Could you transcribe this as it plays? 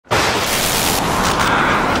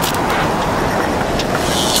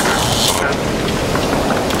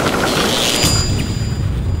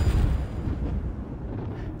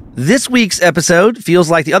This week's episode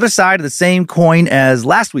feels like the other side of the same coin as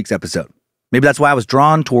last week's episode. Maybe that's why I was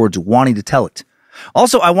drawn towards wanting to tell it.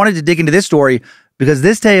 Also, I wanted to dig into this story because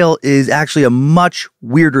this tale is actually a much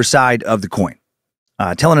weirder side of the coin.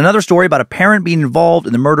 Telling another story about a parent being involved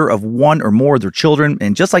in the murder of one or more of their children,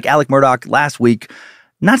 and just like Alec Murdaugh last week,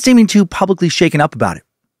 not seeming too publicly shaken up about it.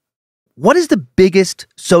 What is the biggest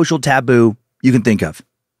social taboo you can think of?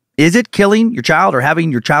 Is it killing your child or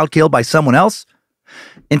having your child killed by someone else?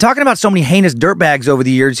 In talking about so many heinous dirtbags over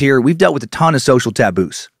the years here, we've dealt with a ton of social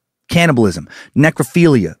taboos. Cannibalism,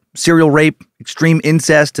 necrophilia, serial rape, extreme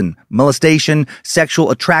incest and molestation, sexual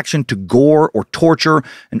attraction to gore or torture,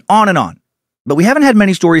 and on and on. But we haven't had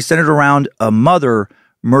many stories centered around a mother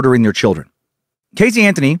murdering their children. Casey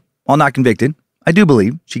Anthony, while not convicted, I do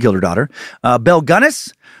believe she killed her daughter. Belle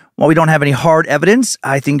Gunness, while we don't have any hard evidence,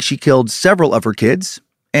 I think she killed several of her kids.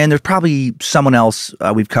 And there's probably someone else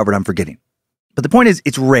we've covered I'm forgetting. But the point is,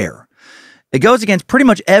 it's rare. It goes against pretty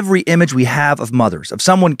much every image we have of mothers, of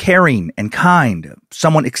someone caring and kind,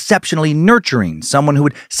 someone exceptionally nurturing, someone who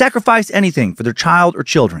would sacrifice anything for their child or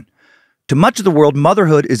children. To much of the world,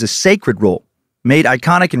 motherhood is a sacred role, made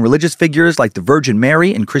iconic in religious figures like the Virgin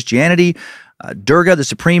Mary in Christianity, Durga, the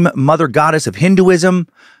supreme mother goddess of Hinduism,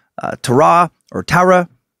 Tara,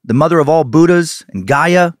 the mother of all Buddhas, and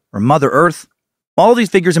Gaia, or Mother Earth. All of these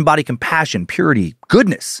figures embody compassion, purity,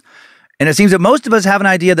 goodness. And it seems that most of us have an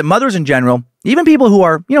idea that mothers in general, even people who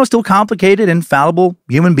are, still complicated and fallible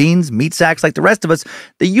human beings, meat sacks like the rest of us,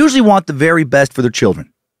 they usually want the very best for their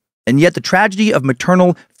children. And yet the tragedy of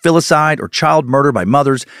maternal filicide or child murder by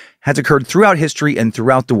mothers has occurred throughout history and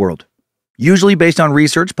throughout the world. Usually based on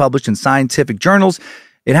research published in scientific journals,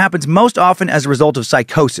 it happens most often as a result of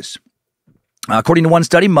psychosis. According to one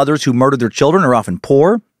study, mothers who murder their children are often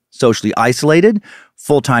poor, socially isolated,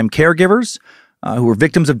 full-time caregivers, who were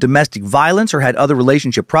victims of domestic violence or had other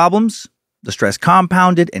relationship problems. The stress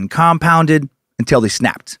compounded until they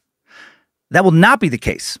snapped. That will not be the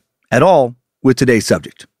case at all with today's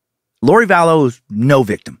subject. Lori Vallow is no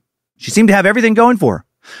victim. She seemed to have everything going for her.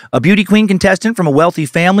 A beauty queen contestant from a wealthy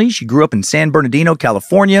family, she grew up in San Bernardino,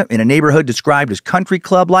 California, in a neighborhood described as country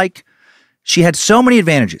club-like. She had so many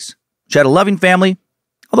advantages. She had a loving family,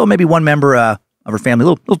 although maybe one member of her family a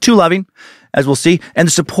little too loving, as we'll see, and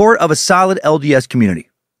the support of a solid LDS community.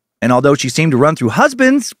 And although she seemed to run through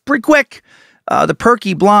husbands pretty quick, the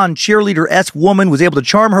perky, blonde, cheerleader-esque woman was able to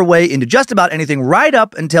charm her way into just about anything right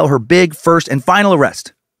up until her big first and final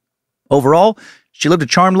arrest. Overall, she lived a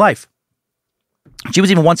charmed life. She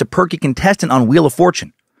was even once a perky contestant on Wheel of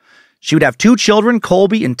Fortune. She would have 2 children,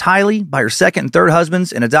 Colby and Tylee, by her second and third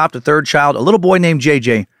husbands, and adopt a third child, a little boy named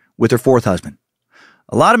JJ, with her fourth husband.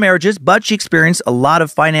 A lot of marriages, but she experienced a lot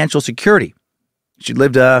of financial security. She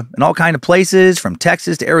lived in all kinds of places, from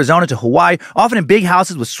Texas to Arizona to Hawaii, often in big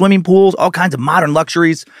houses with swimming pools, all kinds of modern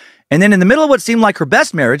luxuries. And then in the middle of what seemed like her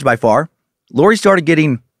best marriage by far, Lori started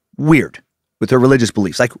getting weird with her religious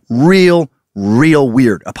beliefs, like real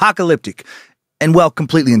weird, apocalyptic, and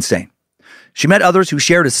completely insane. She met others who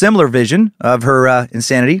shared a similar vision of her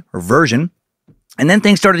insanity, her version, and then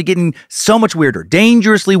things started getting so much weirder,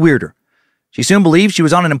 dangerously weirder. She soon believed she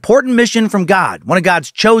was on an important mission from God, one of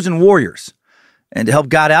God's chosen warriors. And to help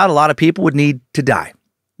God out, a lot of people would need to die.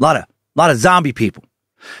 A lot of zombie people.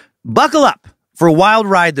 Buckle up for a wild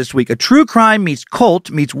ride this week. A true crime meets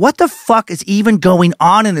cult meets what the fuck is even going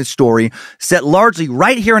on in this story, set largely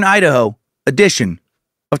right here in Idaho, edition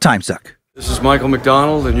of Timesuck. This is Michael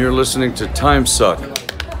McDonald, and you're listening to Timesuck.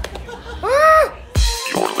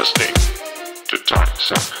 You're listening to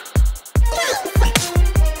Timesuck.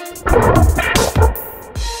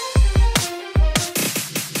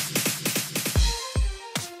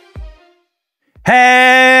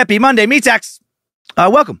 Happy Monday, meat sacks.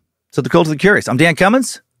 Welcome to the Cult of the Curious. I'm Dan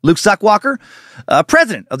Cummins, Luke Suckwalker,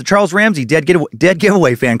 president of the Charles Ramsey Dead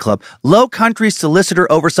Giveaway Fan Club, Low Country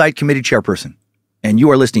Solicitor Oversight Committee chairperson, and you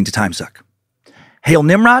are listening to Timesuck. Hail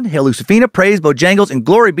Nimrod, hail Lucifina, praise Bojangles, and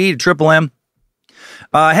glory be to Triple M.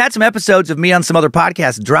 I had some episodes of me on some other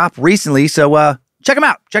podcasts drop recently, so check them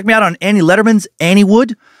out. Check me out on Annie Letterman's Annie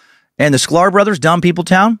Wood and the Sklar Brothers' Dumb People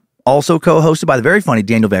Town, also co-hosted by the very funny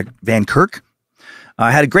Daniel Van Kirk. I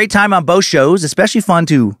had a great time on both shows, especially fun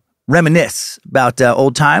to reminisce about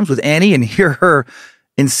old times with Annie and hear her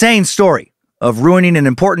insane story of ruining an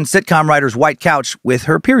important sitcom writer's white couch with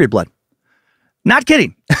her period blood. Not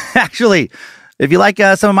kidding. Actually, if you like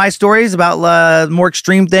some of my stories about more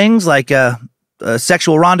extreme things like a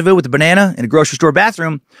sexual rendezvous with a banana in a grocery store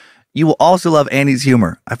bathroom, you will also love Annie's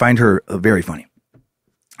humor. I find her very funny.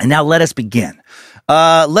 And now let us begin.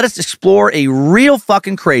 Let us explore a real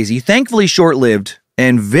fucking crazy, thankfully short-lived,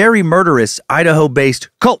 and very murderous Idaho-based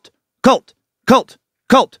cult.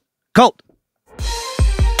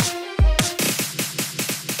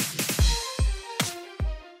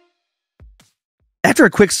 After a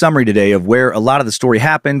quick summary today of where a lot of the story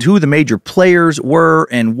happened, who the major players were,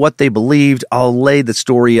 and what they believed, I'll lay the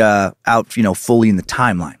story out, fully in the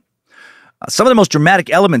timeline. Some of the most dramatic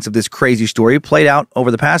elements of this crazy story played out over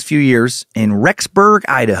the past few years in Rexburg,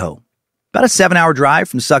 Idaho. About a 7-hour drive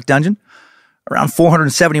from Suck Dungeon, around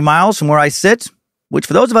 470 miles from where I sit, which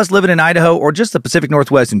for those of us living in Idaho or just the Pacific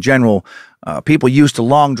Northwest in general, people used to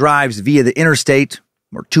long drives via the interstate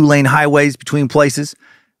or 2-lane highways between places.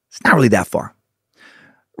 It's not really that far.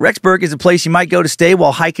 Rexburg is a place you might go to stay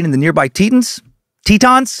while hiking in the nearby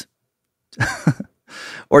Tetons,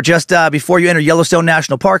 or just before you enter Yellowstone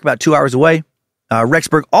National Park, about 2 hours away.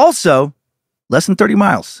 Rexburg also less than 30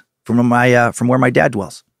 miles from where my dad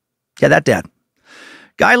dwells. Yeah, that dad.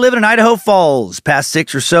 Guy living in Idaho Falls, past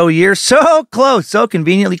 6 or so years, so close, so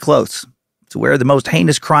conveniently close to where the most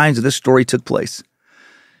heinous crimes of this story took place.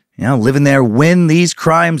 Living there when these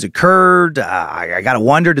crimes occurred, I got to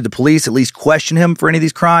wonder, did the police at least question him for any of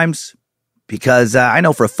these crimes? Because I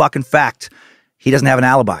know for a fucking fact he doesn't have an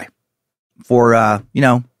alibi for,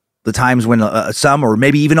 the times when some or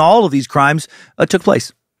maybe even all of these crimes took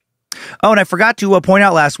place. Oh, and I forgot to point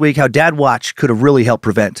out last week how Dad Watch could have really helped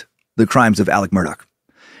prevent the crimes of Alec Murdaugh,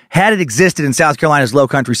 had it existed in South Carolina's Low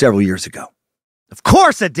Country several years ago. Of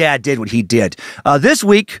course a dad did what he did. This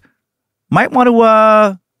week might want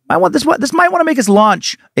to... This might want to make us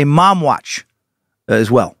launch a Mom Watch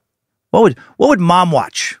as well. What would Mom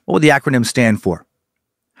Watch? What would the acronym stand for?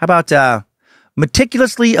 How about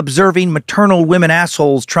meticulously observing maternal women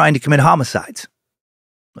assholes trying to commit homicides?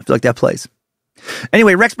 I feel like that plays.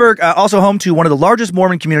 Anyway, Rexburg, also home to one of the largest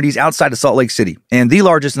Mormon communities outside of Salt Lake City, and the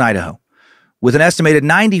largest in Idaho, with an estimated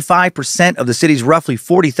 95% of the city's roughly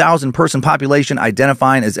 40,000 person population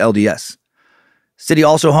identifying as LDS. City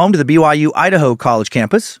also home to the BYU Idaho College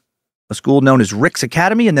campus, a school known as Rick's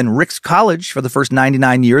Academy and then Rick's College for the first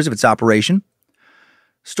 99 years of its operation.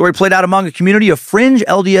 Story played out among a community of fringe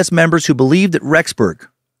LDS members who believed that Rexburg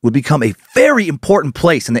would become a very important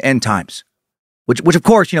place in the end times, which of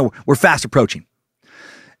course, we're fast approaching.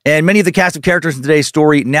 And many of the cast of characters in today's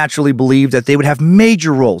story naturally believed that they would have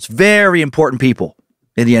major roles, very important people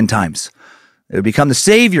in the end times. They would become the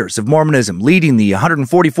saviors of Mormonism, leading the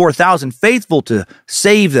 144,000 faithful to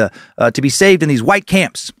be saved in these white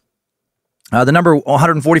camps. The number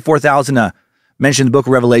 144,000 mentioned in the book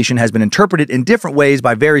of Revelation has been interpreted in different ways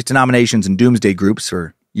by various denominations and doomsday groups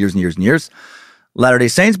for years and years and years. Latter-day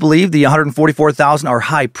Saints believe the 144,000 are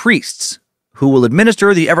high priests who will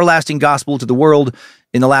administer the everlasting gospel to the world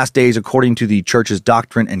in the last days according to the church's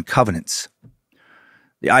doctrine and covenants.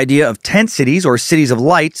 The idea of tent cities or cities of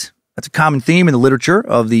light, that's a common theme in the literature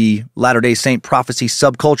of the Latter-day Saint prophecy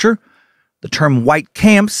subculture. The term white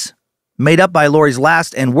camps, made up by Lori's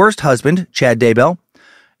last and worst husband, Chad Daybell,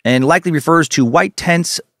 and likely refers to white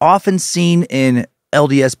tents often seen in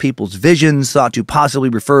LDS people's visions, thought to possibly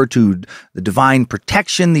refer to the divine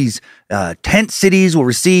protection these tent cities will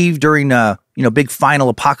receive during big final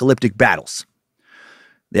apocalyptic battles.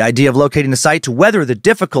 The idea of locating a site to weather the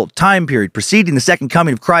difficult time period preceding the second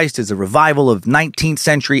coming of Christ is a revival of 19th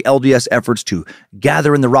century LDS efforts to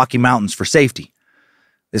gather in the Rocky Mountains for safety.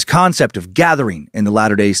 This concept of gathering in the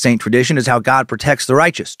Latter-day Saint tradition is how God protects the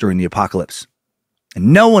righteous during the apocalypse.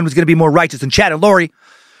 And no one was going to be more righteous than Chad and Lori.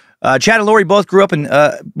 Chad and Lori both grew up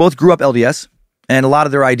LDS, and a lot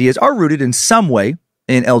of their ideas are rooted in some way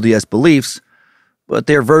in LDS beliefs, but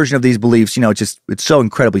their version of these beliefs, it's so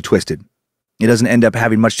incredibly twisted. It doesn't end up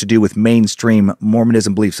having much to do with mainstream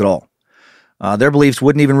Mormonism beliefs at all. Their beliefs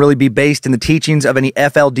wouldn't even really be based in the teachings of any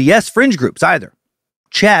FLDS fringe groups either.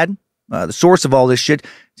 Chad, the source of all this shit,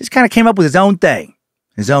 just kind of came up with his own thing,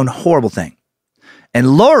 his own horrible thing.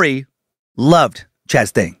 And Lori loved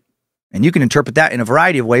Chad's thing. And you can interpret that in a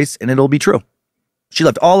variety of ways, and it'll be true. She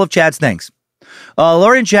loved all of Chad's things.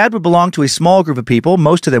 Lori and Chad would belong to a small group of people,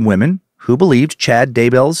 most of them women, who believed Chad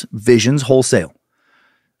Daybell's visions wholesale.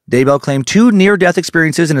 Daybell claimed 2 near-death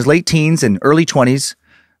experiences in his late teens and early 20s.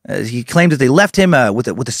 He claimed that they left him with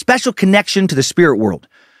a special connection to the spirit world.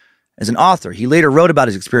 As an author, he later wrote about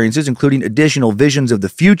his experiences, including additional visions of the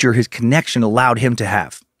future his connection allowed him to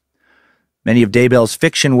have. Many of Daybell's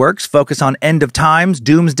fiction works focus on end of times,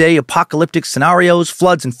 doomsday, apocalyptic scenarios,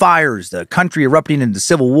 floods and fires, the country erupting into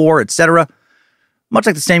civil war, etc. Much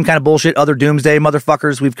like the same kind of bullshit other doomsday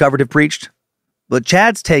motherfuckers we've covered have preached. But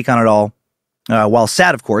Chad's take on it all, while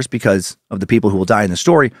sad, of course, because of the people who will die in the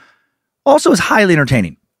story, also is highly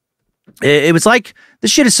entertaining. It was like,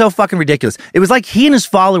 this shit is so fucking ridiculous. It was like he and his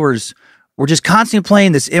followers were just constantly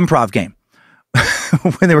playing this improv game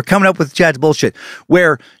when they were coming up with Chad's bullshit,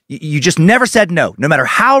 where you just never said no matter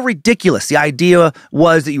how ridiculous the idea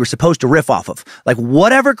was that you were supposed to riff off of. Like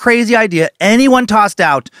whatever crazy idea anyone tossed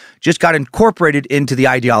out just got incorporated into the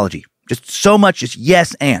ideology. Just so much, just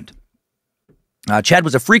yes and. Chad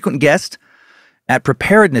was a frequent guest at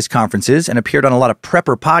preparedness conferences and appeared on a lot of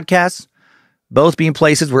prepper podcasts, both being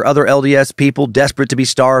places where other LDS people desperate to be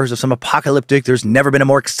stars of some apocalyptic, there's never been a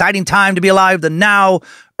more exciting time to be alive than now,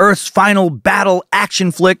 Earth's final battle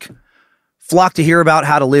action flick, flock to hear about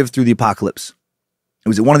how to live through the apocalypse. It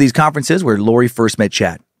was at one of these conferences where Lori first met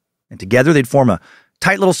Chad, and together they'd form a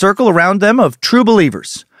tight little circle around them of true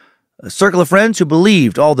believers, a circle of friends who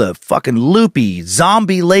believed all the fucking loopy,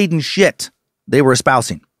 zombie-laden shit they were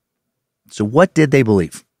espousing. So what did they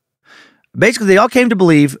believe? Basically, they all came to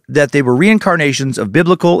believe that they were reincarnations of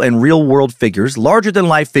biblical and real-world figures,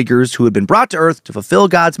 larger-than-life figures who had been brought to Earth to fulfill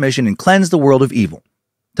God's mission and cleanse the world of evil.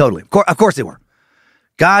 Totally. Of course they were.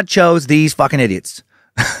 God chose these fucking idiots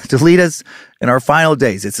to lead us in our final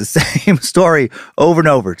days. It's the same story over and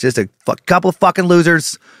over. Just a couple of fucking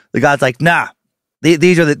losers. The God's like, nah,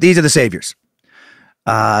 these are the saviors.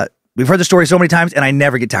 We've heard the story so many times, and I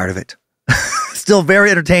never get tired of it. Still very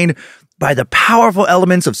entertained by the powerful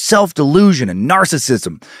elements of self-delusion and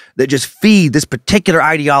narcissism that just feed this particular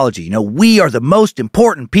ideology. You know, we are the most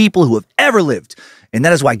important people who have ever lived, and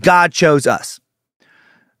that is why God chose us.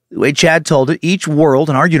 The way Chad told it, each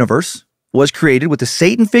world in our universe was created with a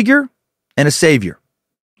Satan figure and a savior,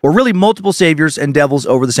 or really multiple saviors and devils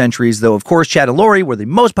over the centuries, though, of course, Chad and Lori were the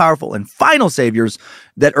most powerful and final saviors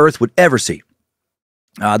that Earth would ever see.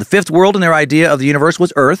 The fifth world in their idea of the universe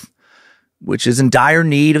was Earth, which is in dire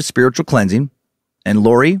need of spiritual cleansing. And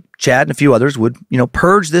Lori, Chad, and a few others would,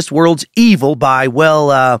 purge this world's evil by,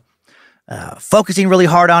 focusing really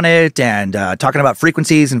hard on it and talking about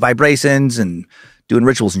frequencies and vibrations and doing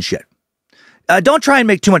rituals and shit. Don't try and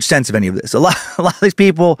make too much sense of any of this. A lot of these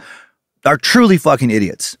people are truly fucking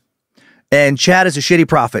idiots. And Chad is a shitty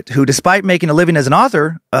prophet who, despite making a living as an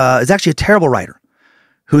author, is actually a terrible writer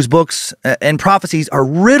whose books and prophecies are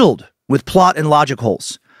riddled with plot and logic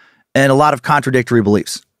holes and a lot of contradictory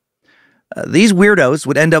beliefs. These weirdos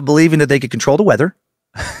would end up believing that they could control the weather,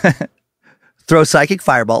 throw psychic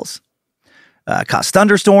fireballs, cause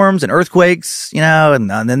thunderstorms and earthquakes, and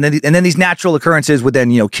then these natural occurrences would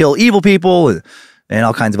then, kill evil people and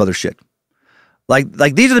all kinds of other shit.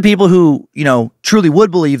 Like these are the people who, truly would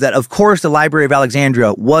believe that, of course, the Library of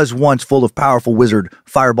Alexandria was once full of powerful wizard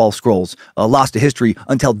fireball scrolls, lost to history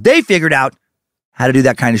until they figured out how to do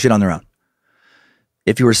that kind of shit on their own.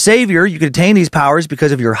 If you were a savior, you could attain these powers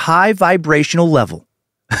because of your high vibrational level,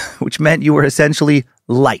 which meant you were essentially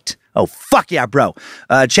light. Oh, fuck yeah, bro.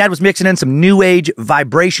 Chad was mixing in some new age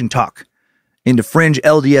vibration talk into fringe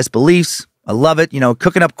LDS beliefs. I love it.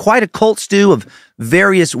 Cooking up quite a cult stew of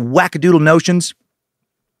various wackadoodle notions.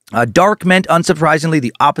 Dark meant, unsurprisingly,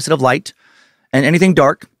 the opposite of light, and anything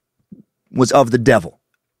dark was of the devil.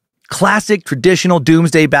 Classic traditional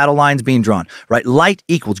doomsday battle lines being drawn, right? Light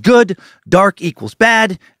equals good, dark equals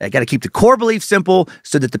bad. I got to keep the core belief simple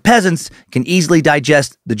so that the peasants can easily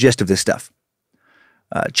digest the gist of this stuff.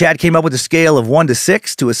 Chad came up with a scale of 1 to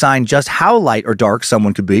 6 to assign just how light or dark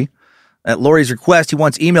someone could be. At Lori's request, he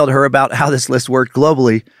once emailed her about how this list worked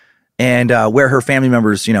globally and where her family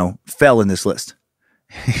members, fell in this list.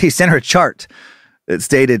 He sent her a chart that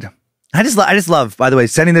stated, I just love, by the way,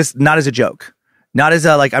 sending this not as a joke. Not as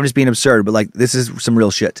I'm just being absurd, but this is some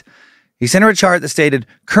real shit. He sent her a chart that stated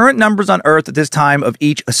current numbers on Earth at this time of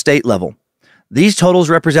each estate level. These totals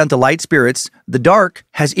represent the light spirits. The dark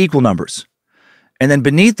has equal numbers. And then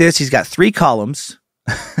beneath this, he's got 3 columns.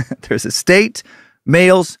 There's estate,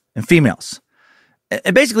 males, and females.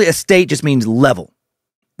 And basically, estate just means level,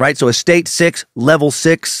 right? So estate 6, level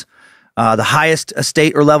 6. The highest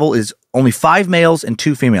estate or level is only 5 males and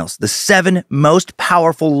 2 females. The 7 most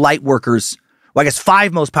powerful light workers. Well, I guess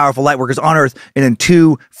 5 most powerful light workers on Earth, and then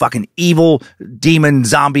 2 fucking evil demon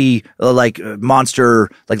zombie monster,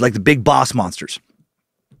 like the big boss monsters.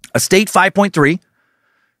 Estate 5.3.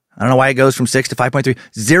 I don't know why it goes from 6 to 5.3.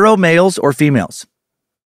 0 males or females.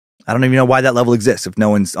 I don't even know why that level exists if no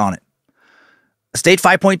one's on it. Estate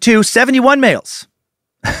 5.2, 71 males.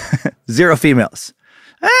 0 females.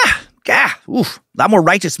 A lot more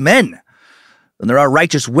righteous men than there are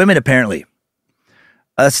righteous women, apparently.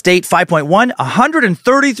 Estate 5.1,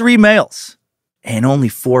 133 males and only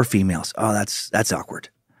 4 females. Oh, that's awkward.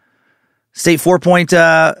 Estate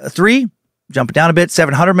 4.3, jumping down a bit,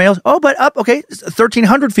 700 males. Oh, but up, okay,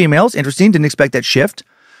 1,300 females. Interesting, didn't expect that shift.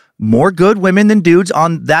 More good women than dudes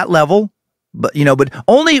on that level, but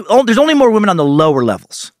there's only more women on the lower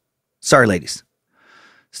levels. Sorry, ladies.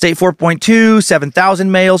 State 4.2,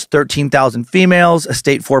 7,000 males, 13,000 females.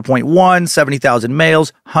 Estate 4.1, 70,000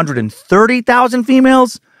 males, 130,000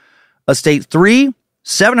 females. Estate 3,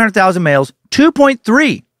 700,000 males,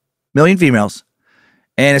 2.3 million females.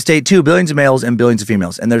 And estate 2, billions of males and billions of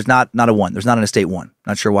females. And there's not a 1. There's not an estate 1.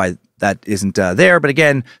 Not sure why that isn't there. But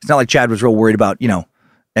again, it's not like Chad was real worried about,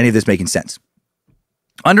 any of this making sense.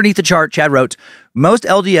 Underneath the chart, Chad wrote, most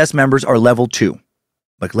LDS members are level 2,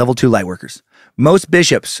 like level 2 lightworkers. Most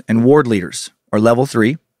bishops and ward leaders are level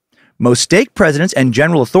 3. Most stake presidents and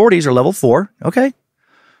general authorities are level 4. Okay.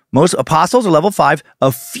 Most apostles are level 5.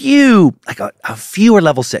 A few are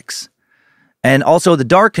level 6. And also the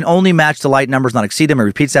dark can only match the light numbers, not exceed them. It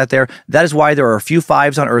repeats that there. That is why there are a few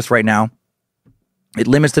 5s on Earth right now. It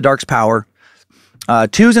limits the dark's power.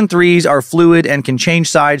 2s and 3s are fluid and can change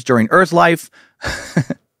sides during Earth life.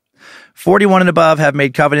 41 and above have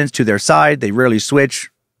made covenants to their side. They rarely switch.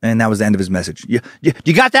 And that was the end of his message.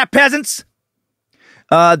 You got that, peasants?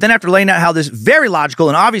 Then after laying out how this very logical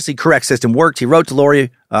and obviously correct system worked, he wrote to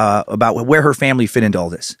Lori about where her family fit into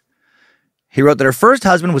all this. He wrote that her first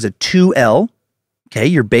husband was a 2L. Okay,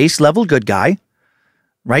 your base level good guy.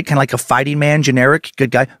 Right? Kind of like a fighting man, generic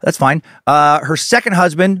good guy. That's fine. Her second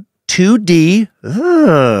husband, 2D.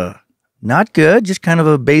 Not good. Just kind of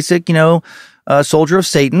a basic, soldier of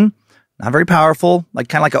Satan. Not very powerful.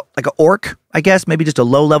 Like like a orc, I guess. Maybe just a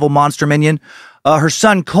low-level monster minion. Her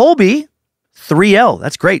son, Colby, 3L.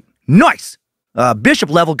 That's great. Nice. Bishop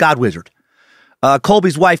level god wizard.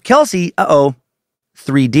 Colby's wife, Kelsey,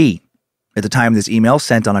 3D. At the time of this email,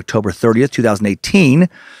 sent on October 30th, 2018.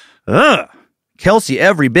 Kelsey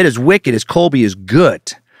every bit as wicked as Colby is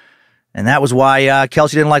good. And that was why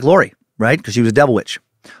Kelsey didn't like Lori, right? Because she was a devil witch.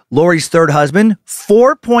 Lori's third husband,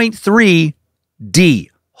 4.3D.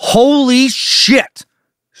 Holy shit.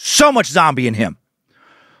 So much zombie in him.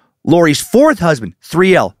 Lori's fourth husband,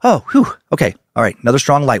 3L. Oh, whew. Okay. All right. Another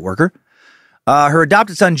strong light worker. Her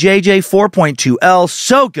adopted son, JJ, 4.2L.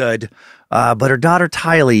 So good. But her daughter,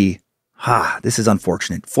 Tylee, this is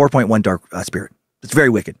unfortunate. 4.1 dark spirit. It's very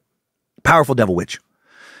wicked. Powerful devil witch.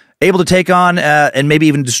 Able to take on and maybe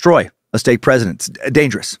even destroy a stake president. It's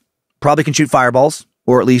dangerous. Probably can shoot fireballs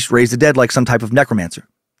or at least raise the dead like some type of necromancer.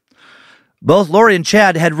 Both Lori and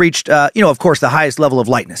Chad had reached, of course, the highest level of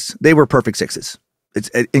lightness. They were perfect 6s. It's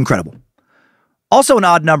incredible. Also an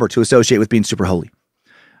odd number to associate with being super holy.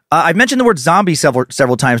 I've mentioned the word zombie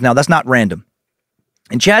several times now. That's not random.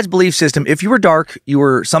 In Chad's belief system, if you were dark, you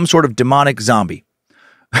were some sort of demonic zombie.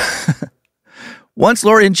 Once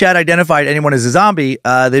Lori and Chad identified anyone as a zombie,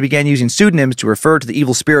 they began using pseudonyms to refer to the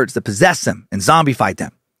evil spirits that possess them and zombified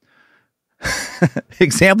them.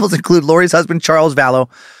 Examples include Lori's husband, Charles Vallow,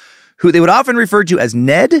 who they would often refer to as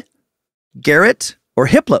Ned, Garrett, or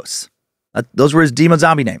Hiplos. Those were his demon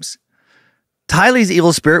zombie names. Tylee's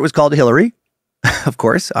evil spirit was called Hillary. Of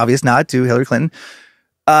course, obvious nod to Hillary Clinton.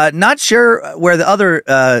 Not sure where the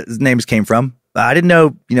other names came from. I didn't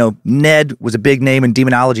know, Ned was a big name in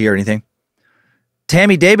demonology or anything.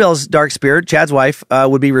 Tammy Daybell's dark spirit, Chad's wife,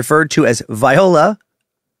 would be referred to as Viola.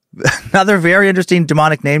 Another very interesting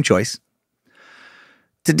demonic name choice.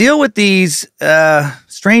 To deal with these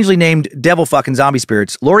strangely named devil fucking zombie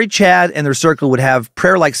spirits, Lori, Chad, and their circle would have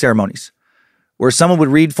prayer-like ceremonies where someone would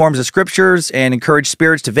read forms of scriptures and encourage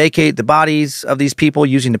spirits to vacate the bodies of these people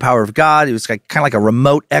using the power of God. It was kind of like a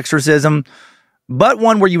remote exorcism, but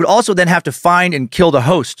one where you would also then have to find and kill the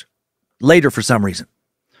host later for some reason.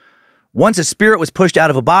 Once a spirit was pushed out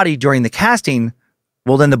of a body during the casting,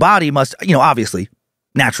 well, then the body must, obviously,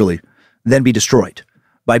 naturally, then be destroyed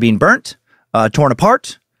by being burnt, torn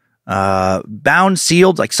apart, bound,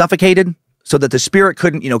 sealed, like suffocated, so that the spirit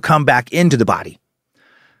couldn't, come back into the body.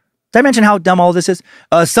 Did I mention how dumb all this is?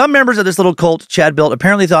 Some members of this little cult Chad built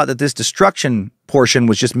apparently thought that this destruction portion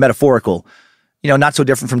was just metaphorical. Not so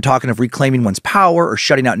different from talking of reclaiming one's power or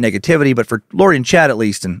shutting out negativity, but for Lori and Chad at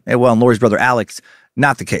least, and Lori's brother Alex,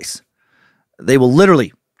 not the case. They will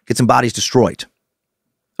literally get some bodies destroyed.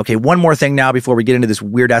 Okay, one more thing now before we get into this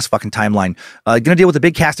weird-ass fucking timeline. Going to deal with a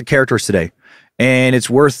big cast of characters today, and it's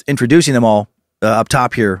worth introducing them all up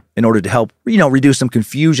top here in order to help, reduce some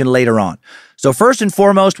confusion later on. So first and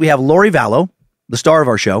foremost, we have Lori Vallow, the star of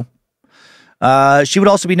our show. She would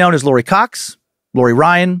also be known as Lori Cox, Lori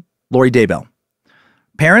Ryan, Lori Daybell.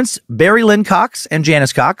 Parents, Barry Lynn Cox and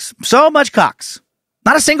Janice Cox. So much Cox.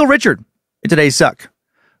 Not a single Richard in today's Suck,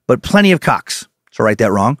 but plenty of Cox. So write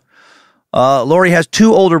that wrong. Lori has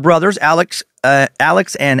two older brothers, Alex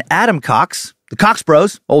and Adam Cox, the Cox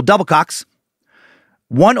Bros, old double Cox.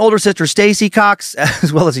 One older sister, Stacy Cox,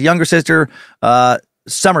 as well as a younger sister,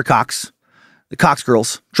 Summer Cox, the Cox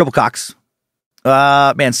Girls, triple Cox.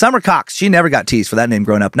 Man, Summer Cox, she never got teased for that name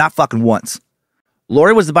growing up. Not fucking once.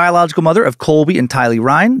 Lori was the biological mother of Colby and Tylee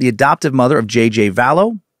Ryan, the adoptive mother of J.J.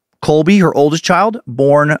 Vallow. Colby, her oldest child,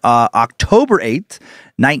 born October 8th,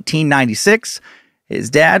 1996. His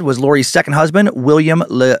dad was Lori's second husband, William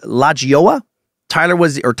Lagioa.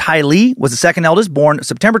 Tylee was the second eldest, born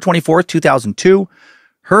September 24th, 2002.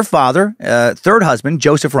 Her father, third husband,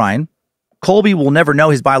 Joseph Ryan. Colby will never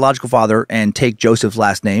know his biological father and take Joseph's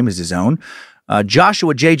last name as his own.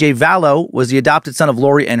 Joshua J.J. Vallow was the adopted son of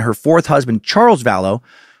Lori and her fourth husband, Charles Vallow,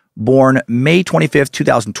 born May 25th,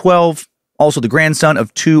 2012. Also the grandson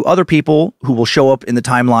of two other people who will show up in the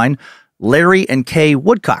timeline, Larry and Kay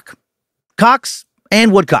Woodcock. Cox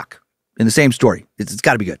and Woodcock in the same story. It's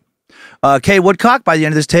got to be good. Kay Woodcock, by the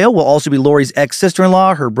end of this tale, will also be Lori's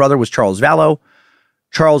ex-sister-in-law. Her brother was Charles Vallow.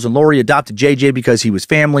 Charles and Lori adopted JJ because he was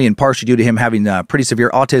family, and partially due to him having pretty severe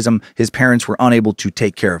autism, his parents were unable to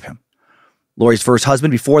take care of him. Lori's first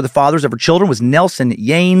husband before the fathers of her children was Nelson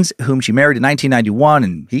Yanes, whom she married in 1991,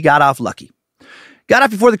 and he got off lucky. Got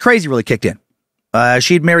off before the crazy really kicked in.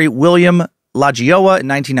 She'd marry William Lagioa in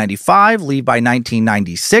 1995, leave by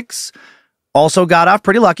 1996. Also got off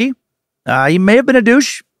pretty lucky. He may have been a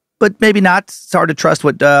douche, but maybe not. It's hard to trust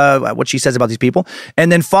what she says about these people.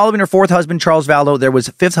 And then following her fourth husband, Charles Vallow, there was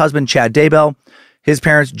fifth husband, Chad Daybell, his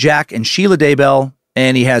parents, Jack and Sheila Daybell,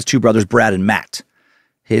 and he has two brothers, Brad and Matt.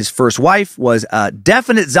 His first wife was a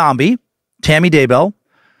definite zombie, Tammy Daybell.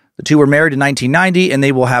 The two were married in 1990, and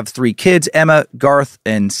they will have three kids, Emma, Garth,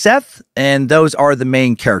 and Seth, and those are the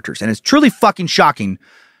main characters. And it's truly fucking shocking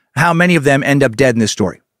how many of them end up dead in this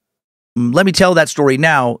story. Let me tell that story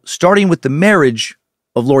now, starting with the marriage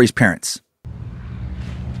of Lori's parents.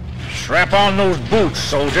 Strap on those boots,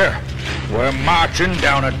 soldier. We're marching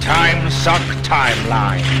down a Timesuck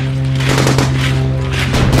timeline.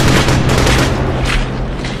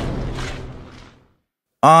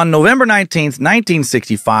 On November 19th,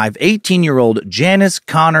 1965, 18-year-old Janice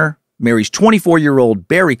Connor marries 24-year-old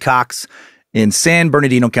Barry Cox in San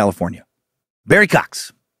Bernardino, California. Barry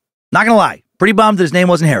Cox. Not gonna lie, pretty bummed that his name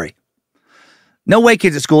wasn't Harry. No way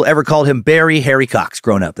kids at school ever called him Harry Cox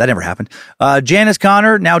growing up. That never happened. Janice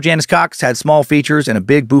Connor, now Janice Cox, had small features and a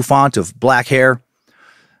big bouffant of black hair.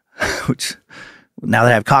 Which, now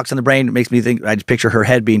that I have Cox on the brain, it makes me think, I just picture her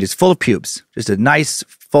head being just full of pubes. Just a nice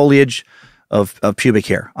foliage of pubic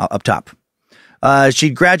hair up top.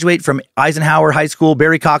 She'd graduate from Eisenhower High School.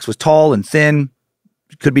 Barry Cox was tall and thin,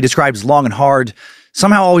 could be described as long and hard.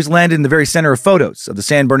 Somehow always landed in the very center of photos of the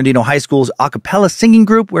San Bernardino High School's a cappella singing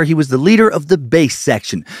group, where he was the leader of the bass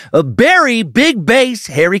section. Barry Big Bass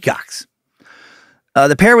Harry Cox.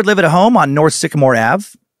 The pair would live at a home on North Sycamore Ave,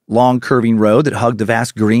 long curving road that hugged the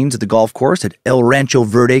vast greens at the golf course at El Rancho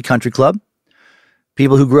Verde Country Club.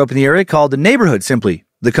 People who grew up in the area called the neighborhood simply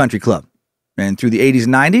the Country Club. And through the 80s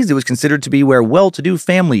and 90s, it was considered to be where well-to-do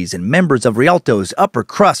families and members of Rialto's upper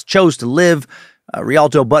crust chose to live.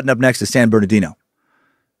 Rialto buttoned up next to San Bernardino.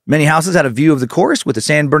 Many houses had a view of the course with the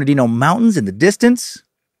San Bernardino Mountains in the distance.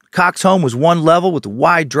 Cox home was one level with a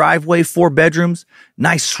wide driveway, 4 bedrooms,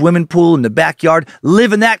 nice swimming pool in the backyard,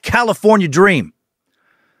 living that California dream.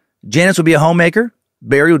 Janice would be a homemaker.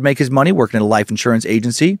 Barry would make his money working at a life insurance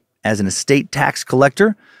agency as an estate tax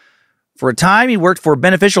collector. For a time, he worked for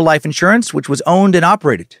Beneficial Life Insurance, which was owned and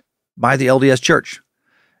operated by the LDS Church.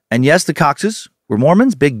 And yes, the Coxes were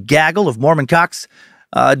Mormons, big gaggle of Mormon Cox,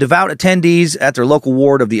 devout attendees at their local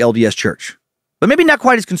ward of the LDS Church. But maybe not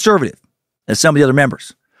quite as conservative as some of the other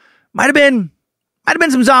members. Might have been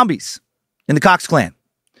some zombies in the Cox clan.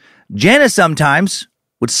 Janice sometimes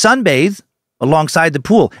would sunbathe alongside the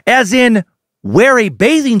pool, as in wear a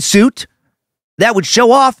bathing suit that would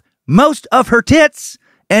show off most of her tits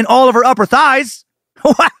and all of her upper thighs.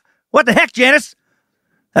 What the heck, Janice?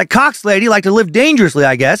 That Cox lady liked to live dangerously,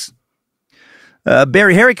 I guess.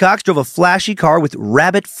 Harry Cox drove a flashy car with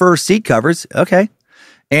rabbit fur seat covers. Okay.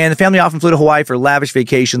 And the family often flew to Hawaii for lavish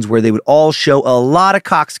vacations where they would all show a lot of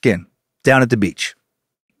cock skin down at the beach.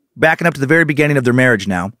 Backing up to the very beginning of their marriage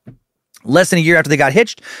now. Less than a year after they got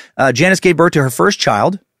hitched, Janice gave birth to her first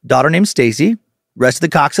child, daughter named Stacy. Rest of the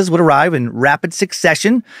Coxes would arrive in rapid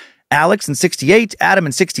succession. Alex in 68, Adam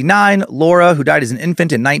in 69, Laura, who died as an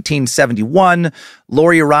infant in 1971.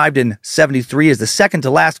 Lori arrived in 73 as the second to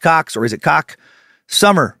last Cox, or is it Cock?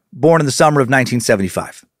 Summer, born in the summer of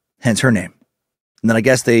 1975. Hence her name. And then I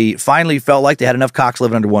guess they finally felt like they had enough Cox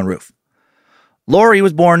living under one roof. Lori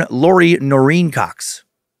was born Lori Noreen Cox,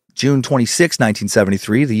 June 26,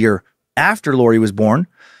 1973, the year after Lori was born.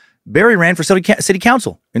 Barry ran for city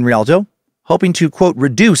council in Rialto, hoping to, quote,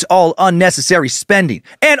 reduce all unnecessary spending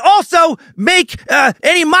and also make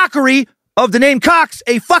any mockery of the name Cox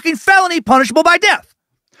a fucking felony punishable by death.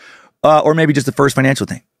 Or maybe just the first financial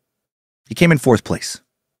thing. He came in fourth place.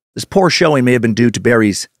 This poor showing may have been due to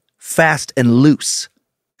Barry's fast and loose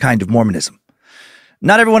kind of Mormonism.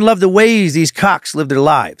 Not everyone loved the ways these Cox lived their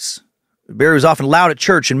lives. Barry was often loud at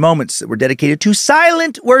church in moments that were dedicated to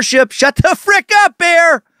silent worship. Shut the frick up,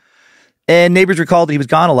 Bear! And neighbors recalled that he was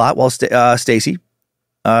gone a lot while Stacy,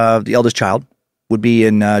 the eldest child, would be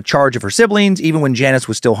in charge of her siblings, even when Janice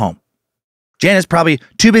was still home. Janice probably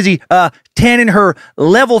too busy tanning her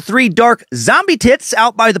level 3 dark zombie tits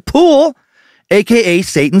out by the pool, a.k.a.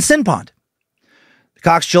 Satan's sin pond. The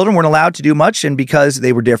Cox children weren't allowed to do much, and because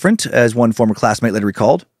they were different, as one former classmate later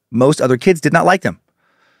recalled, most other kids did not like them.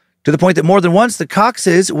 To the point that more than once, the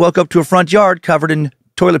Coxes woke up to a front yard covered in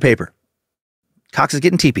toilet paper. Cox is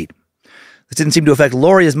getting teepeed. This didn't seem to affect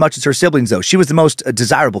Lori as much as her siblings, though. She was the most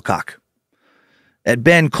desirable Cock. At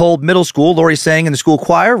Ben Kolb Middle School, Lori sang in the school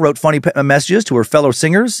choir, wrote funny messages to her fellow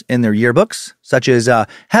singers in their yearbooks, such as,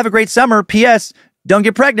 have a great summer, P.S., don't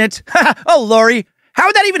get pregnant. Oh, Lori, how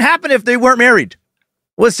would that even happen if they weren't married?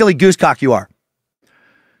 What a silly goosecock you are.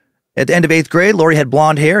 At the end of 8th grade, Lori had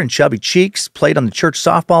blonde hair and chubby cheeks, played on the church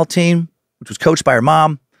softball team, which was coached by her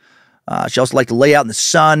mom. She also liked to lay out in the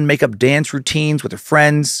sun, make up dance routines with her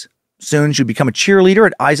friends. Soon, she would become a cheerleader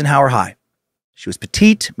at Eisenhower High. She was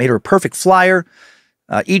petite, made her a perfect flyer.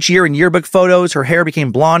 Each year in yearbook photos, her hair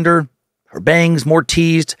became blonder, her bangs more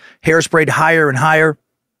teased, hair sprayed higher and higher.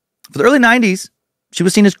 For the early 90s, she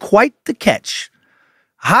was seen as quite the catch.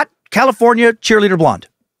 Hot California cheerleader blonde.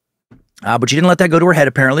 But she didn't let that go to her head,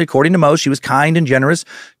 apparently. According to most, she was kind and generous,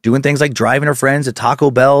 doing things like driving her friends to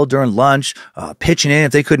Taco Bell during lunch, pitching in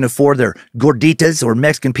if they couldn't afford their gorditas or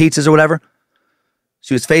Mexican pizzas or whatever.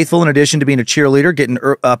 She was faithful in addition to being a cheerleader, getting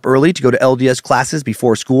up early to go to LDS classes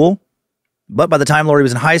before school. But by the time Lori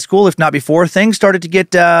was in high school, if not before, things started to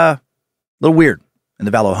get a little weird in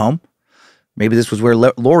the Vallow home. Maybe this was where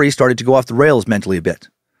Lori started to go off the rails mentally a bit.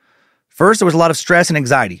 First, there was a lot of stress and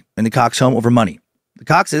anxiety in the Cox home over money. The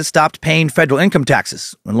Coxes stopped paying federal income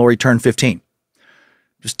taxes when Lori turned 15.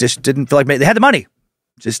 Just didn't feel like they had the money.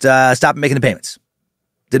 Just stopped making the payments.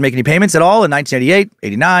 Didn't make any payments at all in 1988,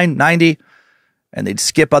 89, 90. And they'd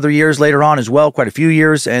skip other years later on as well, quite a few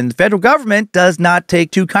years. And the federal government does not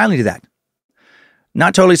take too kindly to that.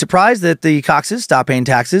 Not totally surprised that the Coxes stopped paying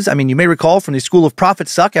taxes. I mean, you may recall from the School of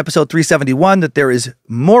Prophet-Suck, episode 371, that there is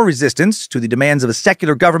more resistance to the demands of a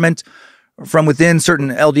secular government from within certain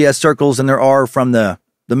LDS circles than there are from the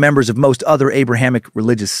members of most other Abrahamic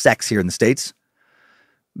religious sects here in the States.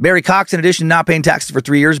 Barry Cox, in addition to not paying taxes for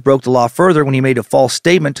 3 years, broke the law further when he made a false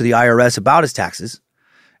statement to the IRS about his taxes.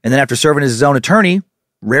 And then after serving as his own attorney,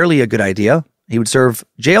 rarely a good idea, he would serve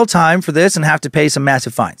jail time for this and have to pay some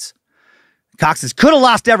massive fines. Coxes could have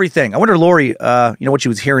lost everything. I wonder, Lori, what she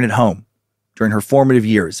was hearing at home during her formative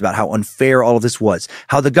years about how unfair all of this was,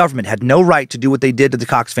 how the government had no right to do what they did to the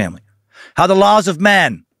Cox family, how the laws of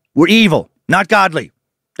man were evil, not godly.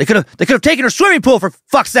 They could have taken her swimming pool, for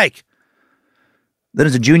fuck's sake. Then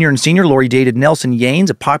as a junior and senior, Lori dated Nelson Yanes,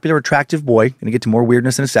 a popular, attractive boy. Going to get to more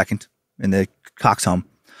weirdness in a second in the Cox home.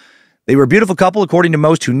 They were a beautiful couple, according to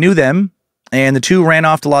most who knew them, and the two ran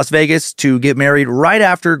off to Las Vegas to get married right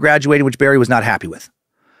after graduating, which Barry was not happy with.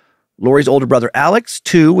 Lori's older brother, Alex,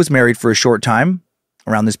 too, was married for a short time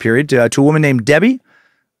around this period to a woman named Debbie,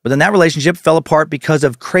 but then that relationship fell apart because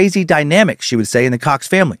of crazy dynamics, she would say, in the Cox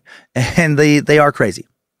family, and they are crazy.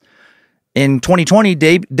 In 2020,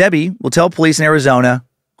 Debbie will tell police in Arizona,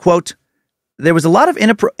 quote, there was a lot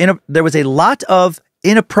of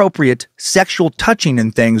inappropriate sexual touching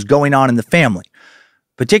and things going on in the family,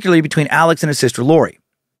 particularly between Alex and his sister Lori.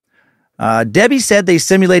 Debbie said they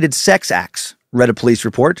simulated sex acts, read a police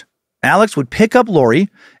report. Alex would pick up Lori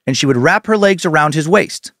and she would wrap her legs around his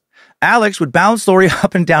waist. Alex would bounce Lori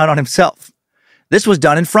up and down on himself. This was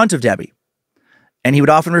done in front of Debbie, and he would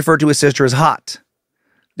often refer to his sister as hot.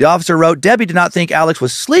 The officer wrote, Debbie did not think Alex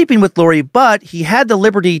was sleeping with Lori, but he had the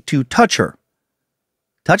liberty to touch her.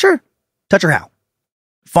 Touch her? Touch her how?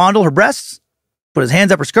 Fondle her breasts? Put his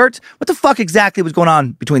hands up her skirts? What the fuck exactly was going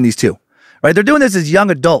on between these two? Right? They're doing this as young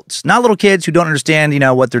adults, not little kids who don't understand,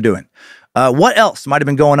 what they're doing. What else might have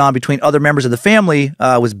been going on between other members of the family?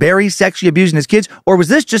 Was Barry sexually abusing his kids? Or was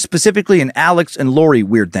this just specifically an Alex and Lori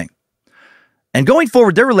weird thing? And going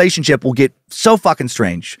forward, their relationship will get so fucking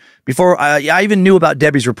strange. Before I even knew about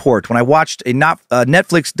Debbie's report, when I watched a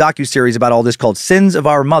Netflix docuseries about all this called Sins of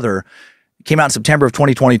Our Mother, it came out in September of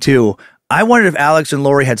 2022, I wondered if Alex and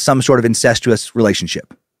Lori had some sort of incestuous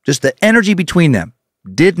relationship. Just the energy between them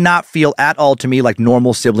did not feel at all to me like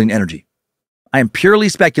normal sibling energy. I am purely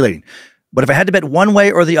speculating, but if I had to bet one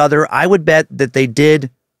way or the other, I would bet that they did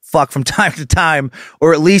fuck from time to time,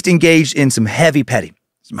 or at least engaged in some heavy petting,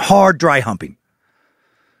 some hard dry humping.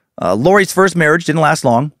 Lori's first marriage didn't last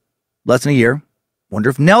long, less than a year. Wonder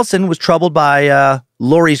if Nelson was troubled by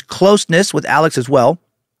Lori's closeness with Alex as well.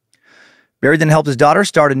 Barry then helped his daughter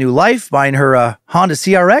start a new life, buying her a Honda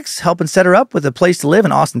CRX, helping set her up with a place to live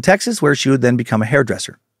in Austin, Texas, where she would then become a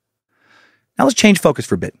hairdresser. Now let's change focus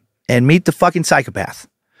for a bit and meet the fucking psychopath,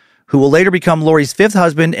 who will later become Lori's fifth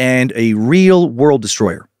husband and a real world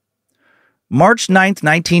destroyer. March 9th,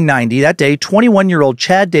 1990, that day, 21-year-old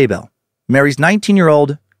Chad Daybell marries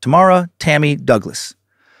 19-year-old Tamara Tammy Douglas.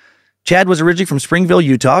 Chad was originally from Springville,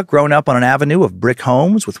 Utah, growing up on an avenue of brick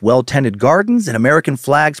homes with well-tended gardens and American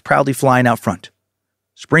flags proudly flying out front.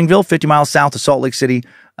 Springville, 50 miles south of Salt Lake City,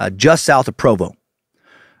 just south of Provo.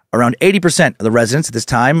 Around 80% of the residents at this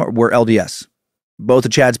time were LDS. Both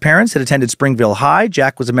of Chad's parents had attended Springville High.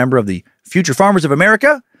 Jack was a member of the Future Farmers of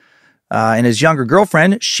America, and his younger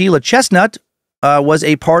girlfriend, Sheila Chestnut, was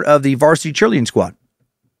a part of the varsity cheerleading squad.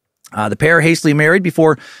 The pair hastily married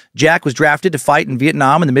before Jack was drafted to fight in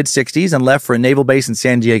Vietnam in the mid-60s and left for a naval base in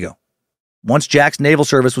San Diego. Once Jack's naval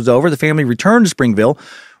service was over, the family returned to Springville,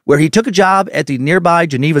 where he took a job at the nearby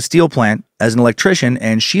Geneva steel plant as an electrician,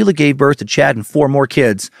 and Sheila gave birth to Chad and 4 more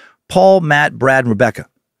kids, Paul, Matt, Brad, and Rebecca.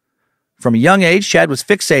 From a young age, Chad was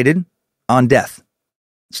fixated on death.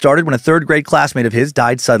 It started when a third-grade classmate of his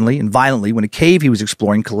died suddenly and violently when a cave he was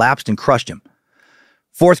exploring collapsed and crushed him.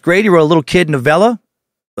 4th grade, he wrote a little kid novella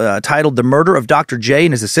titled The Murder of Dr. J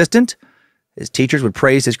and His Assistant. His teachers would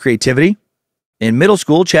praise his creativity. In middle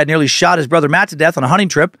school, Chad nearly shot his brother Matt to death on a hunting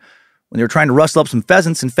trip when they were trying to rustle up some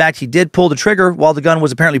pheasants. In fact, he did pull the trigger while the gun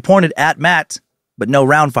was apparently pointed at Matt, but no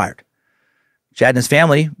round fired. Chad and his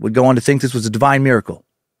family would go on to think this was a divine miracle.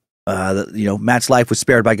 Matt's life was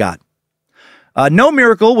spared by God. No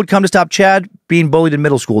miracle would come to stop Chad being bullied in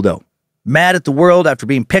middle school, though. Mad at the world after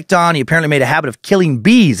being picked on, he apparently made a habit of killing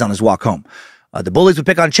bees on his walk home. The bullies would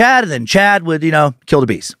pick on Chad, and then Chad would, kill the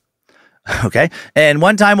bees. Okay? And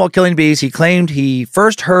one time while killing bees, he claimed he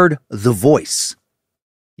first heard the voice.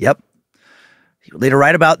 Yep. He would later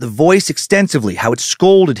write about the voice extensively, how it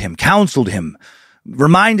scolded him, counseled him,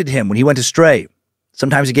 reminded him when he went astray.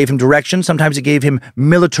 Sometimes it gave him direction, sometimes it gave him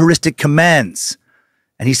militaristic commands.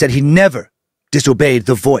 And he said he never disobeyed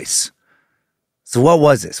the voice. So what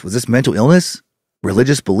was this? Was this mental illness?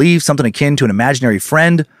 Religious belief? Something akin to an imaginary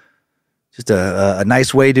friend? Just a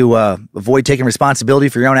nice way to avoid taking responsibility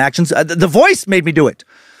for your own actions? The voice made me do it.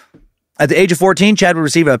 At the age of 14, Chad would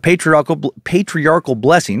receive a patriarchal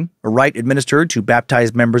blessing, a rite administered to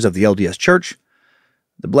baptized members of the LDS Church.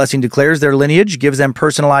 The blessing declares their lineage, gives them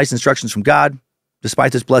personalized instructions from God.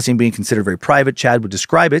 Despite this blessing being considered very private, Chad would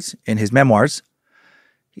describe it in his memoirs.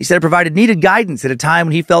 He said it provided needed guidance at a time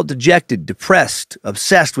when he felt dejected, depressed,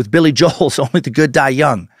 obsessed with Billy Joel's Only the Good Die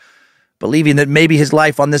Young, believing that maybe his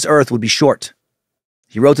life on this earth would be short.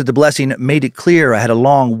 He wrote that the blessing made it clear I had a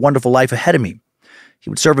long, wonderful life ahead of me. He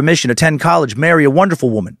would serve a mission, attend college, marry a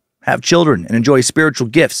wonderful woman, have children, and enjoy spiritual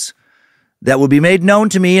gifts that would be made known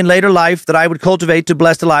to me in later life that I would cultivate to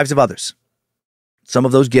bless the lives of others. Some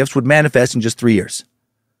of those gifts would manifest in just 3 years.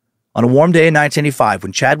 On a warm day in 1985,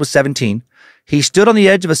 when Chad was 17, he stood on the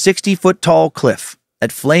edge of a 60-foot-tall cliff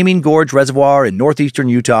at Flaming Gorge Reservoir in northeastern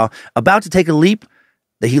Utah, about to take a leap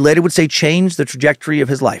that he later would say changed the trajectory of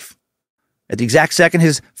his life. At the exact second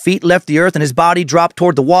his feet left the earth and his body dropped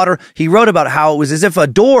toward the water, he wrote about how it was as if a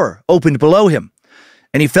door opened below him,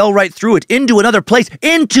 and he fell right through it, into another place,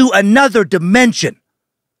 into another dimension.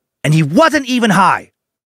 And he wasn't even high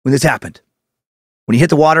when this happened. When he hit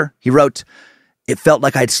the water, he wrote, "It felt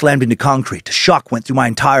like I had slammed into concrete. A shock went through my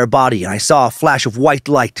entire body, and I saw a flash of white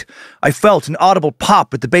light. I felt an audible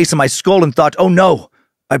pop at the base of my skull and thought, oh no,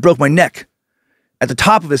 I broke my neck." At the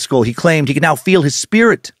top of his skull, he claimed he could now feel his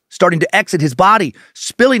spirit starting to exit his body,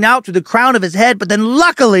 spilling out through the crown of his head, but then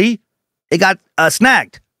luckily, it got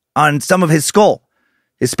snagged on some of his skull.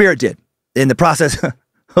 His spirit did, in the process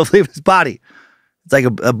of leaving his body. It's like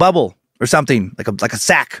a bubble or something, like a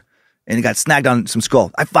sack, and it got snagged on some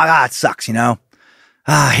skull. It sucks,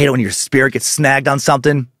 I hate it when your spirit gets snagged on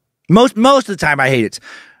something. Most of the time, I hate it.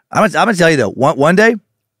 I'm gonna tell you though, one day,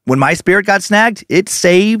 when my spirit got snagged, it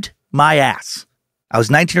saved my ass. I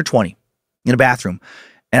was 19 or 20 in a bathroom,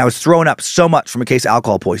 and I was throwing up so much from a case of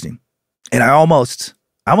alcohol poisoning, and I almost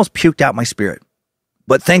puked out my spirit.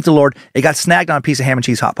 But thank the Lord, it got snagged on a piece of ham and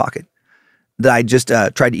cheese Hot Pocket that I just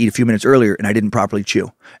tried to eat a few minutes earlier, and I didn't properly chew.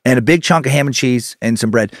 And a big chunk of ham and cheese and some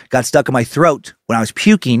bread got stuck in my throat when I was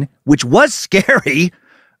puking, which was scary,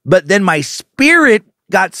 but then my spirit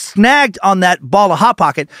got snagged on that ball of Hot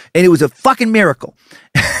Pocket, and it was a fucking miracle.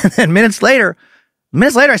 And then minutes later,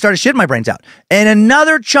 Minutes later, I started shitting my brains out. And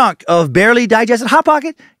another chunk of barely digested Hot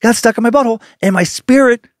Pocket got stuck in my butthole, and my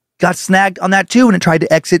spirit got snagged on that too, and it tried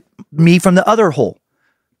to exit me from the other hole.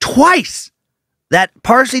 Twice! That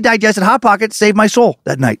partially digested Hot Pocket saved my soul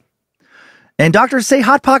that night. And doctors say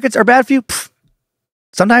Hot Pockets are bad for you. Pfft.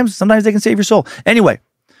 Sometimes they can save your soul. Anyway,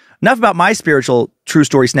 enough about my spiritual true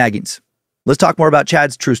story snaggings. Let's talk more about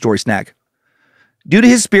Chad's true story snag. Due to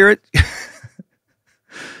his spirit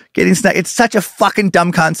getting snagged, it's such a fucking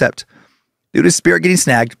dumb concept. Due to his spirit getting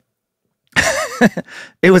snagged,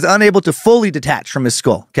 it was unable to fully detach from his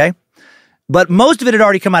skull, okay? But most of it had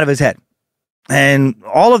already come out of his head. And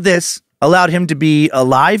all of this allowed him to be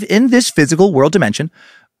alive in this physical world dimension,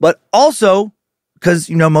 but also, because,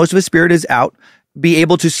 most of his spirit is out, be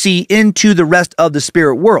able to see into the rest of the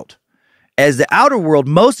spirit world. As the outer world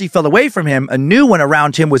mostly fell away from him, a new one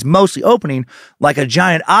around him was mostly opening, like a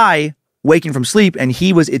giant eye waking from sleep, and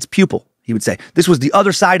he was its pupil, he would say. This was the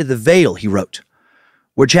other side of the veil, he wrote,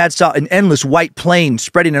 where Chad saw an endless white plain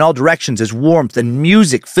spreading in all directions as warmth and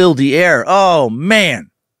music filled the air. Oh,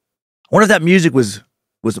 man. I wonder if that music was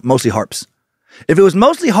mostly harps. If it was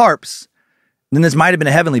mostly harps, then this might have been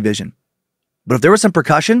a heavenly vision. But if there was some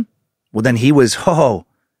percussion, well, then he was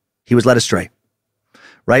led astray.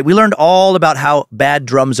 Right? We learned all about how bad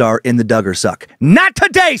drums are in the Duggar Suck. Not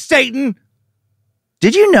today, Satan!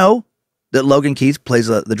 Did you know that Logan Keys plays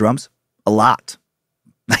the drums? A lot.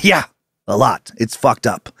 Yeah, a lot. It's fucked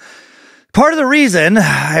up. Part of the reason, I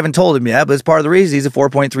haven't told him yet, but it's part of the reason he's a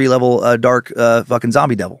 4.3 level dark fucking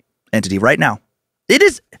zombie devil entity right now. It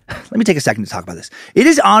is, let me take a second to talk about this. It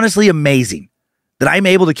is honestly amazing that I'm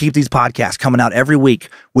able to keep these podcasts coming out every week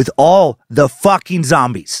with all the fucking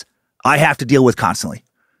zombies I have to deal with constantly.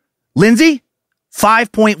 Lindsay,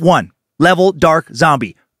 5.1 level dark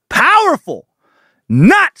zombie. Powerful.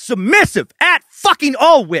 Not submissive at fucking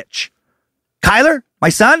all witch. Kyler, my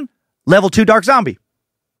son, level 2 dark zombie.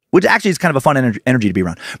 Which actually is kind of a fun energy to be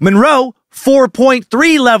around. Monroe,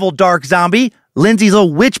 4.3 level dark zombie. Lindsay's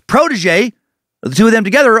little witch protege. The two of them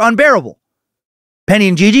together are unbearable. Penny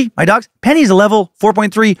and Gigi, my dogs. Penny's a level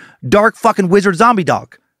 4.3 dark fucking wizard zombie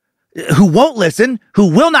dog. Who won't listen, who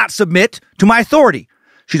will not submit to my authority.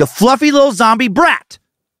 She's a fluffy little zombie brat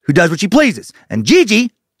who does what she pleases. And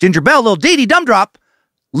Gigi, Ginger Bell, little Dee Dee Dumdrop,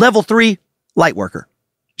 level 3 light worker.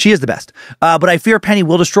 She is the best. But I fear Penny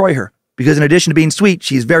will destroy her because in addition to being sweet,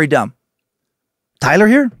 she is very dumb. Tyler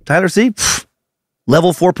here, Tyler C,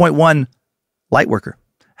 level 4.1 light worker.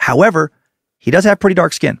 However, he does have pretty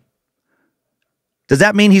dark skin. Does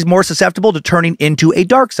that mean he's more susceptible to turning into a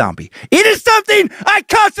dark zombie? It is something I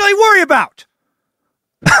constantly worry about.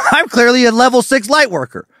 I'm clearly a level 6 light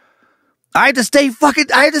worker. I had to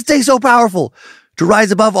stay so powerful to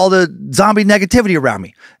rise above all the zombie negativity around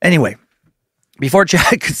me. Anyway, before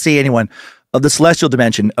Chad could see anyone of the celestial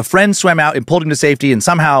dimension, a friend swam out and pulled him to safety, and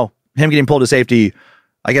somehow him getting pulled to safety,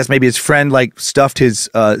 I guess maybe his friend stuffed his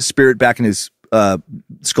spirit back in his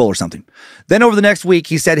skull or something. Then over the next week,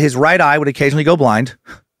 he said his right eye would occasionally go blind.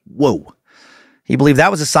 Whoa. He believed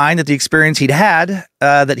that was a sign that the experience he'd had,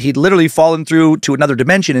 that he'd literally fallen through to another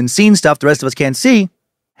dimension and seen stuff the rest of us can't see,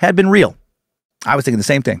 had been real. I was thinking the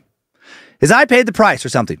same thing. His eye paid the price or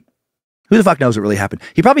something. Who the fuck knows what really happened?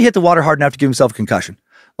 He probably hit the water hard enough to give himself a concussion.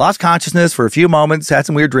 Lost consciousness for a few moments, had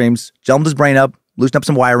some weird dreams, jumbled his brain up, loosened up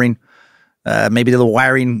some wiring. Maybe the little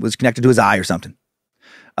wiring was connected to his eye or something.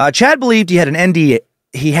 Chad believed he had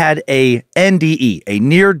a NDE, a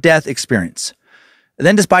near-death experience. And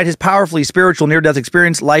then, despite his powerfully spiritual near-death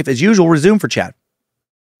experience, life as usual resumed for Chad.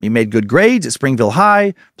 He made good grades at Springville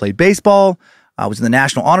High, played baseball, was in the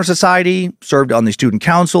National Honor Society, served on the student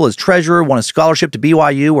council as treasurer, won a scholarship to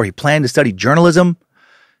BYU where he planned to study journalism.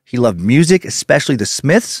 He loved music, especially the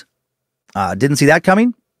Smiths. Didn't see that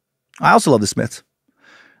coming. I also love the Smiths.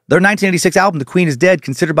 Their 1986 album, The Queen is Dead,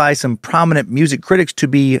 considered by some prominent music critics to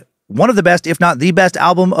be one of the best, if not the best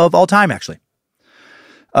album of all time, actually.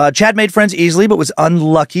 Chad made friends easily, but was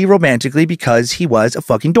unlucky romantically because he was a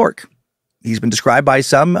fucking dork. He's been described by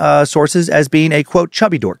some sources as being a, quote,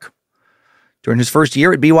 chubby dork. During his first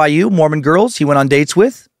year at BYU, Mormon girls he went on dates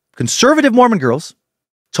with, conservative Mormon girls,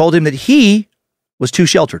 told him that he was too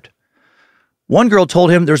sheltered. One girl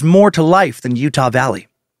told him there's more to life than Utah Valley.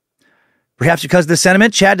 Perhaps because of this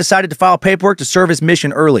sentiment, Chad decided to file paperwork to serve his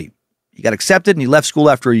mission early. He got accepted and he left school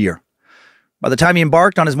after a year. By the time he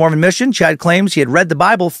embarked on his Mormon mission, Chad claims he had read the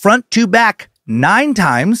Bible front to back 9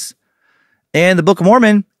 times and the Book of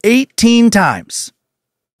Mormon 18 times.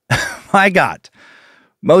 My God.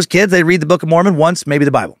 Most kids, they read the Book of Mormon once, maybe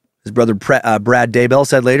the Bible. His brother Brad Daybell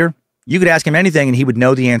said later, you could ask him anything and he would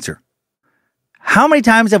know the answer. How many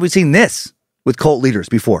times have we seen this with cult leaders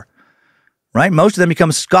before? right? Most of them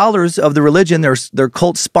become scholars of the religion their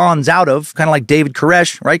cult spawns out of, kind of like David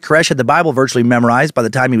Koresh, right? Koresh had the Bible virtually memorized by the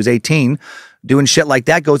time he was 18. Doing shit like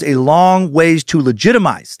that goes a long ways to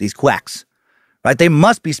legitimize these quacks, right? They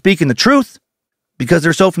must be speaking the truth because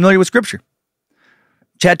they're so familiar with Scripture.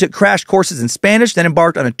 Chad took crash courses in Spanish, then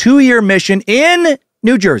embarked on a 2-year mission in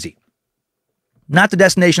New Jersey. Not the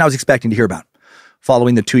destination I was expecting to hear about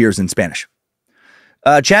following the 2 years in Spanish.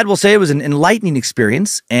 Chad will say it was an enlightening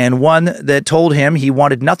experience and one that told him he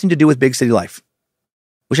wanted nothing to do with big city life.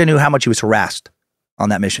 Wish I knew how much he was harassed on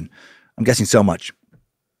that mission. I'm guessing so much.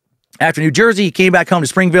 After New Jersey, he came back home to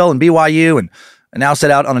Springville and BYU and now set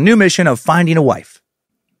out on a new mission of finding a wife.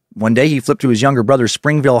 One day, he flipped to his younger brother's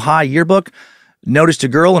Springville High yearbook, noticed a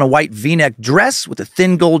girl in a white V-neck dress with a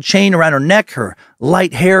thin gold chain around her neck, her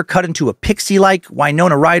light hair cut into a pixie-like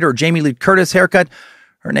Winona Ryder or Jamie Lee Curtis haircut.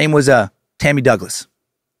 Her name was Tammy Douglas.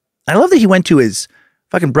 I love that he went to his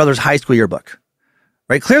fucking brother's high school yearbook,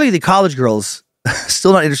 right? Clearly, the college girl's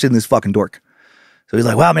still not interested in this fucking dork. So he's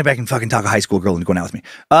like, well, maybe I can fucking talk a high school girl into going out with me.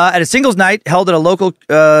 At a singles night held at a local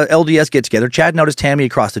LDS get-together, Chad noticed Tammy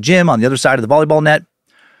across the gym on the other side of the volleyball net.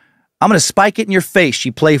 I'm going to spike it in your face, she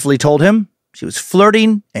playfully told him. She was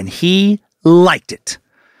flirting, and he liked it.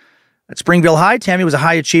 At Springville High, Tammy was a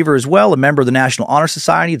high achiever as well, a member of the National Honor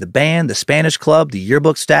Society, the band, the Spanish club, the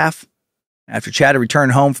yearbook staff. After Chad had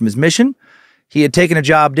returned home from his mission, he had taken a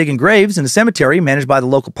job digging graves in a cemetery managed by the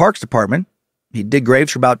local parks department. He'd dig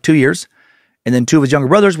graves for about 2 years. And then 2 of his younger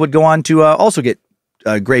brothers would go on to also get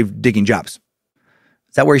grave digging jobs.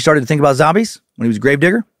 Is that where he started to think about zombies? When he was a grave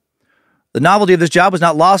digger? The novelty of this job was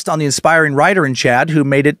not lost on the inspiring writer in Chad, who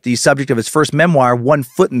made it the subject of his first memoir, 1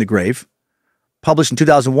 Foot in the Grave. Published in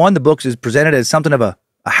 2001, the book is presented as something of a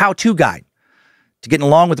how-to guide to getting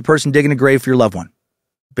along with the person digging a grave for your loved one.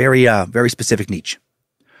 Very specific niche.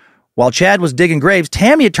 While Chad was digging graves,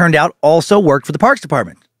 Tammy, it turned out, also worked for the parks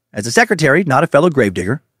department as a secretary, not a fellow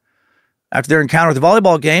gravedigger. After their encounter at the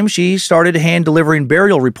volleyball game, she started hand-delivering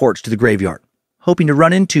burial reports to the graveyard, hoping to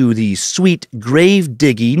run into the sweet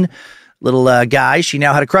grave-digging little guy she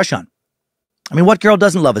now had a crush on. I mean, what girl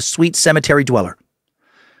doesn't love a sweet cemetery dweller?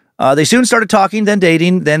 They soon started talking, then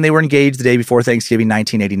dating, then they were engaged the day before Thanksgiving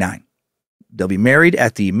 1989. They'll be married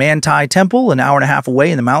at the Manti Temple, an hour and a half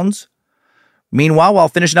away in the mountains. Meanwhile, while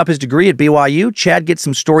finishing up his degree at BYU, Chad gets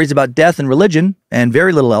some stories about death and religion, and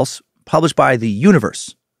very little else, published by The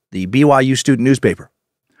Universe, the BYU student newspaper.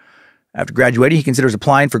 After graduating, he considers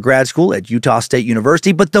applying for grad school at Utah State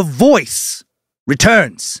University, but the voice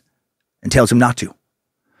returns and tells him not to.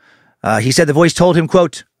 He said the voice told him,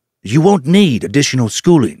 quote, "You won't need additional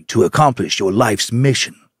schooling to accomplish your life's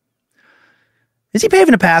mission." Is he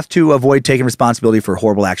paving a path to avoid taking responsibility for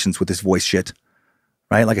horrible actions with this voice shit?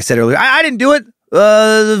 Right? Like I said earlier, I didn't do it.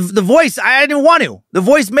 The voice, I didn't want to. The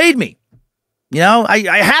voice made me. You know,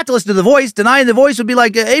 I had to listen to the voice. Denying the voice would be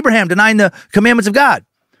like Abraham denying the commandments of God.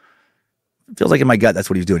 It feels like in my gut that's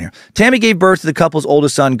what he's doing here. Tammy gave birth to the couple's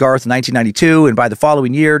oldest son, Garth, in 1992, and by the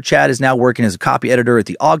following year, Chad is now working as a copy editor at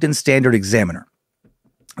the Ogden Standard Examiner.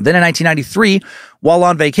 Then in 1993, while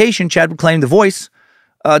on vacation, Chad would claim the voice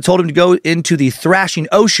told him to go into the thrashing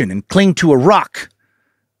ocean and cling to a rock,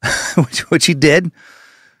 which he did.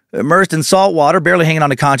 Immersed in salt water, barely hanging on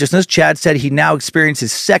to consciousness, Chad said he now experienced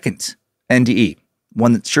his second NDE,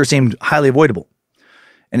 one that sure seemed highly avoidable.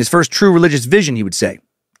 And his first true religious vision, he would say.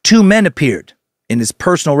 2 men appeared in his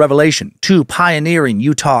personal revelation, 2 pioneering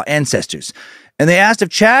Utah ancestors, and they asked if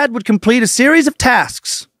Chad would complete a series of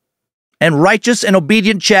tasks. And righteous and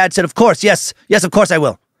obedient Chad said, of course, yes, of course I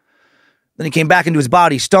will. Then he came back into his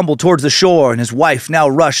body, stumbled towards the shore, and his wife now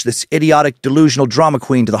rushed this idiotic, delusional drama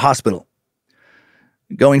queen to the hospital.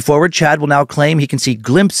 Going forward, Chad will now claim he can see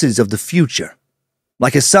glimpses of the future,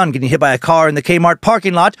 like his son getting hit by a car in the Kmart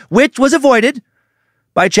parking lot, which was avoided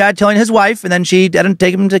by Chad telling his wife, and then she didn't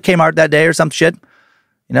take him to Kmart that day or some shit.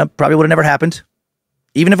 You know, probably would have never happened.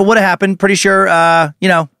 Even if it would have happened, pretty sure, I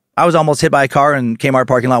was almost hit by a car in Kmart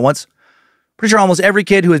parking lot once. Pretty sure almost every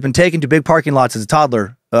kid who has been taken to big parking lots as a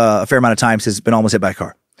toddler a fair amount of times has been almost hit by a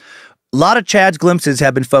car. A lot of Chad's glimpses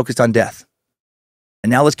have been focused on death. And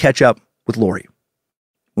now let's catch up with Lori.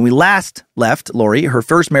 When we last left Lori, her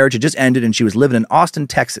first marriage had just ended and she was living in Austin,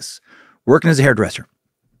 Texas, working as a hairdresser.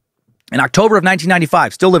 In October of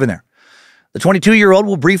 1995, still living there, the 22-year-old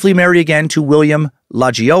will briefly marry again to William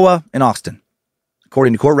Lagioa in Austin.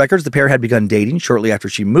 According to court records, the pair had begun dating shortly after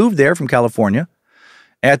she moved there from California.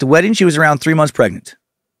 At the wedding, she was around 3 months pregnant.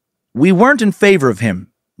 We weren't in favor of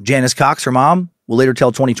him, Janice Cox, her mom, will later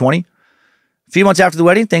tell 2020. A few months after the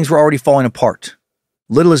wedding, things were already falling apart.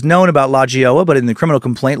 Little is known about Lagioa, but in the criminal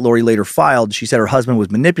complaint Lori later filed, she said her husband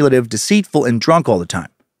was manipulative, deceitful, and drunk all the time.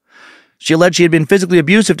 She alleged he had been physically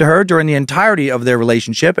abusive to her during the entirety of their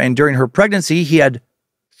relationship, and during her pregnancy, he had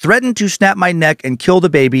threatened to snap my neck and kill the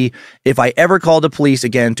baby if I ever called the police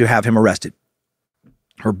again to have him arrested.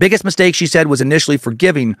 Her biggest mistake, she said, was initially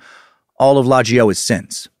forgiving all of Lagioa's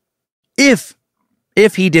sins. If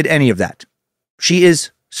he did any of that. She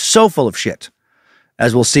is so full of shit.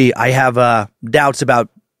 As we'll see, I have doubts about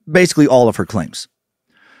basically all of her claims.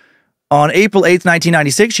 On April 8th,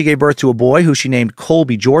 1996, she gave birth to a boy who she named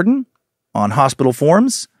Colby Jordan. On hospital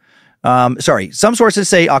forms, some sources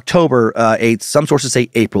say October 8th, some sources say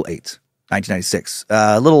April 8th, 1996.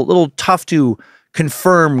 A little tough to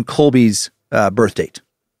confirm Colby's birth date.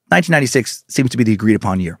 1996 seems to be the agreed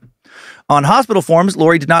upon year. On hospital forms,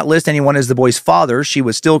 Lori did not list anyone as the boy's father. She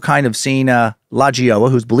was still kind of seeing Lagioa,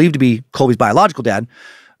 who's believed to be Colby's biological dad,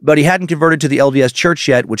 but he hadn't converted to the LDS church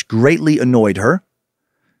yet, which greatly annoyed her.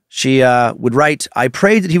 She would write, I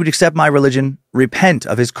prayed that he would accept my religion, repent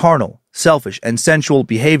of his carnal, selfish, and sensual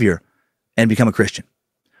behavior, and become a Christian.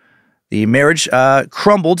 The marriage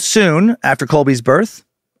crumbled soon after Colby's birth,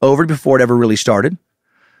 over before it ever really started.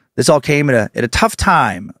 This all came at a tough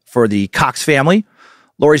time for the Cox family.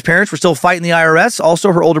 Lori's parents were still fighting the IRS.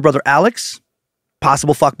 Also, her older brother, Alex,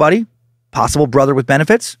 possible fuck buddy, possible brother with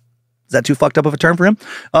benefits. Is that too fucked up of a term for him?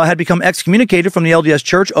 Had become excommunicated from the LDS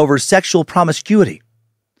church over sexual promiscuity.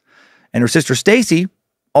 And her sister, Stacy,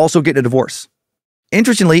 also getting a divorce.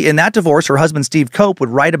 Interestingly, in that divorce, her husband, Steve Cope, would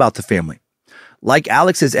write about the family. Like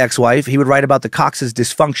Alex's ex-wife, he would write about the Cox's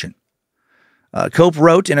dysfunction. Cope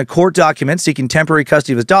wrote in a court document seeking temporary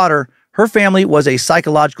custody of his daughter, her family was a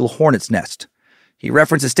psychological hornet's nest. He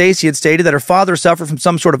referenced that Stacy had stated that her father suffered from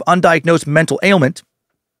some sort of undiagnosed mental ailment,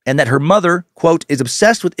 and that her mother, quote, is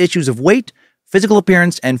obsessed with issues of weight, physical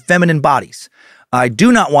appearance, and feminine bodies. I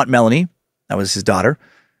do not want Melanie, that was his daughter,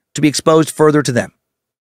 to be exposed further to them.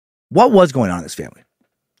 What was going on in this family?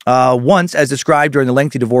 Once, as described during the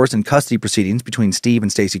lengthy divorce and custody proceedings between Steve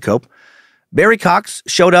and Stacy Cope, Barry Cox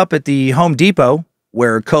showed up at the Home Depot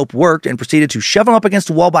where Cope worked and proceeded to shove him up against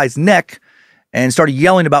the wall by his neck and started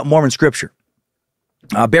yelling about Mormon scripture.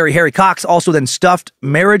 Harry Cox also then stuffed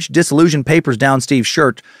marriage dissolution papers down Steve's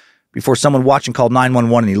shirt before someone watching called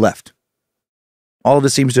 911 and he left. All of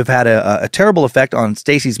this seems to have had a terrible effect on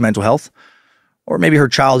Stacy's mental health, or maybe her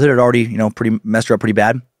childhood had already, pretty messed her up pretty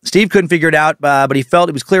bad. Steve couldn't figure it out, but he felt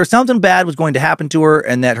it was clear something bad was going to happen to her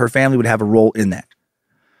and that her family would have a role in that.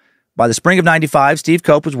 By the spring of 95, Steve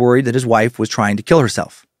Cope was worried that his wife was trying to kill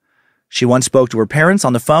herself. She once spoke to her parents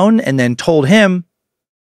on the phone and then told him,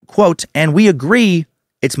 quote, and we agree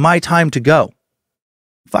it's my time to go.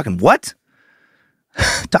 Fucking what?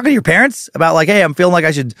 Talking to your parents about like, hey, I'm feeling like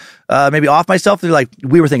I should maybe off myself. They're like,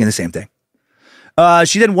 we were thinking the same thing.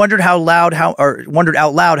 She then wondered out loud how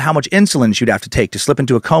much insulin she would have to take to slip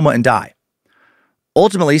into a coma and die.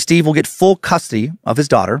 Ultimately, Steve will get full custody of his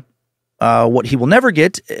daughter. What he will never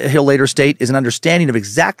get, he'll later state, is an understanding of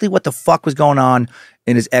exactly what the fuck was going on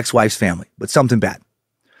in his ex-wife's family, but something bad.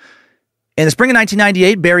 In the spring of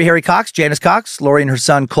 1998, Harry Cox, Janice Cox, Lori and her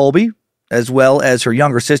son Colby, as well as her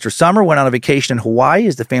younger sister Summer, went on a vacation in Hawaii,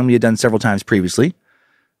 as the family had done several times previously.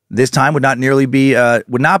 This time would not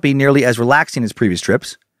be nearly as relaxing as previous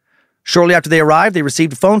trips. Shortly after they arrived, they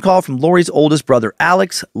received a phone call from Lori's oldest brother,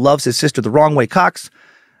 Alex, loves his sister the wrong way, Cox.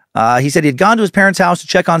 He said he had gone to his parents' house to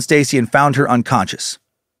check on Stacy and found her unconscious.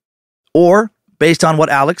 Or, based on what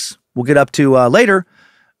Alex will get up to later,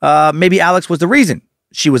 maybe Alex was the reason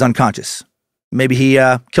she was unconscious. Maybe he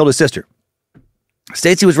killed his sister.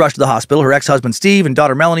 Stacy was rushed to the hospital. Her ex-husband Steve and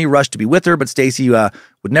daughter Melanie rushed to be with her, but Stacy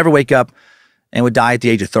would never wake up and would die at the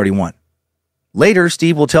age of 31. Later,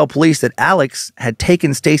 Steve will tell police that Alex had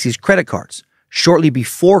taken Stacy's credit cards shortly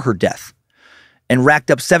before her death and racked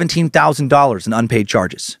up $17,000 in unpaid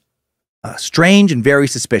charges. Strange and very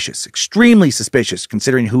suspicious, extremely suspicious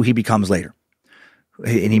considering who he becomes later.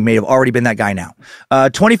 And he may have already been that guy now.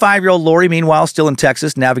 25-year-old Lori, meanwhile, still in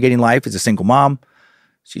Texas, navigating life as a single mom.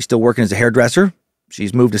 She's still working as a hairdresser.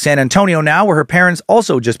 She's moved to San Antonio now, where her parents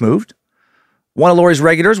also just moved. One of Lori's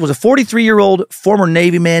regulars was a 43-year-old former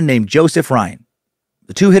Navy man named Joseph Ryan.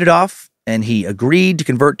 The two hit it off, and he agreed to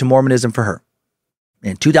convert to Mormonism for her.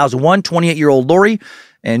 In 2001, 28-year-old Lori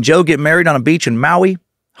and Joe get married on a beach in Maui,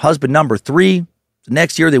 husband number 3. The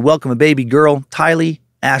next year, they welcome a baby girl, Tylee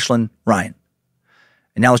Ashlyn Ryan.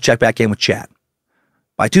 And now let's check back in with Chad.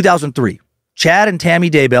 By 2003, Chad and Tammy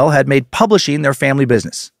Daybell had made publishing their family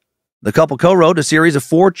business. The couple co-wrote a series of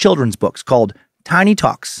 4 children's books called Tiny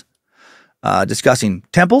Talks, discussing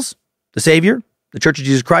temples, the Savior, the Church of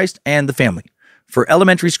Jesus Christ, and the family for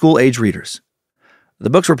elementary school age readers. The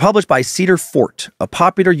books were published by Cedar Fort, a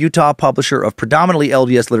popular Utah publisher of predominantly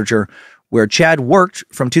LDS literature, where Chad worked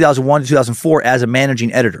from 2001 to 2004 as a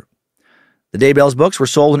managing editor. The Daybell's books were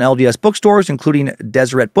sold in LDS bookstores, including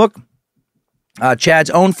Deseret Book. Chad's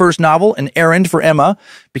own first novel, An Errand for Emma,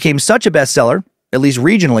 became such a bestseller, at least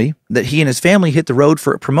regionally, that he and his family hit the road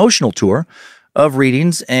for a promotional tour of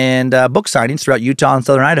readings and book signings throughout Utah and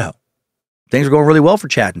southern Idaho. Things were going really well for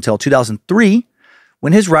Chad until 2003,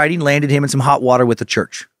 when his writing landed him in some hot water with the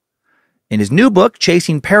church. In his new book,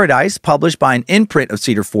 Chasing Paradise, published by an imprint of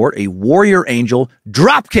Cedar Fort, a warrior angel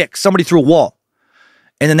dropkicks somebody through a wall.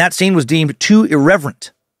 And then that scene was deemed too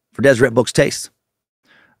irreverent for Deseret Books' taste.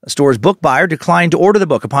 The store's book buyer declined to order the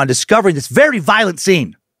book upon discovering this very violent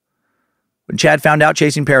scene. When Chad found out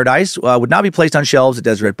Chasing Paradise would not be placed on shelves at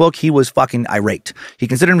Deseret Book, he was fucking irate. He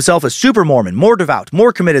considered himself a super Mormon, more devout,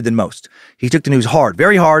 more committed than most. He took the news hard,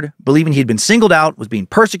 very hard, believing he'd been singled out, was being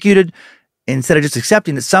persecuted, instead of just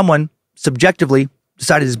accepting that someone subjectively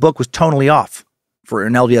decided his book was tonally off for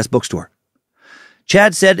an LDS bookstore.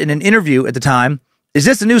 Chad said in an interview at the time, "Is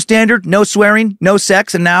this the new standard? No swearing, no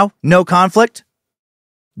sex, and now no conflict?"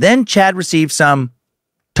 Then Chad received some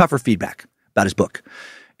tougher feedback about his book.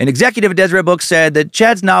 An executive at Deseret Books said that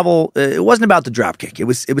Chad's novel, it wasn't about the dropkick. It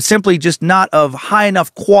was simply just not of high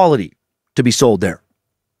enough quality to be sold there.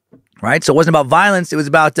 Right? So it wasn't about violence. It was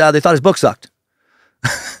about they thought his book sucked.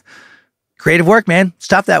 Creative work, man. It's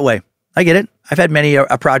tough that way. I get it. I've had many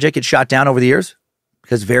a project get shot down over the years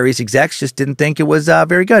because various execs just didn't think it was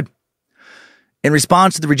very good. In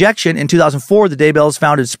response to the rejection, in 2004, the Daybells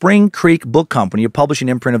founded Spring Creek Book Company, a publishing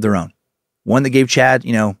imprint of their own. One that gave Chad,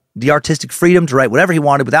 the artistic freedom to write whatever he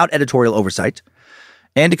wanted without editorial oversight,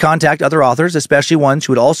 and to contact other authors, especially ones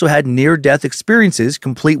who had also had near-death experiences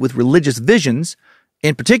complete with religious visions,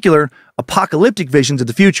 in particular, apocalyptic visions of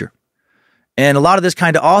the future. And a lot of this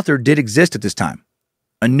kind of author did exist at this time.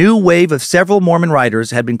 A new wave of several Mormon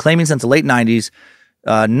writers had been claiming since the late 90s,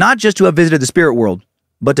 not just to have visited the spirit world,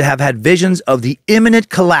 but to have had visions of the imminent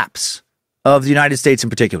collapse of the United States in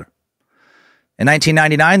particular. In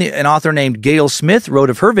 1999, an author named Gail Smith wrote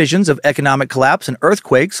of her visions of economic collapse and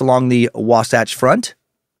earthquakes along the Wasatch Front.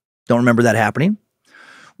 Don't remember that happening.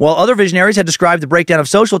 While other visionaries had described the breakdown of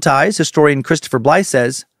social ties, historian Christopher Blythe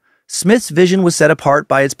says, Smith's vision was set apart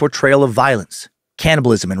by its portrayal of violence,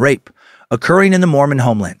 cannibalism, and rape occurring in the Mormon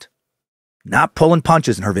homeland. Not pulling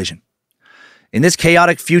punches in her vision. In this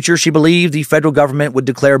chaotic future, she believed the federal government would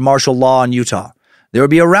declare martial law in Utah. There would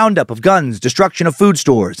be a roundup of guns, destruction of food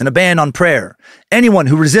stores, and a ban on prayer. Anyone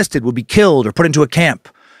who resisted would be killed or put into a camp.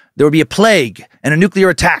 There would be a plague and a nuclear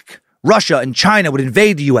attack. Russia and China would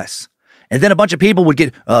invade the U.S. And then a bunch of people would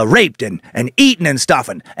get raped and eaten and stuff,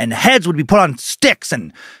 and heads would be put on sticks,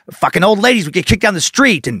 and fucking old ladies would get kicked down the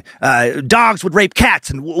street, and dogs would rape cats,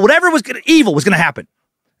 and whatever evil was going to happen.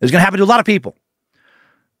 It was going to happen to a lot of people.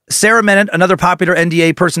 Sarah Mennett, another popular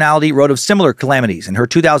NDA personality, wrote of similar calamities in her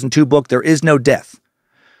 2002 book, There Is No Death.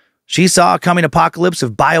 She saw a coming apocalypse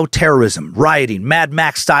of bioterrorism, rioting, Mad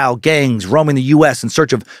Max-style gangs roaming the U.S. in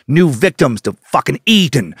search of new victims to fucking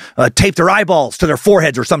eat and tape their eyeballs to their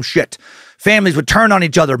foreheads or some shit. Families would turn on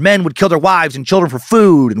each other. Men would kill their wives and children for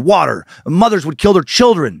food and water. Mothers would kill their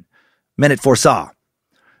children. Mennett foresaw.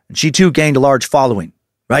 And she, too, gained a large following,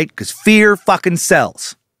 right? Because fear fucking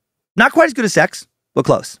sells. Not quite as good as sex, but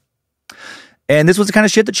close. And this was the kind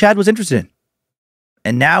of shit that Chad was interested in.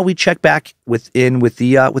 And now we check back with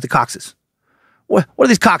the Coxes. What are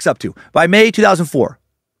these Cox up to? By May 2004,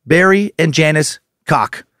 Barry and Janice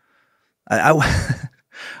Cock. I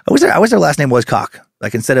wish their last name was Cock.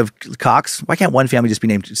 Like instead of Cox, why can't one family just be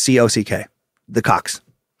named C-O-C-K? The Cox.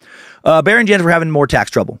 Barry and Janice were having more tax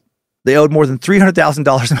trouble. They owed more than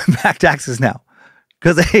 $300,000 in back taxes now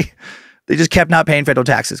because they just kept not paying federal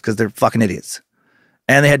taxes because they're fucking idiots.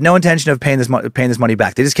 And they had no intention of paying this money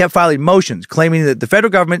back. They just kept filing motions claiming that the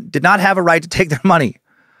federal government did not have a right to take their money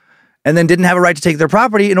and then didn't have a right to take their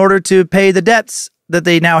property in order to pay the debts that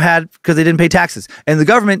they now had because they didn't pay taxes. And the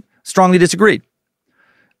government strongly disagreed.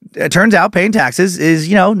 It turns out paying taxes is,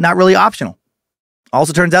 not really optional.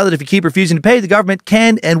 Also turns out that if you keep refusing to pay, the government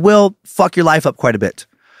can and will fuck your life up quite a bit.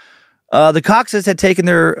 The Coxes had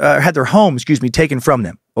had their home, taken from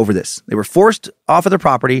them over this. They were forced off of their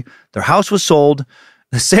property. Their house was sold.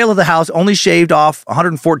 The sale of the house only shaved off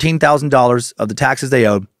 $114,000 of the taxes they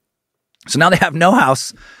owed. So now they have no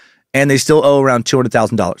house, and they still owe around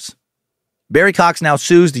 $200,000. Barry Cox now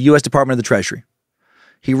sues the U.S. Department of the Treasury.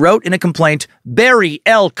 He wrote in a complaint, Barry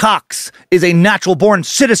L. Cox is a natural-born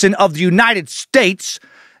citizen of the United States.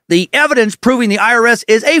 The evidence proving the IRS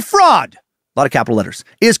is a fraud, a lot of capital letters,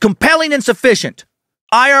 is compelling and sufficient.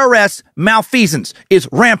 IRS malfeasance is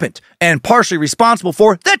rampant and partially responsible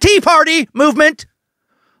for the Tea Party movement.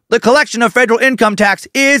 The collection of federal income tax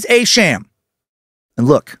is a sham. And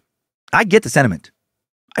look, I get the sentiment.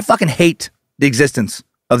 I fucking hate the existence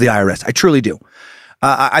of the IRS. I truly do.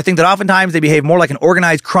 I think that oftentimes they behave more like an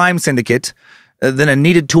organized crime syndicate than a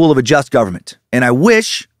needed tool of a just government. And I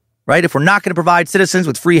wish, right, if we're not going to provide citizens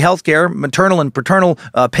with free health care, maternal and paternal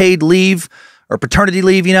paid leave, or paternity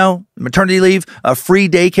leave, maternity leave, free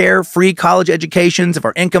daycare, free college educations, if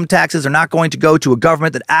our income taxes are not going to go to a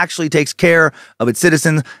government that actually takes care of its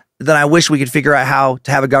citizens, then I wish we could figure out how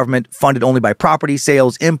to have a government funded only by property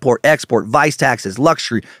sales, import, export, vice taxes,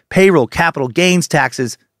 luxury, payroll, capital gains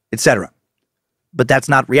taxes, etc. But that's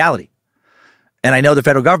not reality. And I know the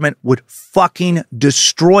federal government would fucking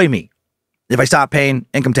destroy me if I stopped paying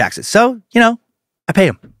income taxes. So, I pay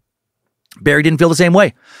them. Barry didn't feel the same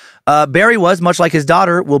way. Barry was, much like his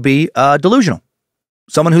daughter will be, delusional.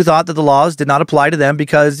 Someone who thought that the laws did not apply to them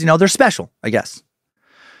because, they're special, I guess.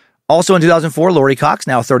 Also in 2004, Lori Cox,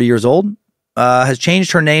 now 30 years old, has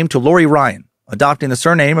changed her name to Lori Ryan, adopting the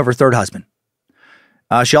surname of her third husband.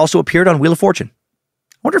 She also appeared on Wheel of Fortune.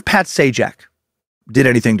 I wonder if Pat Sajak did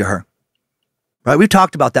anything to her. Right? We've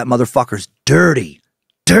talked about that motherfucker's dirty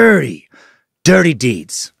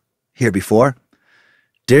deeds here before.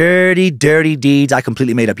 Dirty deeds I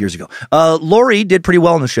completely made up years ago. Lori did pretty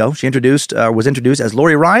well on the show. She was introduced as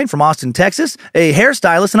Lori Ryan from Austin, Texas, a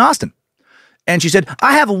hairstylist in Austin. And she said,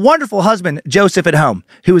 I have a wonderful husband, Joseph, at home,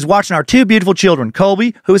 who is watching our two beautiful children,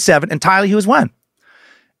 Colby, who is 7, and Tylee, who is 1.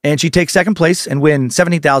 And she takes second place and win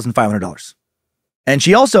 $17,500. And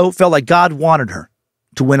she also felt like God wanted her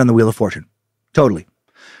to win on the Wheel of Fortune. Totally.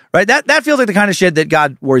 Right? That feels like the kind of shit that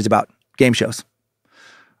God worries about. Game shows.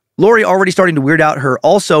 Lori already starting to weird out her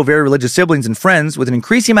also very religious siblings and friends with an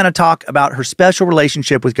increasing amount of talk about her special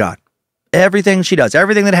relationship with God. Everything she does,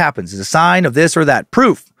 everything that happens is a sign of this or that.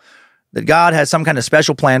 Proof that God has some kind of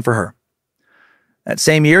special plan for her. That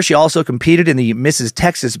same year, she also competed in the Mrs.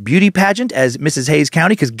 Texas beauty pageant as Mrs. Hayes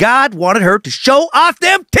County because God wanted her to show off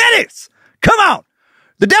them titties. Come on.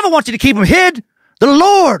 The devil wants you to keep them hid. The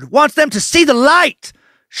Lord wants them to see the light.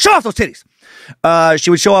 Show off those titties. She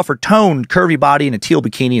would show off her toned, curvy body in a teal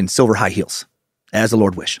bikini and silver high heels, as the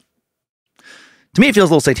Lord wished. To me, it feels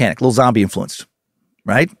a little satanic, a little zombie influenced.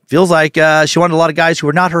 Right? Feels like she wanted a lot of guys who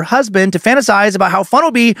were not her husband to fantasize about how fun it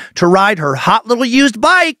would be to ride her hot little used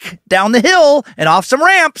bike down the hill and off some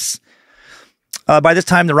ramps. By this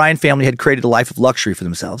time, the Ryan family had created a life of luxury for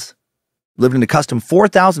themselves, living in a custom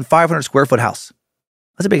 4,500 square foot house.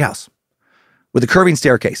 That's a big house. With a curving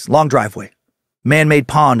staircase, long driveway, man-made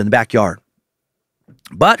pond in the backyard.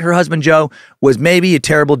 But her husband, Joe, was maybe a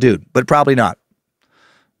terrible dude, but probably not.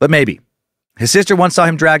 But maybe. His sister once saw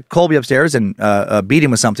him drag Colby upstairs and beat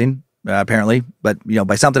him with something, apparently. But,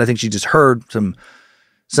 by something, I think she just heard some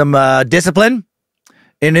discipline.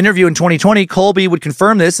 In an interview in 2020, Colby would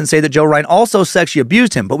confirm this and say that Joe Ryan also sexually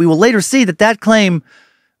abused him. But we will later see that claim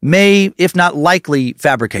may, if not likely,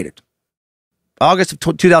 fabricated. August of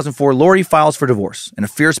 2004, Lori files for divorce, and a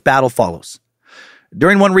fierce battle follows.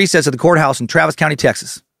 During one recess at the courthouse in Travis County,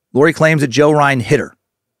 Texas, Lori claims that Joe Ryan hit her,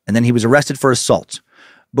 and then he was arrested for assault.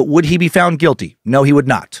 But would he be found guilty? No, he would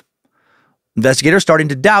not. Investigators starting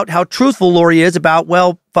to doubt how truthful Lori is about,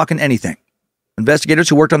 fucking anything. Investigators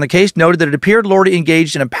who worked on the case noted that it appeared Lori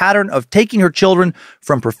engaged in a pattern of taking her children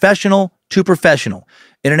from professional to professional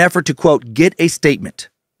in an effort to, quote, get a statement,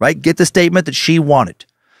 right? Get the statement that she wanted.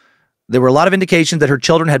 There were a lot of indications that her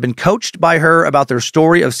children had been coached by her about their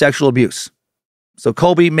story of sexual abuse. So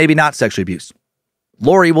Colby, maybe not sexually abused.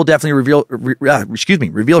 Lori will definitely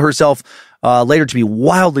reveal herself later to be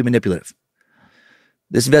wildly manipulative.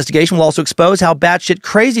 This investigation will also expose how batshit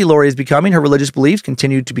crazy Lori is becoming. Her religious beliefs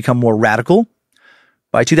continue to become more radical.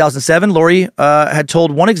 By 2007, Lori had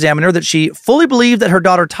told one examiner that she fully believed that her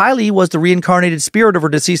daughter Tylee was the reincarnated spirit of her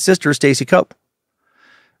deceased sister, Stacy Cope.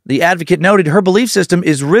 The advocate noted her belief system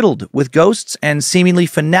is riddled with ghosts and seemingly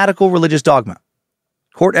fanatical religious dogma.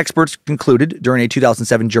 Court experts concluded during a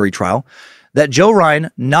 2007 jury trial that Joe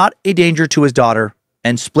Ryan, not a danger to his daughter,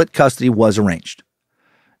 and split custody was arranged.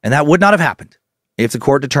 And that would not have happened if the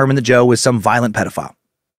court determined that Joe was some violent pedophile.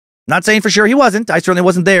 Not saying for sure he wasn't. I certainly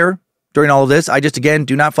wasn't there during all of this. I just, again,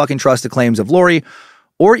 do not fucking trust the claims of Lori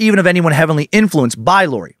or even of anyone heavily influenced by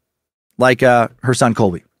Lori, like her son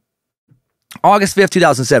Colby. August 5th,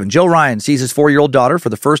 2007, Joe Ryan sees his 4-year-old daughter for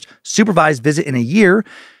the first supervised visit in a year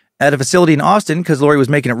at a facility in Austin because Lori was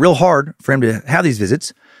making it real hard for him to have these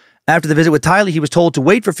visits. After the visit with Tylee, he was told to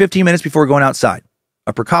wait for 15 minutes before going outside,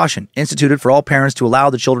 a precaution instituted for all parents to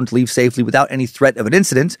allow the children to leave safely without any threat of an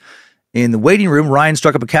incident. In the waiting room, Ryan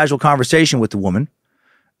struck up a casual conversation with the woman.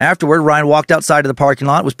 Afterward, Ryan walked outside of the parking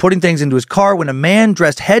lot, was putting things into his car when a man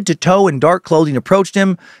dressed head to toe in dark clothing approached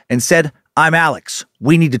him and said, "I'm Alex.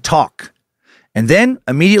 We need to talk." And then,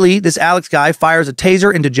 immediately, this Alex guy fires a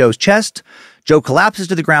taser into Joe's chest. Joe collapses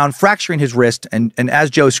to the ground, fracturing his wrist, and as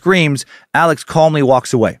Joe screams, Alex calmly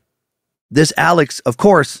walks away. This Alex, of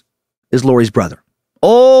course, is Lori's brother.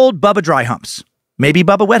 Old Bubba Dry Humps. Maybe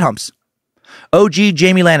Bubba Wet Humps. OG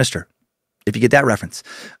Jamie Lannister, if you get that reference.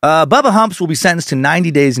 Bubba Humps will be sentenced to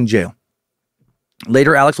 90 days in jail.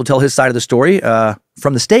 Later, Alex will tell his side of the story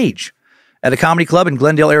from the stage at a comedy club in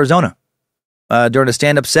Glendale, Arizona. During a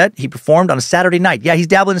stand-up set, he performed on a Saturday night. Yeah, he's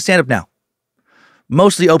dabbling in stand-up now.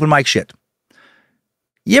 Mostly open mic shit.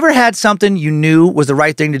 You ever had something you knew was the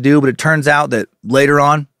right thing to do, but it turns out that later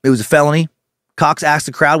on, it was a felony? Cox asked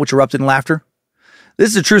the crowd, which erupted in laughter. This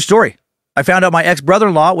is a true story. I found out my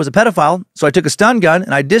ex-brother-in-law was a pedophile, so I took a stun gun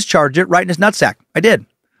and I discharged it right in his nutsack. I did.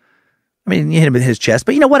 I mean, you hit him in his chest,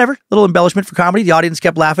 but whatever. Little embellishment for comedy. The audience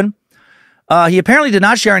kept laughing. He apparently did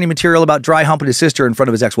not share any material about dry humping his sister in front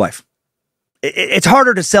of his ex-wife. It's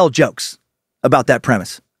harder to sell jokes about that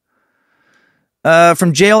premise.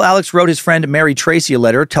 From jail, Alex wrote his friend Mary Tracy a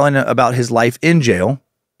letter telling her about his life in jail.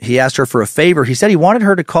 He asked her for a favor. He said he wanted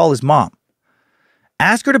her to call his mom.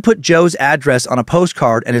 Ask her to put Joe's address on a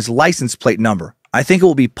postcard and his license plate number. I think it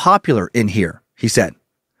will be popular in here, he said.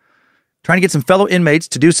 Trying to get some fellow inmates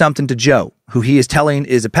to do something to Joe, who he is telling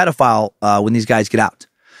is a pedophile when these guys get out.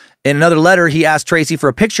 In another letter, he asked Tracy for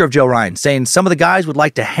a picture of Joe Ryan, saying some of the guys would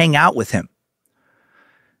like to hang out with him.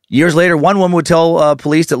 Years later, one woman would tell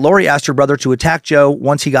police that Lori asked her brother to attack Joe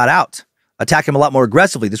once he got out, attack him a lot more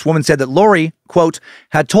aggressively. This woman said that Lori, quote,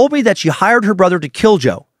 had told me that she hired her brother to kill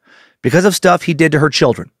Joe because of stuff he did to her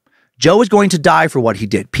children. Joe is going to die for what he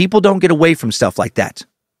did. People don't get away from stuff like that.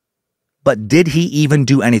 But did he even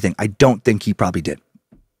do anything? I don't think he probably did.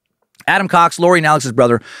 Adam Cox, Lori and Alex's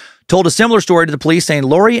brother, told a similar story to the police, saying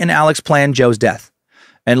Lori and Alex planned Joe's death.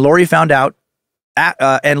 And Lori found out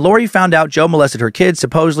Joe molested her kids,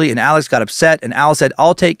 supposedly, and Alex got upset, and Al said,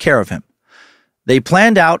 I'll take care of him. They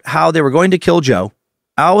planned out how they were going to kill Joe.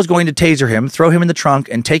 Al was going to taser him, throw him in the trunk,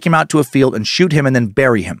 and take him out to a field and shoot him and then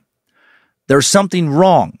bury him. There's something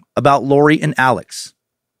wrong about Lori and Alex,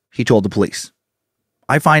 he told the police.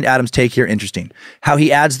 I find Adam's take here interesting. How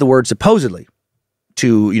he adds the word supposedly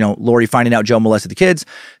to, Lori finding out Joe molested the kids.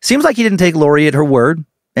 Seems like he didn't take Lori at her word.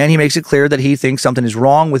 And he makes it clear that he thinks something is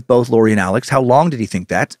wrong with both Lori and Alex. How long did he think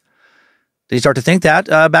that? Did he start to think that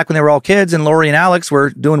back when they were all kids and Lori and Alex were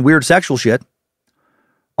doing weird sexual shit?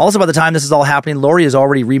 Also, by the time this is all happening, Lori is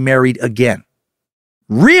already remarried again.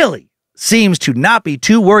 Really seems to not be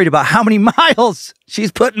too worried about how many miles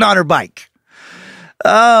she's putting on her bike.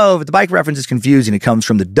 Oh, but the bike reference is confusing. It comes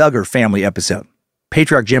from the Duggar family episode.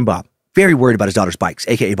 Patriarch Jim Bob, very worried about his daughter's bikes,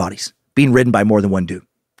 a.k.a. bodies, being ridden by more than one dude.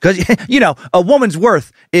 Because, a woman's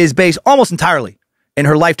worth is based almost entirely in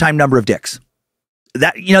her lifetime number of dicks.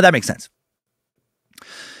 That makes sense.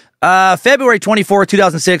 February 24th,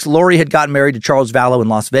 2006, Lori had gotten married to Charles Vallow in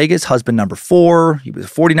Las Vegas, husband number 4. He was a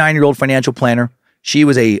 49-year-old financial planner. She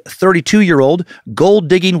was a 32-year-old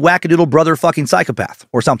gold-digging wackadoodle brother fucking psychopath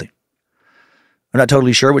or something. I'm not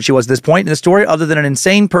totally sure what she was at this point in the story, other than an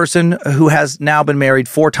insane person who has now been married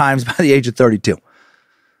 4 times by the age of 32.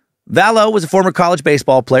 Vallow was a former college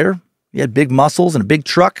baseball player. He had big muscles and a big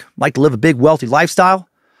truck, liked to live a big, wealthy lifestyle.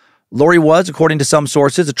 Lori was, according to some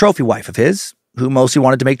sources, a trophy wife of his, who mostly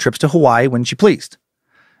wanted to make trips to Hawaii when she pleased.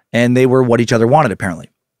 And they were what each other wanted,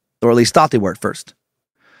 apparently. Or at least thought they were at first.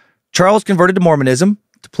 Charles converted to Mormonism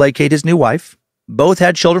to placate his new wife. Both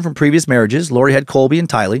had children from previous marriages. Lori had Colby and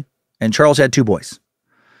Tylee, and Charles had 2 boys.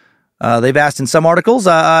 They've asked in some articles,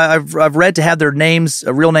 I've read to have their names,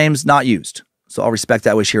 real names, not used. So I'll respect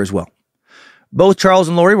that wish here as well. Both Charles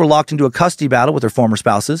and Lori were locked into a custody battle with their former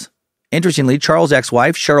spouses. Interestingly, Charles'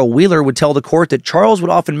 ex-wife, Cheryl Wheeler, would tell the court that Charles would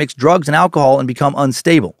often mix drugs and alcohol and become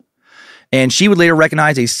unstable. And she would later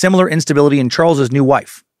recognize a similar instability in Charles' new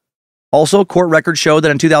wife. Also, court records show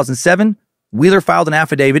that in 2007, Wheeler filed an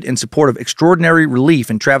affidavit in support of extraordinary relief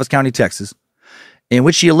in Travis County, Texas, in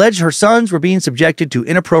which she alleged her sons were being subjected to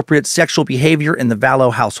inappropriate sexual behavior in the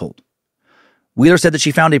Vallow household. Wheeler said that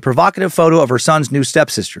she found a provocative photo of her son's new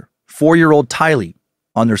stepsister, 4-year-old Tylee,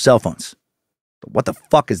 on their cell phones. But what the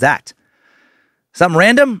fuck is that? Something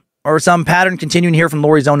random or some pattern continuing here from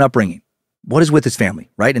Lori's own upbringing? What is with his family,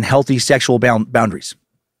 right? And healthy sexual boundaries.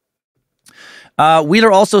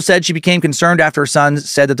 Wheeler also said she became concerned after her sons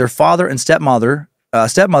said that their father and stepmother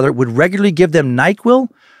would regularly give them NyQuil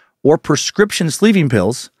or prescription sleeping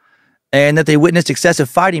pills, and that they witnessed excessive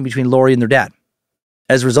fighting between Lori and their dad.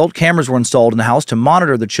 As a result, cameras were installed in the house to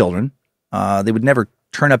monitor the children. They would never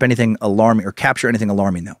turn up anything alarming or capture anything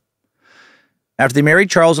alarming, though. After they married,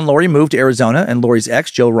 Charles and Lori moved to Arizona, and Lori's ex,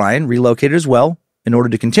 Joe Ryan, relocated as well in order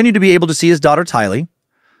to continue to be able to see his daughter, Tylee.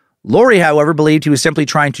 Lori, however, believed he was simply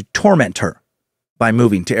trying to torment her by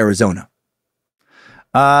moving to Arizona.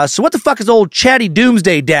 So what the fuck is old chatty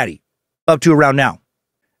doomsday daddy up to around now?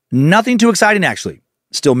 Nothing too exciting, actually.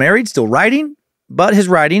 Still married, still writing, but his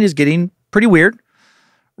writing is getting pretty weird.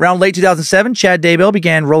 Around late 2007, Chad Daybell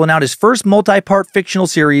began rolling out his first multi-part fictional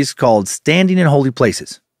series called Standing in Holy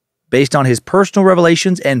Places, based on his personal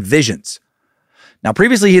revelations and visions. Now,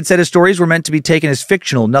 previously, he had said his stories were meant to be taken as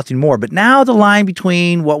fictional, nothing more. But now the line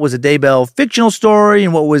between what was a Daybell fictional story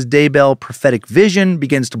and what was Daybell prophetic vision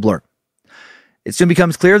begins to blur. It soon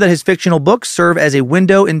becomes clear that his fictional books serve as a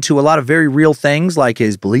window into a lot of very real things like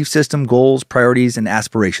his belief system, goals, priorities, and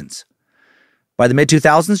aspirations. By the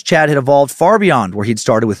mid-2000s, Chad had evolved far beyond where he'd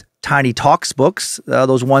started with Tiny Talks books,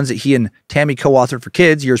 those ones that he and Tammy co-authored for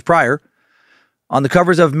kids years prior. On the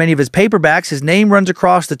covers of many of his paperbacks, his name runs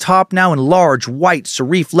across the top now in large, white,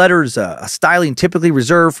 serif letters, a styling typically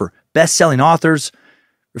reserved for best-selling authors,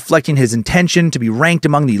 reflecting his intention to be ranked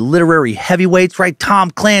among the literary heavyweights, right? Tom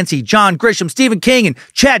Clancy, John Grisham, Stephen King, and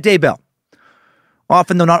Chad Daybell.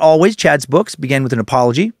 Often, though not always, Chad's books begin with an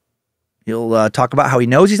apology. He'll talk about how he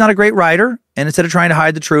knows he's not a great writer, and instead of trying to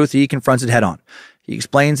hide the truth, he confronts it head-on. He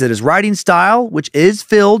explains that his writing style, which is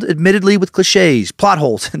filled, admittedly, with cliches, plot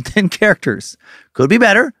holes, and thin characters, could be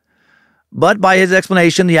better. But by his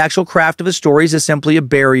explanation, the actual craft of his stories is simply a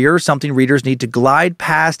barrier, something readers need to glide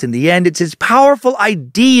past. In the end, it's his powerful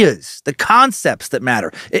ideas, the concepts that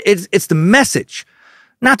matter. It's the message,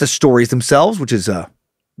 not the stories themselves, which is a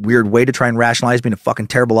weird way to try and rationalize being a fucking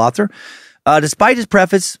terrible author. Despite his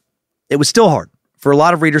preface, it was still hard for a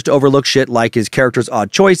lot of readers to overlook shit like his character's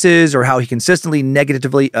odd choices or how he consistently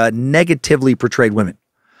negatively portrayed women.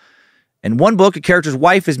 In one book, a character's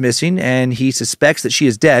wife is missing, and he suspects that she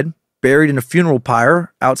is dead, buried in a funeral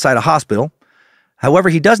pyre outside a hospital. However,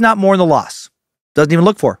 he does not mourn the loss. Doesn't even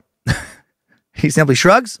look for her. He simply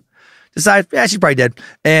shrugs, decides, she's probably dead,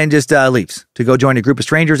 and just leaves to go join a group of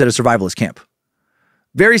strangers at a survivalist camp.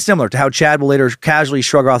 Very similar to how Chad will later casually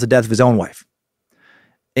shrug off the death of his own wife.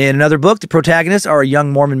 In another book, the protagonists are a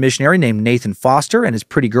young Mormon missionary named Nathan Foster and his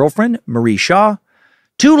pretty girlfriend, Marie Shaw,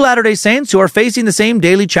 two Latter-day Saints who are facing the same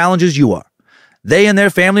daily challenges you are. They and their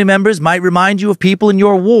family members might remind you of people in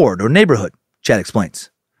your ward or neighborhood, Chad explains.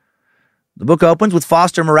 The book opens with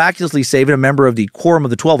Foster miraculously saving a member of the Quorum of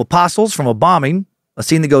the 12 Apostles from a bombing, a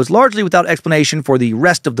scene that goes largely without explanation for the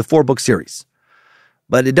rest of the four-book series.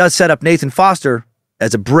 But it does set up Nathan Foster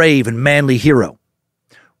as a brave and manly hero.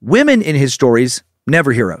 Women in his stories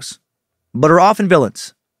never heroes, but are often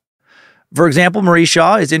villains. For example, Marie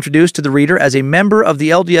Shaw is introduced to the reader as a member of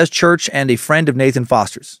the LDS Church and a friend of Nathan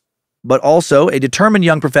Foster's, but also a determined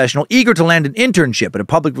young professional eager to land an internship at a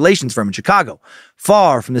public relations firm in Chicago,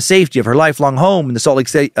 far from the safety of her lifelong home in the Salt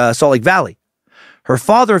Lake Valley. Her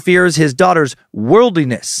father fears his daughter's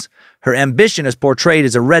worldliness. Her ambition is portrayed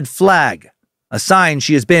as a red flag, a sign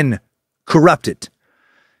she has been corrupted.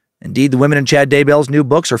 Indeed, the women in Chad Daybell's new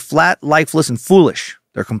books are flat, lifeless, and foolish.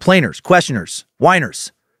 They're complainers, questioners,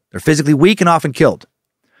 whiners. They're physically weak and often killed.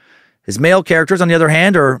 His male characters, on the other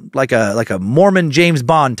hand, are like a Mormon James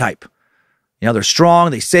Bond type. You know, they're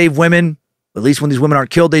strong, they save women, at least when these women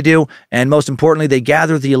aren't killed, they do, and most importantly, they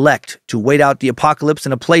gather the elect to wait out the apocalypse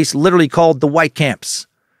in a place literally called the White Camps.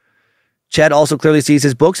 Chad also clearly sees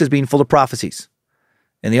his books as being full of prophecies.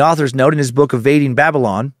 In the author's note in his book Evading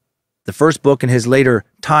Babylon, the first book in his later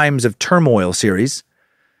Times of Turmoil series,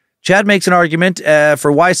 Chad makes an argument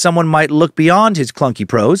for why someone might look beyond his clunky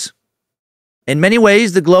prose. In many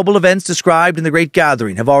ways, the global events described in the Great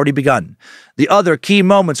Gathering have already begun. The other key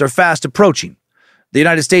moments are fast approaching. The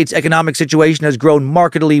United States economic situation has grown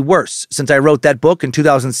markedly worse since I wrote that book in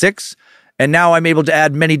 2006, and now I'm able to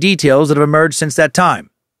add many details that have emerged since that time.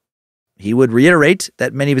 He would reiterate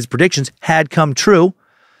that many of his predictions had come true,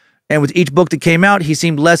 and with each book that came out, he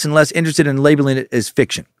seemed less and less interested in labeling it as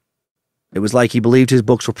fiction. It was like he believed his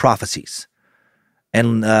books were prophecies,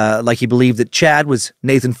 and like he believed that Chad was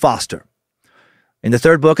Nathan Foster. In the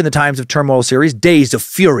third book in the Times of Turmoil series, Days of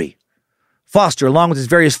Fury, Foster, along with his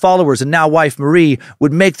various followers and now wife Marie,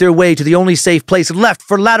 would make their way to the only safe place left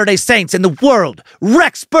for Latter-day Saints in the world,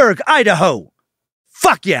 Rexburg, Idaho.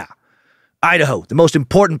 Fuck yeah! Idaho, the most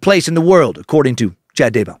important place in the world, according to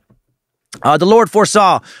Chad Daybell. The Lord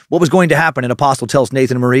foresaw what was going to happen, an apostle tells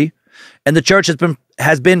Nathan and Marie, and the church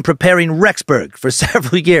has been preparing Rexburg for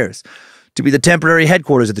several years to be the temporary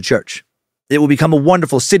headquarters of the church. It will become a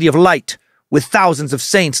wonderful city of light, with thousands of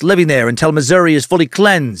saints living there until Missouri is fully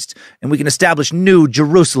cleansed and we can establish New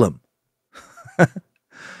Jerusalem.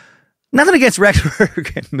 Nothing against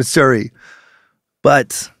Rexburg and Missouri,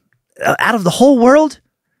 but out of the whole world,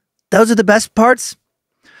 those are the best parts.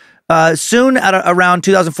 Soon, around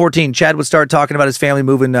 2014, Chad would start talking about his family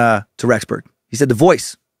moving to Rexburg. He said the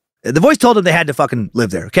voice told him they had to fucking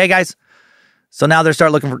live there. Okay, guys. So now they're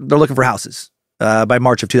looking for houses by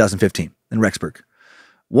March of 2015 in Rexburg.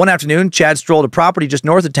 One afternoon, Chad strolled a property just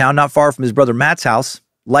north of town, not far from his brother Matt's house.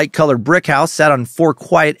 Light-colored brick house sat on 4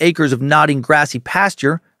 quiet acres of nodding grassy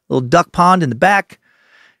pasture, little duck pond in the back.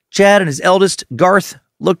 Chad and his eldest, Garth,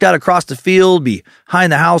 looked out across the field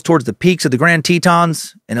behind the house towards the peaks of the Grand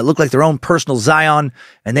Tetons, and it looked like their own personal Zion,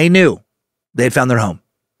 and they knew they had found their home.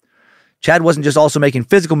 Chad wasn't just also making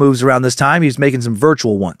physical moves around this time, he was making some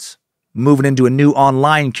virtual ones, moving into a new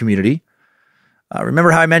online community.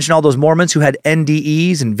 Remember how I mentioned all those Mormons who had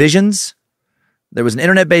NDEs and visions? There was an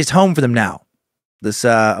internet-based home for them now. This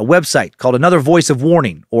a website called Another Voice of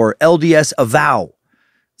Warning, or LDS Avow.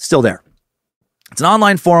 Still there. It's an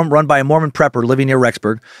online forum run by a Mormon prepper living near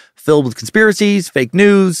Rexburg, filled with conspiracies, fake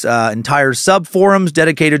news, entire sub-forums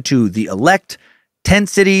dedicated to the elect, tent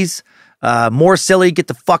cities, more silly, get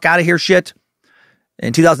the fuck out of here shit.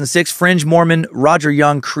 In 2006, fringe Mormon Roger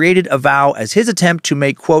Young created Avow as his attempt to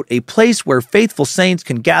make, quote, a place where faithful saints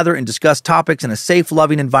can gather and discuss topics in a safe,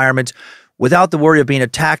 loving environment without the worry of being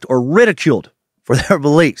attacked or ridiculed for their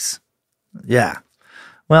beliefs. Yeah.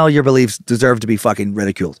 Well, your beliefs deserve to be fucking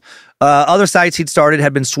ridiculed. Other sites he'd started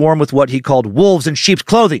had been swarmed with what he called wolves in sheep's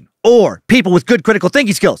clothing, or people with good critical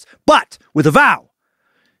thinking skills. But with Avow,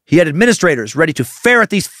 he had administrators ready to ferret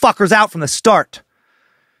these fuckers out from the start.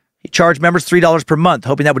 He charged members $3 per month,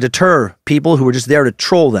 hoping that would deter people who were just there to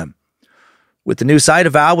troll them. With the new site,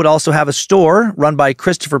 Avow would also have a store run by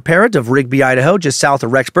Christopher Parrott of Rigby, Idaho, just south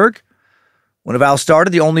of Rexburg. When Avow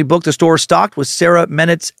started, the only book the store stocked was Sarah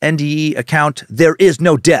Mennett's NDE account, There Is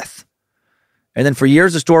No Death. And then for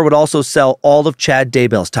years, the store would also sell all of Chad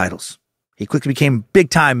Daybell's titles. He quickly became a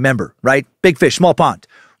big-time member, right? Big fish, small pond.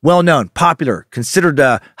 Well-known, popular, considered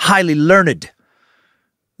highly learned.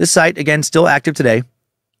 This site, again, still active today,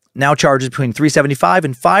 now charges between $3.75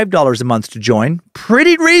 and $5 a month to join.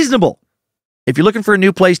 Pretty reasonable if you're looking for a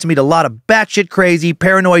new place to meet a lot of batshit crazy,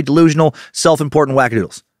 paranoid, delusional, self-important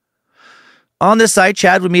wackadoodles. On this site,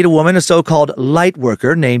 Chad would meet a woman, a so-called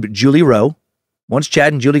lightworker named Julie Rowe. Once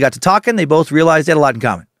Chad and Julie got to talking, they both realized they had a lot in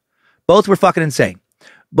common. Both were fucking insane.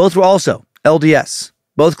 Both were also LDS.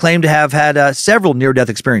 Both claimed to have had several near-death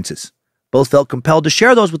experiences. Both felt compelled to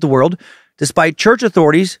share those with the world, despite church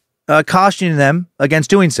authorities cautioning them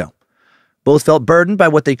against doing so. Both felt burdened by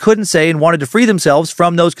what they couldn't say and wanted to free themselves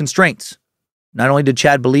from those constraints. Not only did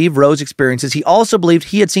Chad believe Rowe's experiences, he also believed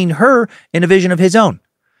he had seen her in a vision of his own.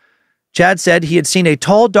 Chad said he had seen a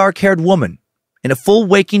tall, dark-haired woman in a full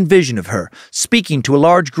waking vision of her, speaking to a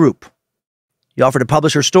large group. He offered to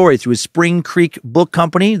publish her story through his Spring Creek book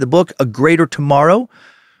company. The book, A Greater Tomorrow,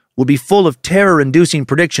 would be full of terror-inducing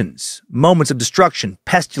predictions, moments of destruction,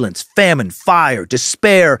 pestilence, famine, fire,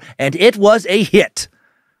 despair, and it was a hit,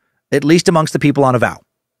 at least amongst the people on Avow.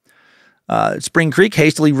 Spring Creek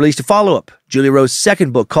hastily released a follow-up, Julie Rowe's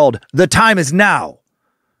second book called The Time Is Now.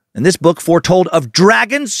 And this book foretold of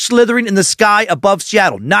dragons slithering in the sky above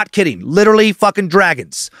Seattle. Not kidding. Literally fucking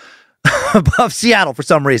dragons above Seattle for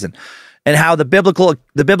some reason. And how the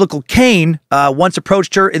biblical Cain once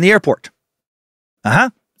approached her in the airport.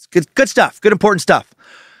 It's good stuff. Good, important stuff.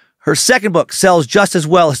 Her second book sells just as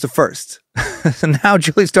well as the first. And now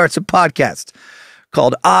Julie starts a podcast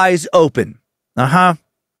called Eyes Open. You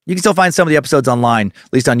can still find some of the episodes online,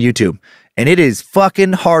 at least on YouTube. And it is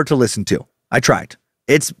fucking hard to listen to. I tried.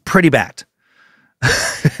 It's pretty bad.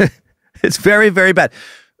 It's very, very bad.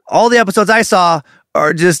 All the episodes I saw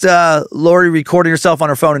are just Lori recording herself on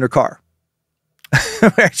her phone in her car.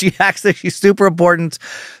 Where she acts like she's super important.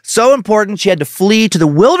 So important, she had to flee to the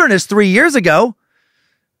wilderness 3 years ago.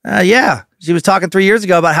 Yeah, she was talking 3 years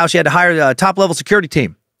ago about how she had to hire a top-level security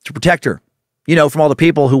team to protect her. You know, from all the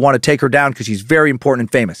people who want to take her down because she's very important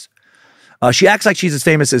and famous. She acts like she's as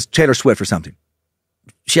famous as Taylor Swift or something.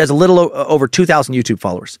 She has a little over 2,000 YouTube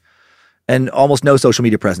followers and almost no social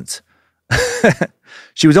media presence.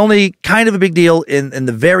 She was only kind of a big deal in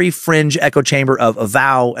the very fringe echo chamber of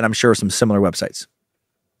Avow, and I'm sure some similar websites.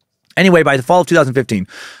 Anyway, by the fall of 2015,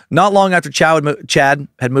 not long after Chad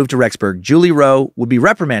had moved to Rexburg, Julie Rowe would be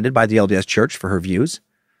reprimanded by the LDS Church for her views.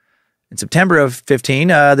 In September of 15,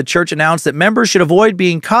 the church announced that members should avoid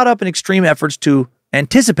being caught up in extreme efforts to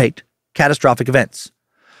anticipate catastrophic events.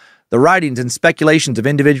 The writings and speculations of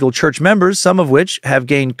individual church members, some of which have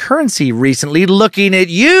gained currency recently, looking at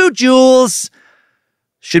you, Jules,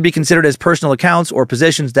 should be considered as personal accounts or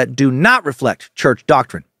positions that do not reflect church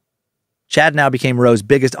doctrine. Chad now became Rose's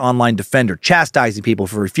biggest online defender, chastising people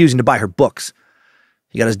for refusing to buy her books.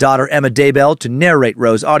 He got his daughter, Emma Daybell, to narrate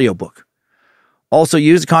Rose's audiobook. Also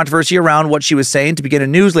used the controversy around what she was saying to begin a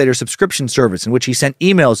newsletter subscription service in which he sent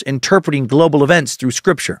emails interpreting global events through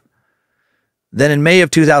scripture. Then in May of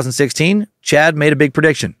 2016, Chad made a big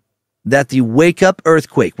prediction that the wake-up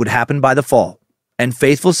earthquake would happen by the fall, and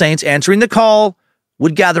faithful saints answering the call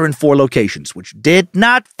would gather in 4 locations, which did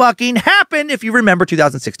not fucking happen if you remember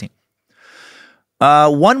 2016.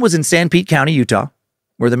 One was in Sanpete County, Utah,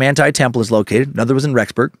 where the Manti Temple is located. Another was in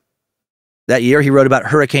Rexburg. That year, he wrote about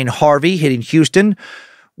Hurricane Harvey hitting Houston.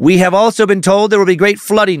 We have also been told there will be great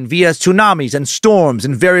flooding via tsunamis and storms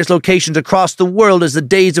in various locations across the world as the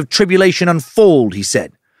days of tribulation unfold, he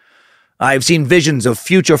said. I have seen visions of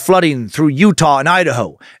future flooding through Utah and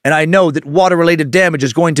Idaho, and I know that water-related damage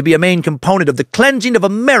is going to be a main component of the cleansing of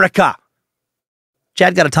America.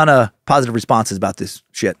 Chad got a ton of positive responses about this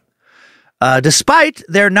shit. Despite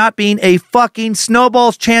there not being a fucking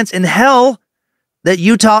snowball's chance in hell that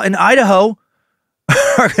Utah and Idaho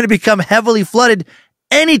are going to become heavily flooded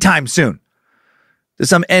anytime soon to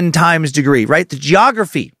some end times degree, right? The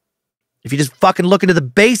geography, if you just fucking look into the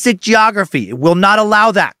basic geography, it will not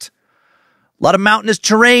allow that. A lot of mountainous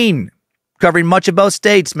terrain covering much of both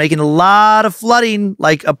states, making a lot of flooding,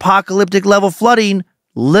 like apocalyptic level flooding,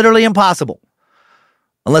 literally impossible.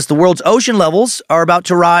 Unless the world's ocean levels are about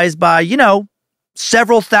to rise by,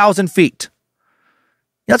 several thousand feet.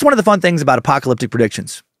 That's one of the fun things about apocalyptic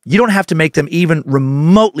predictions. You don't have to make them even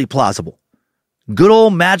remotely plausible. Good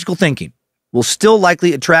old magical thinking will still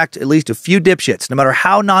likely attract at least a few dipshits, no matter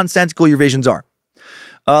how nonsensical your visions are.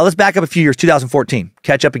 Let's back up a few years, 2014.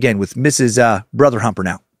 Catch up again with Mrs. Brother Humper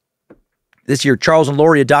now. This year, Charles and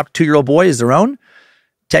Lori adopt a 2-year-old boy as their own.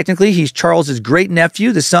 Technically, he's Charles's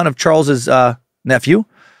great-nephew, the son of Charles's nephew,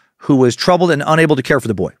 who was troubled and unable to care for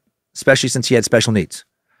the boy, especially since he had special needs.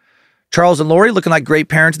 Charles and Lori, looking like great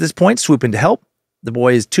parents at this point, swoop in to help. The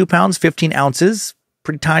boy is 2 pounds, 15 ounces,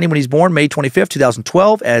 pretty tiny when he's born, May 25th,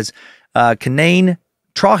 2012, as Kanane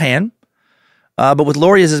Trahan. But with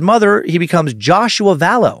Lori as his mother, he becomes Joshua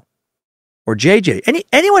Vallow, or JJ.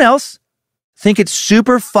 Anyone else think it's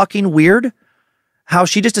super fucking weird how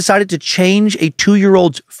she just decided to change a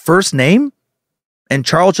 2-year-old's first name and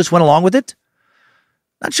Charles just went along with it?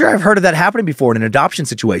 Not sure I've heard of that happening before in an adoption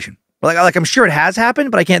situation. Like I'm sure it has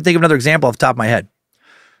happened, but I can't think of another example off the top of my head.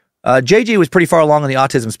 JJ was pretty far along on the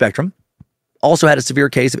autism spectrum. Also had a severe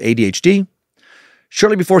case of ADHD.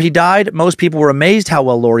 Shortly before he died, most people were amazed how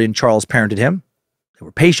well Lori and Charles parented him. They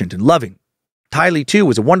were patient and loving. Tylee, too,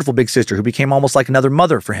 was a wonderful big sister who became almost like another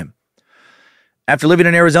mother for him. After living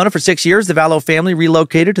in Arizona for 6 years, the Vallow family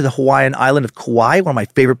relocated to the Hawaiian island of Kauai, one of my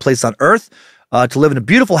favorite places on earth, to live in a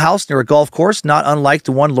beautiful house near a golf course, not unlike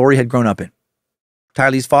the one Lori had grown up in.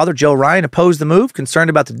 Tylee's father, Joe Ryan, opposed the move, concerned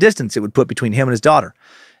about the distance it would put between him and his daughter,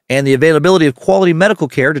 and the availability of quality medical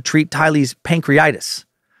care to treat Tylee's pancreatitis.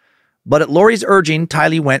 But at Lori's urging,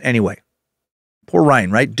 Tylee went anyway. Poor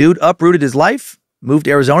Ryan, right? Dude uprooted his life, moved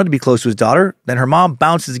to Arizona to be close to his daughter. Then her mom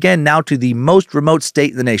bounces again, now to the most remote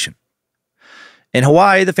state in the nation. In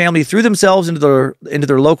Hawaii, the family threw themselves into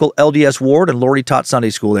their local LDS ward, and Lori taught Sunday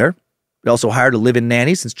school there. They also hired a live-in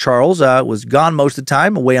nanny since Charles was gone most of the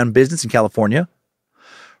time, away on business in California.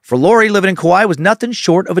 For Lori, living in Kauai was nothing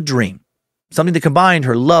short of a dream, something that combined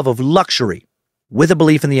her love of luxury with a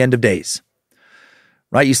belief in the end of days.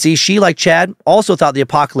 Right? You see, she, like Chad, also thought the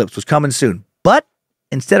apocalypse was coming soon. But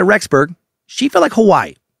instead of Rexburg, she felt like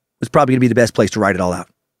Hawaii was probably going to be the best place to write it all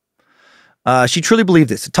out. She truly believed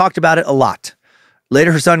this and talked about it a lot.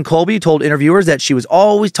 Later, her son Colby told interviewers that she was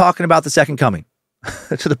always talking about the second coming,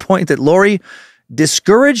 to the point that Lori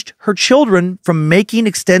discouraged her children from making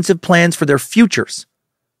extensive plans for their futures,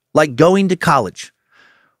 like going to college.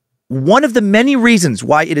 One of the many reasons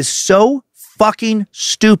why it is so fucking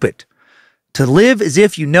stupid to live as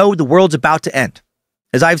if you know the world's about to end.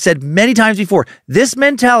 As I've said many times before, this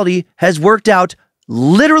mentality has worked out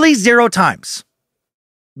literally 0 times.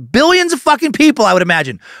 Billions of fucking people, I would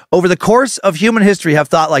imagine, over the course of human history have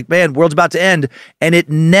thought like, man, world's about to end, and it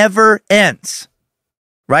never ends.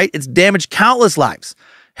 Right? It's damaged countless lives.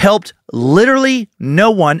 Helped literally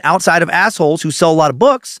no one outside of assholes who sell a lot of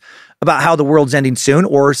books about how the world's ending soon,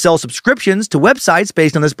 or sell subscriptions to websites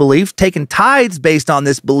based on this belief, taking tithes based on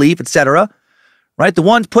this belief, etc. Right? The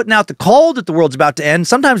ones putting out the call that the world's about to end,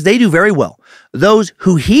 sometimes they do very well. Those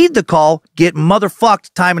who heed the call get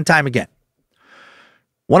motherfucked time and time again.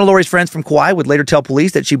 One of Lori's friends from Kauai would later tell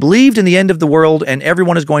police that she believed in the end of the world and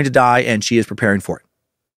everyone is going to die and she is preparing for it.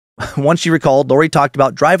 Once she recalled, Lori talked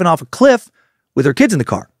about driving off a cliff with her kids in the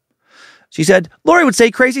car. She said, Lori would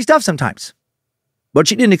say crazy stuff sometimes. but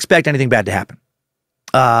she didn't expect anything bad to happen.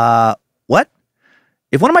 What?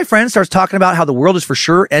 If one of my friends starts talking about how the world is for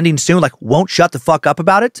sure ending soon, like won't shut the fuck up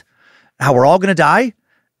about it, how we're all going to die,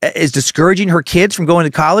 is discouraging her kids from going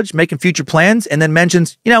to college, making future plans, and then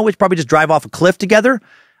mentions, we'd probably just drive off a cliff together,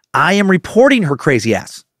 I am reporting her crazy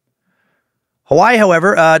ass. Hawaii,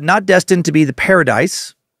 however, not destined to be the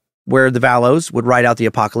paradise where the Vallows would ride out the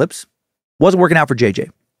apocalypse, wasn't working out for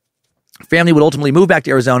JJ. Family would ultimately move back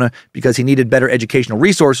to Arizona because he needed better educational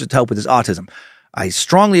resources to help with his autism. I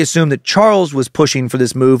strongly assume that Charles was pushing for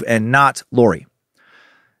this move and not Lori.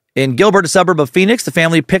 In Gilbert, a suburb of Phoenix, the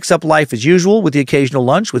family picks up life as usual with the occasional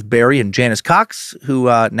lunch with Barry and Janice Cox, who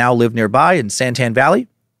now live nearby in Santan Valley.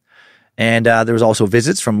 And there was also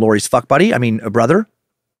visits from Lori's a brother,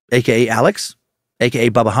 a.k.a. Alex,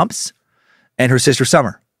 a.k.a. Bubba Humps, and her sister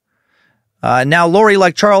Summer. Now Lori,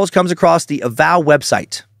 like Charles, comes across the Avow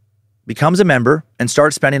website, becomes a member, and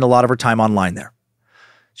starts spending a lot of her time online there.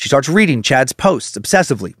 She starts reading Chad's posts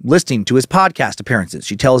obsessively, listening to his podcast appearances.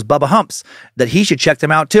 She tells Bubba Humps that he should check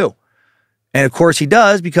them out too. And of course he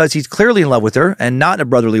does, because he's clearly in love with her, and not in a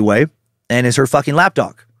brotherly way, and is her fucking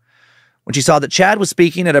lapdog. When she saw that Chad was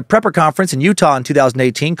speaking at a prepper conference in Utah in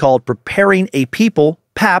 2018 called Preparing a People,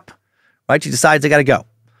 PAP, right, she decides they got to go.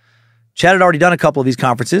 Chad had already done a couple of these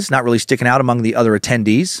conferences, not really sticking out among the other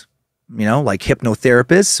attendees, like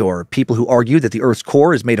hypnotherapists or people who argue that the Earth's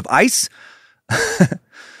core is made of ice.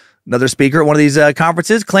 Another speaker at one of these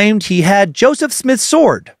conferences claimed he had Joseph Smith's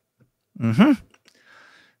sword. Sounds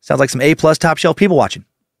like some A-plus top shelf people watching.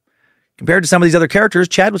 Compared to some of these other characters,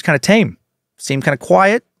 Chad was kind of tame. Seemed kind of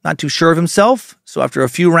quiet, not too sure of himself. So after a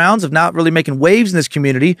few rounds of not really making waves in this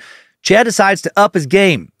community, Chad decides to up his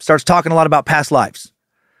game, starts talking a lot about past lives.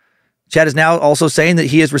 Chad is now also saying that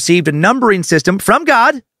he has received a numbering system from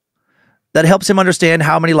God that helps him understand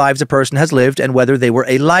how many lives a person has lived and whether they were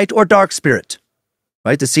a light or dark spirit.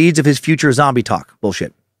 Right? The seeds of his future zombie talk.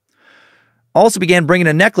 Bullshit. Also began bringing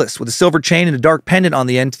a necklace with a silver chain and a dark pendant on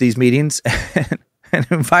the end to these meetings and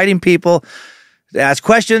inviting people to ask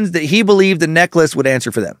questions that he believed the necklace would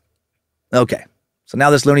answer for them. Okay. So now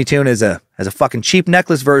this Looney Tune has a fucking cheap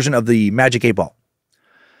necklace version of the Magic 8-Ball.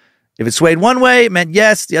 If it swayed one way, it meant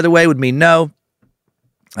yes. The other way would mean no.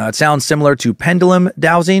 It sounds similar to pendulum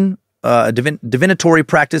dowsing, a divinatory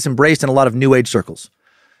practice embraced in a lot of New Age circles,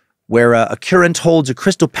 where a current holds a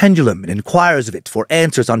crystal pendulum and inquires of it for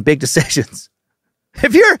answers on big decisions.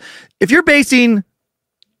 If you're basing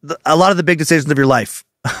a lot of the big decisions of your life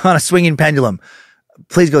on a swinging pendulum,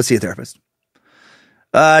 please go see a therapist.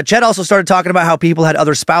 Chad also started talking about how people had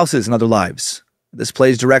other spouses in other lives. This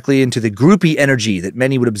plays directly into the groupie energy that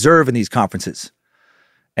many would observe in these conferences.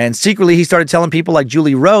 And secretly, he started telling people like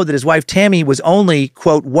Julie Rowe that his wife Tammy was only,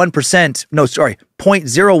 quote,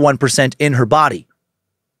 0.01% in her body.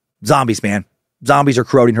 Zombies, man. Zombies are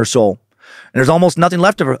corroding her soul. And there's almost nothing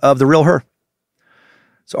left of the real her.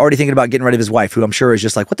 So already thinking about getting rid of his wife, who I'm sure is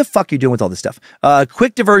just like, what the fuck are you doing with all this stuff?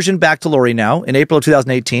 Quick diversion back to Lori now. In April of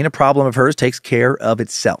 2018, a problem of hers takes care of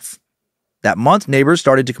itself. That month, neighbors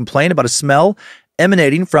started to complain about a smell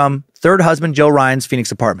emanating from third husband Joe Ryan's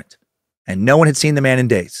Phoenix apartment. And no one had seen the man in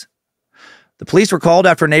days. The police were called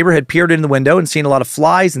after a neighbor had peered in the window and seen a lot of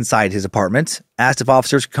flies inside his apartment, asked if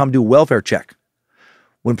officers could come do a welfare check.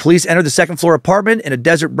 When police entered the second floor apartment in a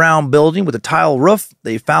desert brown building with a tile roof,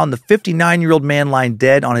 they found the 59-year-old man lying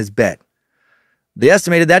dead on his bed. They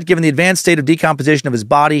estimated that, given the advanced state of decomposition of his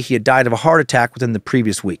body, he had died of a heart attack within the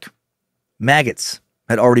previous week. Maggots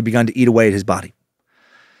had already begun to eat away at his body.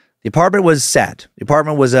 The apartment was sad. The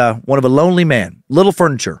apartment was one of a lonely man, little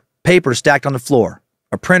furniture, paper stacked on the floor,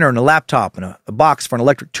 a printer and a laptop and a box for an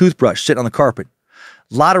electric toothbrush sitting on the carpet,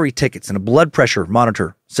 lottery tickets and a blood pressure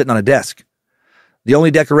monitor sitting on a desk. The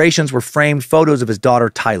only decorations were framed photos of his daughter,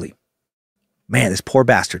 Tylee. Man, this poor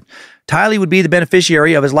bastard. Tylee would be the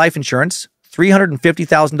beneficiary of his life insurance,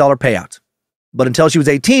 $350,000 payout. But until she was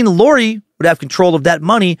 18, Lori would have control of that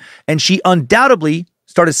money, and she undoubtedly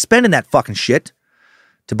started spending that fucking shit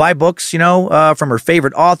to buy books, from her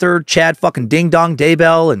favorite author, Chad fucking Ding Dong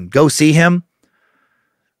Daybell, and go see him.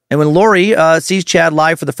 And when Lori sees Chad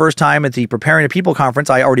live for the first time at the Preparing a People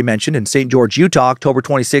conference I already mentioned in St. George, Utah, October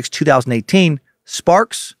 26, 2018,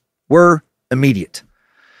 sparks were immediate.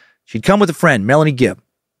 She'd come with a friend, Melanie Gibb,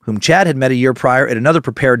 whom Chad had met a year prior at another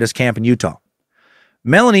preparedness camp in Utah.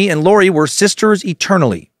 Melanie and Lori were sisters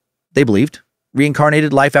eternally, they believed,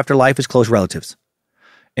 reincarnated life after life as close relatives.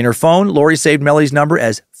 In her phone, Lori saved Melanie's number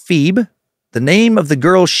as Phoebe, the name of the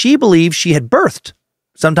girl she believed she had birthed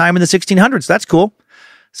sometime in the 1600s. That's cool.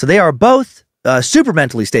 So they are both super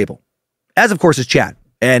mentally stable, as of course is Chad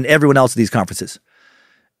and everyone else at these conferences.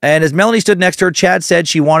 And as Melanie stood next to her, Chad said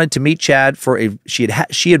she wanted to meet Chad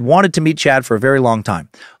she had wanted to meet Chad for a very long time.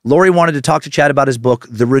 Lori wanted to talk to Chad about his book,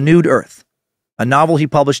 The Renewed Earth, a novel he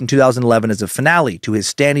published in 2011 as a finale to his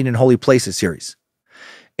Standing in Holy Places series.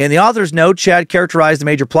 In the author's note, Chad characterized the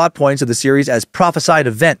major plot points of the series as prophesied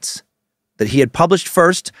events that he had published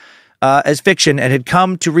first as fiction and had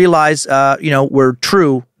come to realize, were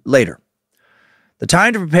true later. The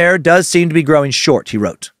time to prepare does seem to be growing short, he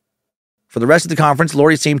wrote. For the rest of the conference,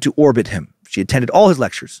 Lori seemed to orbit him. She attended all his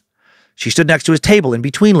lectures. She stood next to his table in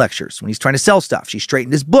between lectures when he's trying to sell stuff. She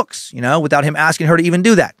straightened his books, without him asking her to even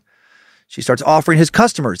do that. She starts offering his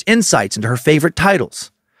customers insights into her favorite titles.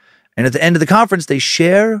 And at the end of the conference, they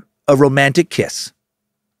share a romantic kiss.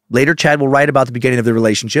 Later, Chad will write about the beginning of the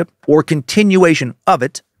relationship or continuation of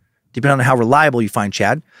it, depending on how reliable you find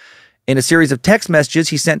Chad, in a series of text messages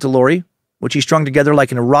he sent to Lori, which he strung together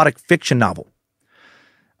like an erotic fiction novel.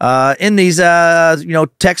 In these,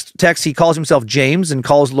 texts, he calls himself James and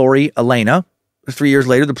calls Lori Elena. 3 years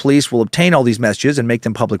later, the police will obtain all these messages and make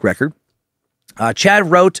them public record. Chad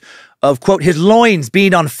wrote of, quote, his loins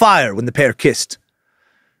being on fire when the pair kissed,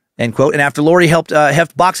 end quote. And after Lori helped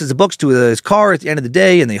heft boxes of books to his car at the end of the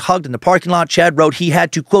day and they hugged in the parking lot, Chad wrote he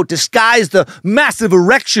had to, quote, disguise the massive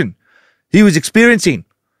erection he was experiencing.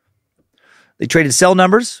 They traded cell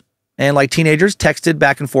numbers and, like teenagers, texted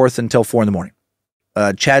back and forth until 4 a.m.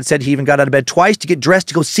 Chad said he even got out of bed twice to get dressed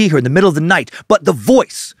to go see her in the middle of the night. But the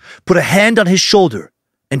voice put a hand on his shoulder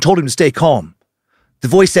and told him to stay calm. The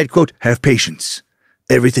voice said, quote, have patience.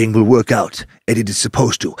 Everything will work out, and it is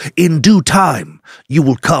supposed to. In due time, you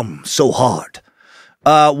will come so hard.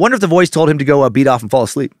 Wonder if the voice told him to go beat off and fall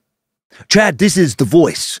asleep. Chad, this is the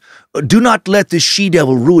voice. Do not let this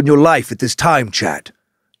she-devil ruin your life at this time, Chad.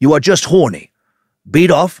 You are just horny.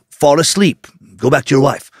 Beat off, fall asleep. Go back to your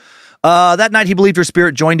wife. That night, he believed her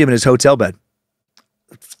spirit joined him in his hotel bed.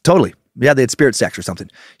 Totally. Yeah, they had spirit sex or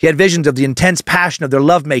something. He had visions of the intense passion of their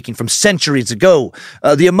lovemaking from centuries ago.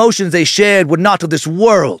 The emotions they shared were not of this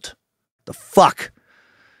world. The fuck?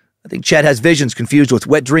 I think Chad has visions confused with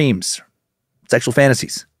wet dreams, sexual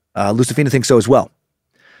fantasies. Lucifina thinks so as well.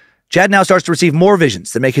 Chad now starts to receive more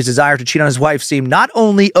visions that make his desire to cheat on his wife seem not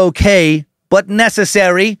only okay, but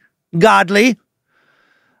necessary, godly.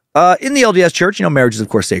 In the LDS church, marriage is of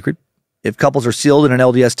course sacred. If couples are sealed in an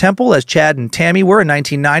LDS temple, as Chad and Tammy were in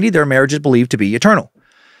 1990, their marriage is believed to be eternal.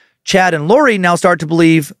 Chad and Lori now start to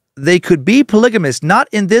believe they could be polygamous not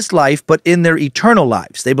in this life, but in their eternal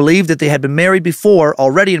lives. They believed that they had been married before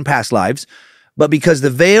already in past lives, but because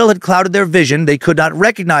the veil had clouded their vision, they could not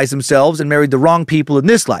recognize themselves and married the wrong people in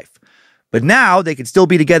this life. But now they could still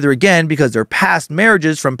be together again because their past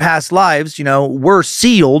marriages from past lives, were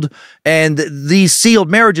sealed, and these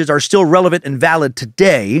sealed marriages are still relevant and valid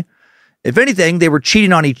today. If anything, they were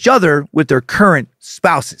cheating on each other with their current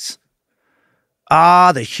spouses.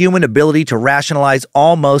 Ah, the human ability to rationalize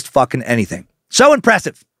almost fucking anything. So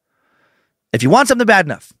impressive. If you want something bad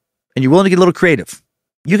enough, and you're willing to get a little creative,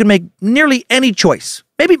 you can make nearly any choice.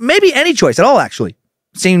 Maybe any choice at all, actually.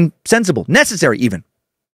 Seem sensible, necessary even.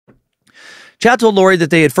 Chad told Lori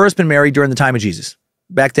that they had first been married during the time of Jesus.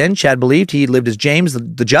 Back then, Chad believed he lived as James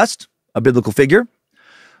the Just, a biblical figure.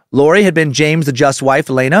 Lori had been James the Just's wife,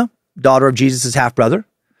 Elena, daughter of Jesus' half-brother.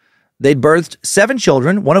 They'd birthed 7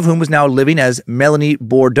 children, one of whom was now living as Melanie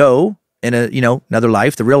Bordeaux in another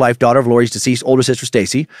life, the real-life daughter of Lori's deceased older sister,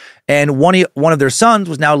 Stacy. And one of their sons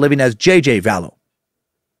was now living as J.J. Vallow.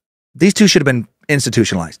 These two should have been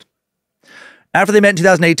institutionalized. After they met in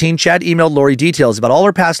 2018, Chad emailed Lori details about all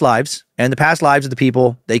her past lives and the past lives of the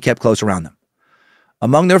people they kept close around them.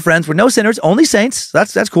 Among their friends were no sinners, only saints.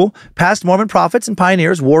 That's cool. Past Mormon prophets and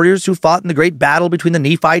pioneers, warriors who fought in the great battle between the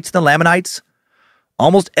Nephites and the Lamanites.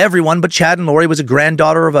 Almost everyone but Chad and Lori was a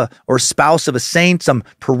granddaughter or spouse of a saint, some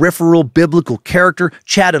peripheral biblical character.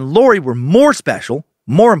 Chad and Lori were more special,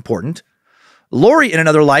 more important. Lori, in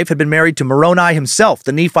another life, had been married to Moroni himself,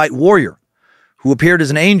 the Nephite warrior, who appeared as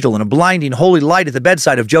an angel in a blinding holy light at the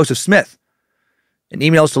bedside of Joseph Smith. In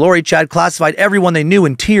emails to Lori, Chad classified everyone they knew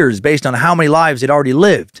in tiers based on how many lives they'd already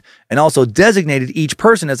lived, and also designated each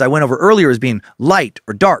person, as I went over earlier, as being light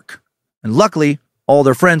or dark. And luckily, all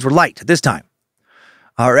their friends were light at this time.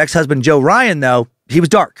 Her ex-husband, Joe Ryan, though, he was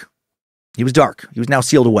dark. He was dark. He was now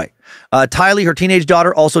sealed away. Tylee, her teenage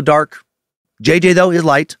daughter, also dark. JJ, though, is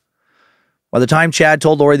light. By the time Chad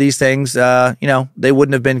told Lori these things, they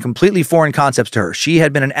wouldn't have been completely foreign concepts to her. She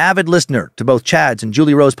had been an avid listener to both Chad's and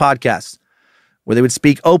Julie Rose podcasts, where they would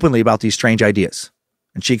speak openly about these strange ideas,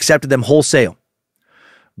 and she accepted them wholesale.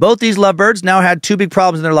 Both these lovebirds now had 2 big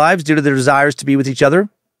problems in their lives due to their desires to be with each other: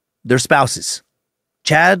 their spouses.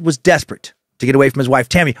 Chad was desperate to get away from his wife,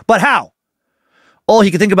 Tammy, but how? All he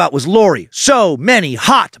could think about was Lori. So many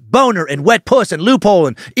hot, boner, and wet puss, and loophole,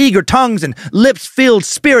 and eager tongues, and lips-filled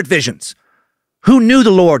spirit visions. Who knew the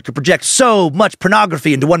Lord could project so much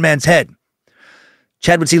pornography into one man's head?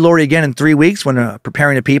 Chad would see Lori again in 3 weeks when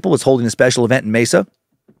Preparing the People was holding a special event in Mesa.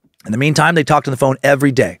 In the meantime, they talked on the phone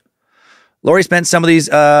every day. Lori spent some of these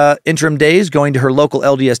interim days going to her local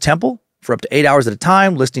LDS temple for up to 8 hours at a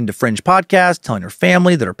time, listening to fringe podcasts, telling her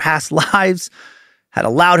family that her past lives had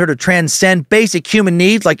allowed her to transcend basic human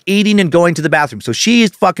needs like eating and going to the bathroom. So she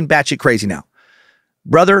is fucking batshit crazy now.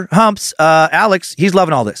 Brother Humps, Alex, he's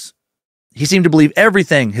loving all this. He seemed to believe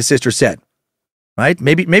everything his sister said. Right?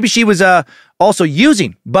 Maybe she was also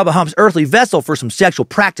using Bubba Hump's earthly vessel for some sexual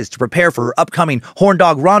practice to prepare for her upcoming horn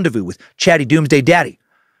dog rendezvous with Chatty Doomsday Daddy.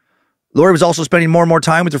 Lori was also spending more and more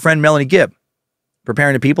time with her friend Melanie Gibb.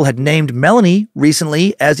 Preparing the People had named Melanie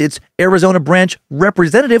recently as its Arizona branch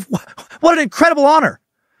representative. What an incredible honor.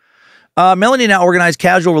 Melanie now organized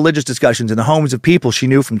casual religious discussions in the homes of people she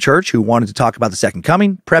knew from church who wanted to talk about the second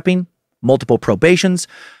coming, prepping, multiple probations,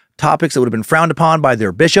 topics that would have been frowned upon by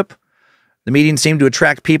their bishop. The meeting seemed to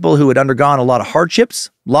attract people who had undergone a lot of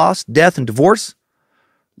hardships, loss, death, and divorce.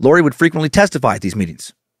 Lori would frequently testify at these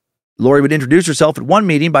meetings. Lori would introduce herself at one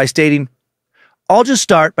meeting by stating, "I'll just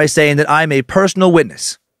start by saying that I'm a personal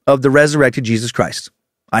witness of the resurrected Jesus Christ.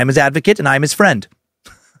 I am his advocate and I am his friend."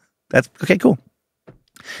 That's okay, cool.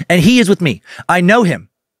 "And he is with me. I know him.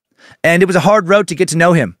 And it was a hard road to get to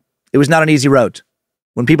know him. It was not an easy road.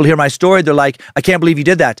 When people hear my story, they're like, I can't believe you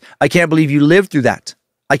did that. I can't believe you lived through that.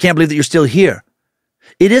 I can't believe that you're still here.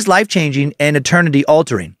 It is life-changing and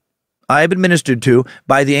eternity-altering. I have been ministered to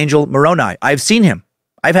by the angel Moroni. I've seen him.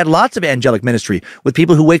 I've had lots of angelic ministry with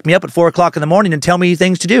people who wake me up at 4 o'clock in the morning and tell me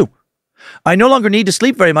things to do. I no longer need to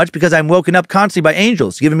sleep very much because I'm woken up constantly by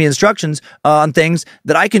angels, giving me instructions on things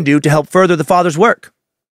that I can do to help further the Father's work."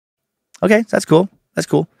 Okay, that's cool. That's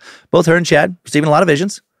cool. Both her and Chad receiving a lot of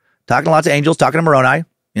visions, talking to lots of angels, talking to Moroni,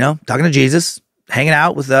 talking to Jesus, hanging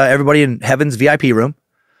out with everybody in heaven's VIP room.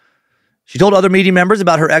 She told other meeting members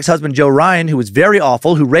about her ex-husband, Joe Ryan, who was very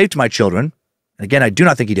awful, who raped my children. And again, I do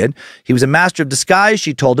not think he did. He was a master of disguise,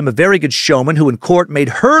 she told him, a very good showman who in court made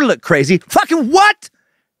her look crazy. Fucking what?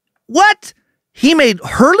 What? He made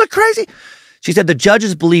her look crazy? She said the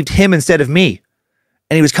judges believed him instead of me.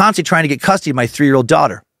 And he was constantly trying to get custody of my 3-year-old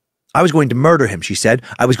daughter. I was going to murder him, she said.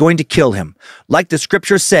 I was going to kill him. Like the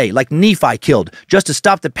scriptures say, like Nephi killed, just to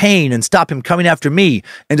stop the pain and stop him coming after me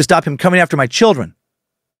and to stop him coming after my children.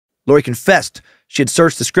 Lori confessed she had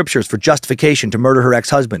searched the scriptures for justification to murder her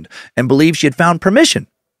ex-husband and believed she had found permission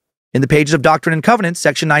in the pages of Doctrine and Covenants,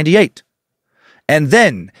 section 98. "And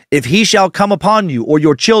then, if he shall come upon you, or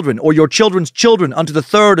your children, or your children's children, unto the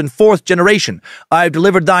 3rd and 4th generation, I have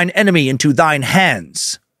delivered thine enemy into thine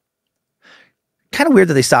hands." Kind of weird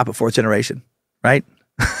that they stop at 4th generation, right?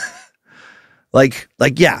 like,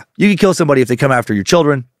 yeah, you can kill somebody if they come after your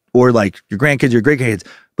children, or like your grandkids, your great-grandkids.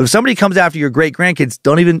 But if somebody comes after your great-grandkids,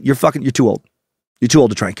 you're too old. You're too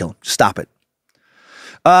old to try and kill him. Just stop it.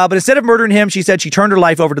 But instead of murdering him, she said she turned her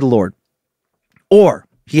life over to the Lord. Or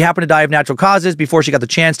he happened to die of natural causes before she got the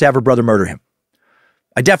chance to have her brother murder him.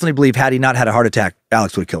 I definitely believe had he not had a heart attack,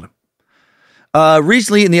 Alex would have killed him.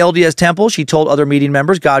 Recently in the LDS temple, she told other meeting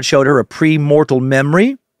members God showed her a pre-mortal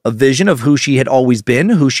memory, a vision of who she had always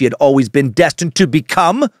been destined to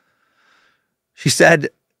become. She said,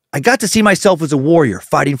 "I got to see myself as a warrior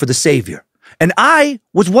fighting for the Savior. And I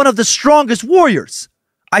was one of the strongest warriors.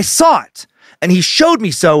 I saw it, and he showed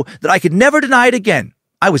me so that I could never deny it again.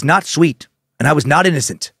 I was not sweet, and I was not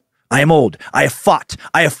innocent. I am old. I have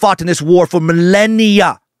fought in this war for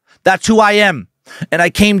millennia. That's who I am. And I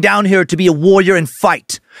came down here to be a warrior and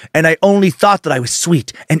fight, and I only thought that I was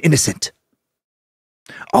sweet and innocent."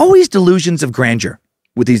 Always delusions of grandeur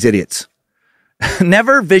with these idiots.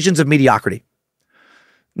 Never visions of mediocrity.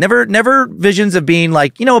 Never visions of being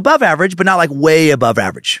like, above average, but not like way above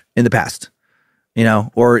average in the past,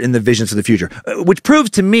 or in the visions for the future, which proves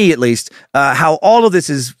to me, at least, how all of this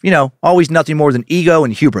is, always nothing more than ego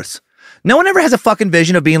and hubris. No one ever has a fucking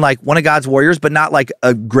vision of being like one of God's warriors, but not like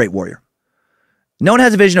a great warrior. No one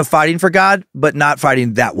has a vision of fighting for God, but not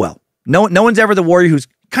fighting that well. No one's ever the warrior who's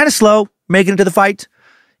kind of slow making it to the fight.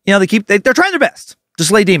 They're trying their best to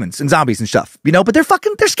slay demons and zombies and stuff, but they're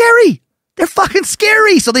scary. They're fucking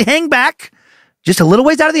scary. So they hang back just a little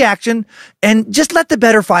ways out of the action and just let the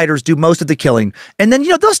better fighters do most of the killing. And then,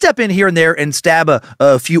 they'll step in here and there and stab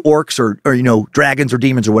a few orcs or dragons or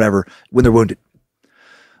demons or whatever when they're wounded.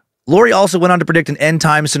 Lori also went on to predict an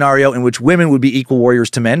end-time scenario in which women would be equal warriors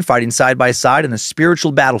to men, fighting side by side in a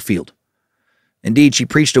spiritual battlefield. Indeed, she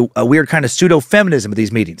preached a weird kind of pseudo-feminism at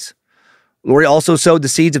these meetings. Lori also sowed the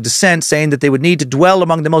seeds of dissent, saying that they would need to dwell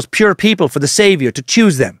among the most pure people for the Savior to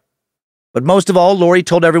choose them. But most of all, Lori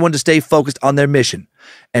told everyone to stay focused on their mission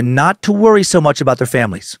and not to worry so much about their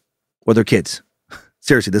families or their kids.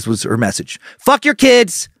 Seriously, this was her message. Fuck your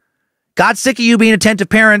kids. God's sick of you being attentive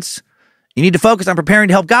parents. You need to focus on preparing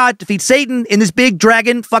to help God defeat Satan in this big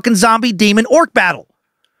dragon fucking zombie demon orc battle.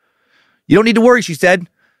 You don't need to worry, she said.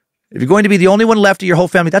 If you're going to be the only one left of your whole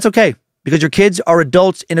family, that's okay, because your kids are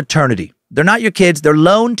adults in eternity. They're not your kids. They're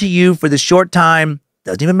loaned to you for this short time.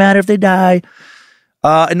 Doesn't even matter if they die.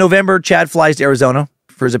 In November, Chad flies to Arizona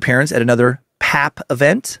for his appearance at another pap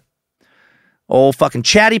event. Old fucking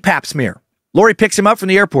chatty pap smear. Lori picks him up from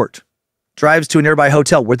the airport, drives to a nearby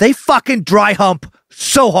hotel where they fucking dry hump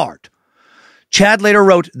so hard. Chad later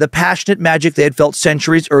wrote, the passionate magic they had felt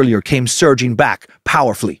centuries earlier came surging back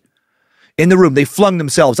powerfully. In the room, they flung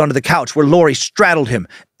themselves onto the couch where Lori straddled him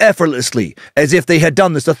effortlessly, as if they had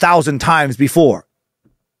done this 1,000 times before.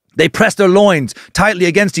 They pressed their loins tightly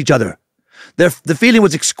against each other. The feeling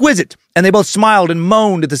was exquisite, and they both smiled and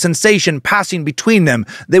moaned at the sensation passing between them.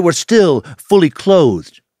 They were still fully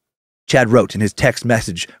clothed, Chad wrote in his text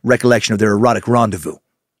message recollection of their erotic rendezvous.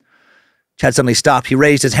 Chad suddenly stopped. He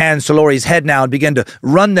raised his hands to Lori's head now and began to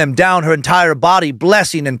run them down her entire body,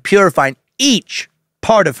 blessing and purifying each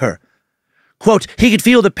part of her. Quote, he could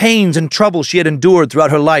feel the pains and troubles she had endured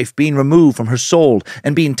throughout her life being removed from her soul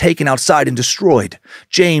and being taken outside and destroyed.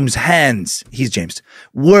 James' hands, he's James,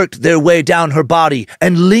 worked their way down her body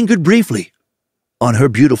and lingered briefly on her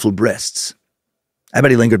beautiful breasts. I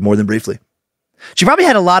bet he lingered more than briefly. She probably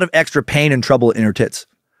had a lot of extra pain and trouble in her tits.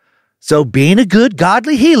 So being a good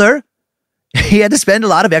godly healer, he had to spend a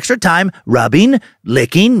lot of extra time rubbing,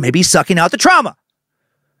 licking, maybe sucking out the trauma.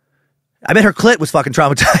 I bet her clit was fucking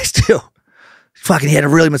traumatized too. Fucking, he had to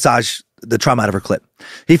really massage the trauma out of her clit.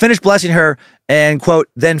 He finished blessing her and, quote,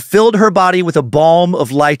 then filled her body with a balm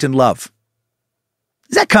of light and love.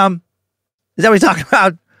 Does that cum? Is that what he's talking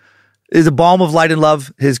about? Is a balm of light and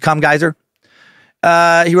love his cum geyser?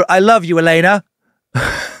 He wrote, I love you, Elena.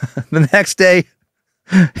 The next day,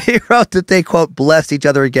 he wrote that they, quote, blessed each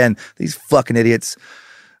other again. These fucking idiots.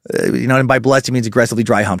 And by blessed, he means aggressively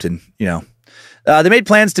dry humped and, They made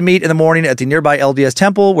plans to meet in the morning at the nearby LDS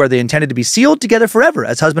temple where they intended to be sealed together forever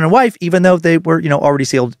as husband and wife, even though they were, already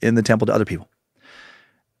sealed in the temple to other people.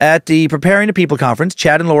 At the Preparing to People conference,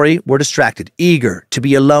 Chad and Lori were distracted, eager to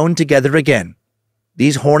be alone together again.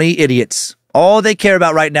 These horny idiots. All they care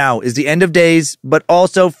about right now is the end of days, but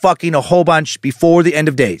also fucking a whole bunch before the end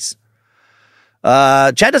of days.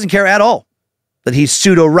 Chad doesn't care at all that he's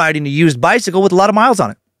pseudo-riding a used bicycle with a lot of miles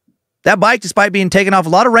on it. That bike, despite being taken off a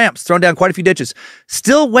lot of ramps, thrown down quite a few ditches,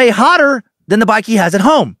 still way hotter than the bike he has at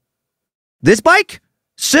home. This bike,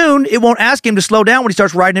 soon, it won't ask him to slow down when he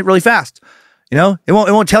starts riding it really fast. It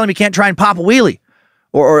won't tell him he can't try and pop a wheelie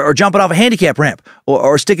or jump it off a handicap ramp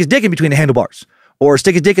or stick his dick in between the handlebars or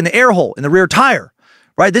stick his dick in the air hole in the rear tire,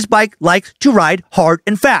 right? This bike likes to ride hard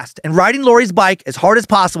and fast, and riding Lori's bike as hard as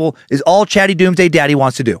possible is all Chatty Doomsday Daddy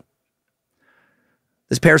wants to do.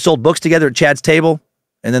 This pair sold books together at Chad's table,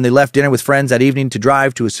 and then they left dinner with friends that evening to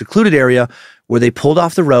drive to a secluded area where they pulled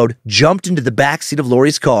off the road, jumped into the back seat of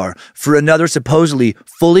Lori's car for another supposedly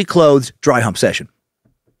fully clothed dry hump session.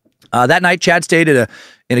 That night, Chad stayed in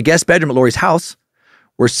a guest bedroom at Lori's house,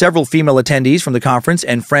 where several female attendees from the conference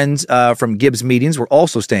and friends from Gibbs' meetings were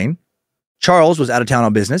also staying. Charles was out of town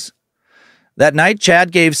on business. That night,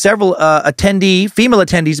 Chad gave several female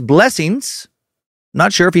attendees blessings.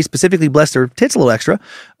 Not sure if he specifically blessed their tits a little extra,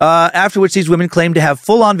 after which these women claimed to have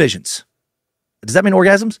full-on visions. Does that mean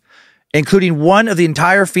orgasms? Including one of the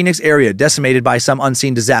entire Phoenix area decimated by some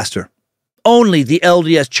unseen disaster. Only the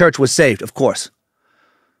LDS church was saved, of course.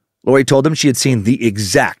 Lori told them she had seen the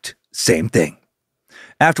exact same thing.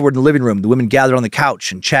 Afterward, in the living room, the women gathered on the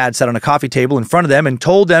couch, and Chad sat on a coffee table in front of them and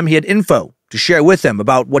told them he had info to share with them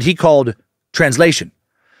about what he called translation.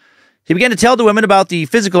 He began to tell the women about the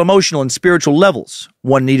physical, emotional, and spiritual levels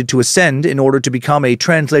one needed to ascend in order to become a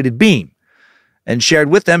translated being, and shared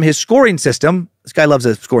with them his scoring system. This guy loves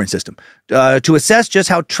a scoring system, to assess just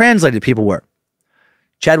how translated people were.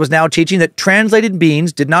 Chad was now teaching that translated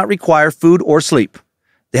beings did not require food or sleep.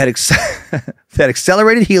 They had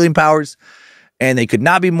accelerated healing powers, and they could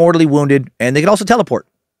not be mortally wounded, and they could also teleport.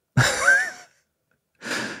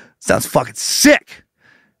 Sounds fucking sick.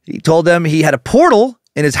 He told them he had a portal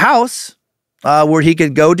in his house where he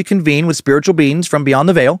could go to convene with spiritual beings from beyond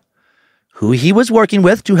the veil, who he was working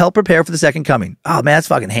with to help prepare for the second coming. Oh, man, that's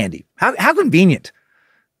fucking handy. How convenient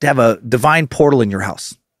to have a divine portal in your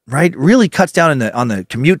house, right? Really cuts down on the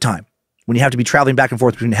commute time when you have to be traveling back and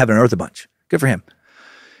forth between heaven and earth a bunch. Good for him.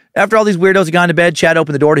 After all these weirdos had gone to bed, Chad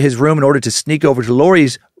opened the door to his room in order to sneak over to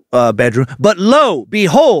Lori's bedroom. But lo,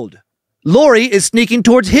 behold, Lori is sneaking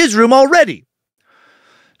towards his room already.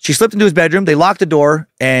 She slipped into his bedroom. They locked the door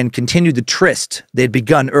and continued the tryst they had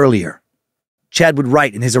begun earlier. Chad would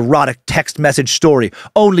write in his erotic text message story,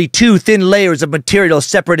 only 2 thin layers of material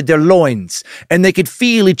separated their loins, and they could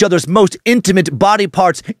feel each other's most intimate body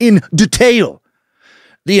parts in detail.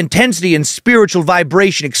 The intensity and spiritual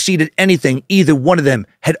vibration exceeded anything either one of them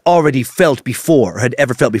had already felt before, or had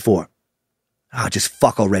ever felt before. Ah, just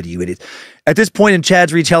fuck already, you idiot. At this point in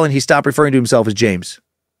Chad's retelling, he stopped referring to himself as James,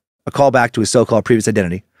 a callback to his so-called previous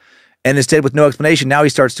identity. And instead, with no explanation, now he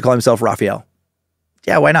starts to call himself Raphael.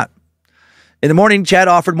 Yeah, why not? In the morning, Chad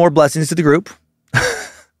offered more blessings to the group.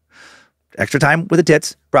 Extra time with the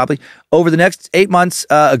tits, probably. Over the next 8 months,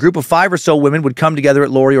 a group of 5 or so women would come together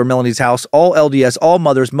at Lori or Melanie's house, all LDS, all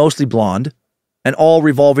mothers, mostly blonde, and all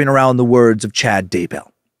revolving around the words of Chad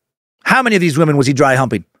Daybell. How many of these women was he dry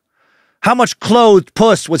humping? How much clothed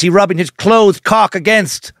puss was he rubbing his clothed cock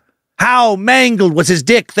against? How mangled was his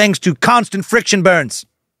dick thanks to constant friction burns?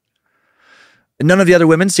 None of the other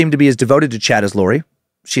women seemed to be as devoted to Chad as Lori.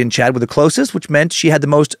 She and Chad were the closest, which meant she had the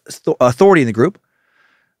most authority in the group.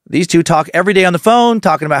 These two talk every day on the phone,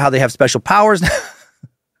 talking about how they have special powers,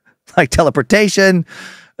 like teleportation,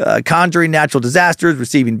 conjuring natural disasters,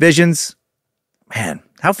 receiving visions. Man,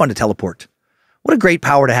 how fun to teleport. What a great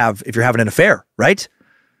power to have if you're having an affair, right?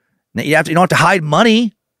 You don't have to hide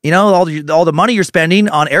money, all the money you're spending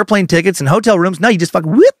on airplane tickets and hotel rooms. No, you just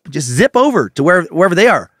just zip over to wherever they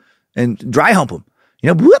are and dry hump them.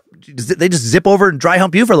 They just zip over and dry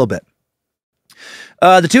hump you for a little bit.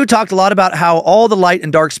 The two talked a lot about how all the light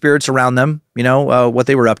and dark spirits around them, what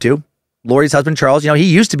they were up to. Lori's husband, Charles, he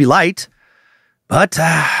used to be light, but,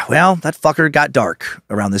 that fucker got dark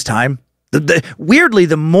around this time. Weirdly,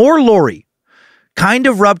 the more Lori kind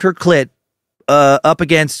of rubbed her clit up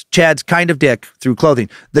against Chad's kind of dick through clothing,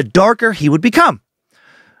 the darker he would become.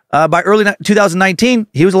 By early 2019,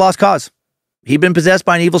 he was a lost cause. He'd been possessed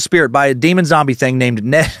by an evil spirit, by a demon zombie thing named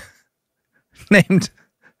Ned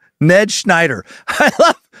Schneider. I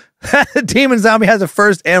love that the demon zombie has a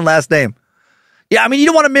first and last name. Yeah, you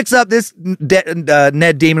don't want to mix up this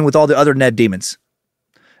Ned demon with all the other Ned demons.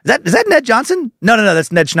 Is that Ned Johnson? No,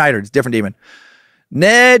 that's Ned Schneider. It's a different demon.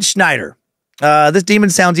 Ned Schneider. This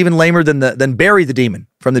demon sounds even lamer than Barry the demon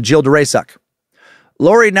from the Jill DeRay suck.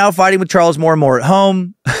 Lori, now fighting with Charles more and more at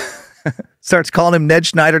home, starts calling him Ned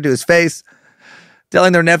Schneider to his face,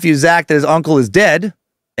 telling their nephew Zach that his uncle is dead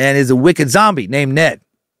and is a wicked zombie named Ned,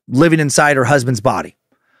 living inside her husband's body.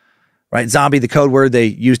 Right? Zombie, the code word they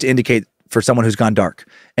use to indicate for someone who's gone dark.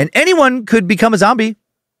 And anyone could become a zombie.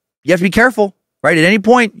 You have to be careful, right? At any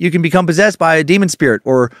point, you can become possessed by a demon spirit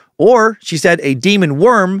or she said, a demon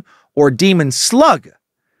worm or demon slug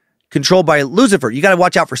controlled by Lucifer. You got to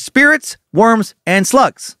watch out for spirits, worms, and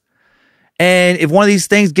slugs. And if one of these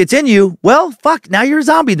things gets in you, well, fuck, now you're a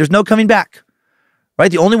zombie. There's no coming back. Right?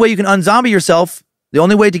 The only way you can unzombie yourself, the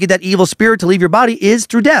only way to get that evil spirit to leave your body is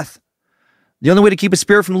through death. The only way to keep a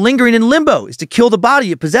spirit from lingering in limbo is to kill the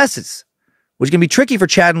body it possesses, which can be tricky for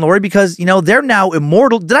Chad and Lori because, they're now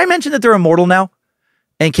immortal. Did I mention that they're immortal now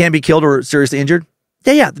and can't be killed or seriously injured?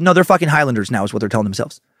 Yeah. No, they're fucking Highlanders now is what they're telling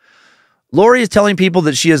themselves. Lori is telling people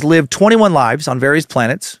that she has lived 21 lives on various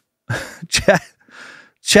planets. Chad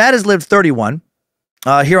has lived 31.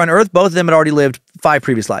 Here on Earth, both of them had already lived 5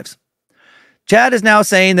 previous lives. Chad is now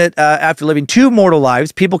saying that after living 2 mortal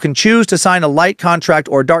lives, people can choose to sign a light contract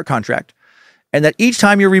or a dark contract, and that each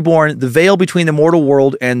time you're reborn, the veil between the mortal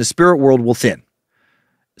world and the spirit world will thin.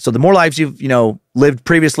 So the more lives you've, lived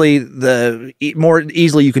previously, the more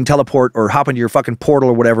easily you can teleport or hop into your fucking portal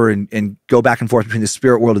or whatever and go back and forth between the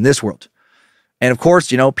spirit world and this world. And of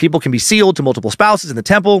course, people can be sealed to multiple spouses in the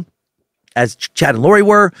temple, as Chad and Lori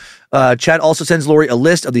were. Chad also sends Lori a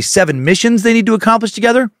list of the 7 missions they need to accomplish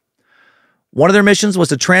together. One of their missions was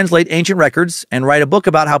to translate ancient records and write a book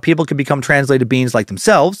about how people can become translated beings like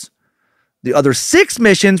themselves. The other 6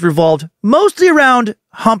 missions revolved mostly around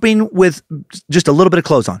humping with just a little bit of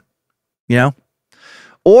clothes on,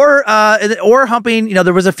 or humping.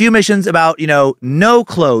 There was a few missions about, no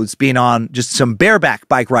clothes being on, just some bareback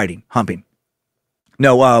bike riding, humping.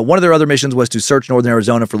 No, one of their other missions was to search northern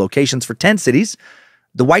Arizona for locations for tent cities,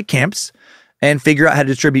 the white camps, and figure out how to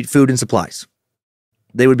distribute food and supplies.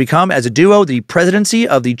 They would become, as a duo, the presidency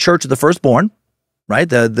of the Church of the Firstborn, right?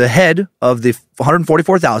 The head of the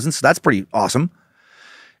 144,000. So that's pretty awesome.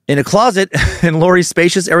 In a closet in Lori's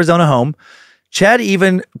spacious Arizona home, Chad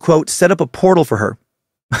even, quote, set up a portal for her.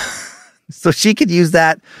 So she could use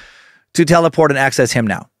that to teleport and access him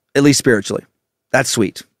now, at least spiritually. That's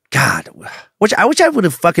sweet. God, I wish I would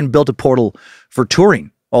have fucking built a portal for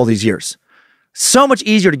touring all these years. So much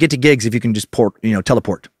easier to get to gigs if you can just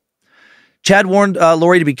teleport. Chad warned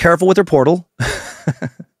Lori to be careful with her portal.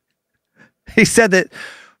 He said that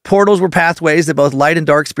portals were pathways that both light and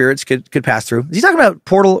dark spirits could pass through. Is he talking about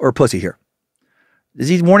portal or pussy here? Is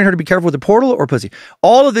he warning her to be careful with the portal or pussy?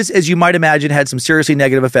 All of this, as you might imagine, had some seriously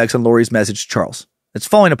negative effects on Lori's message to Charles. It's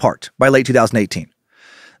falling apart by late 2018.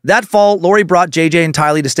 That fall, Lori brought JJ and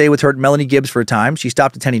Tylee to stay with her at Melanie Gibbs for a time. She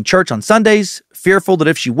stopped attending church on Sundays, fearful that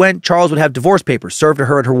if she went, Charles would have divorce papers served to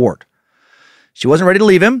her at her ward. She wasn't ready to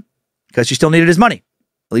leave him because she still needed his money,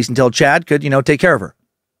 at least until Chad could, take care of her.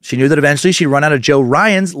 She knew that eventually she'd run out of Joe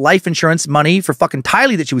Ryan's life insurance money for fucking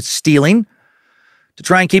Tylee that she was stealing. To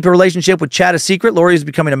try and keep her relationship with Chad a secret, Lori was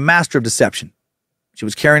becoming a master of deception. She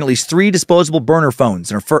was carrying at least 3 disposable burner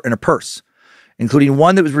phones in her purse, including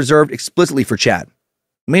one that was reserved explicitly for Chad.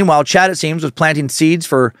 Meanwhile, Chad, it seems, was planting seeds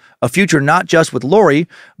for a future not just with Lori,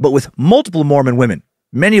 but with multiple Mormon women,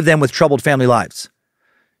 many of them with troubled family lives.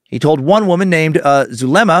 He told one woman named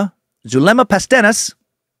Zulema Pastenas,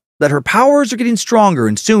 that her powers are getting stronger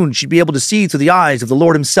and soon she'd be able to see through the eyes of the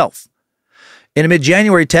Lord himself. In a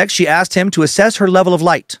mid-January text, she asked him to assess her level of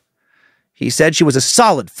light. He said she was a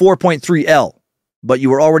solid 4.3 L, but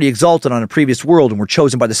you were already exalted on a previous world and were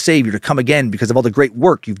chosen by the Savior to come again because of all the great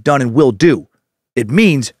work you've done and will do. It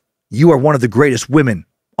means you are one of the greatest women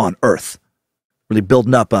on earth. Really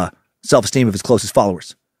building up self-esteem of his closest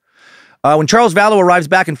followers. When Charles Vallow arrives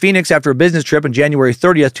back in Phoenix after a business trip on January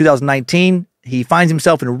 30th, 2019, he finds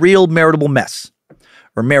himself in a real marital mess.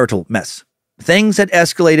 Things had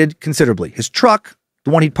escalated considerably. His truck,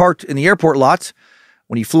 the one he'd parked in the airport lot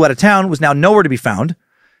when he flew out of town, was now nowhere to be found.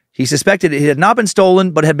 He suspected it had not been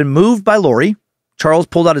stolen, but had been moved by Lori. Charles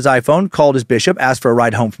pulled out his iPhone, called his bishop, asked for a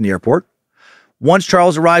ride home from the airport. Once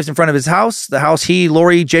Charles arrives in front of his house, the house he,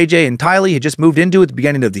 Lori, JJ, and Tylee had just moved into at the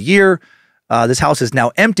beginning of the year, this house is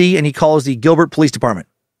now empty, and he calls the Gilbert Police Department.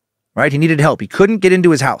 Right? He needed help. He couldn't get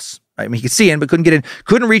into his house. I mean, he could see in, but couldn't get in,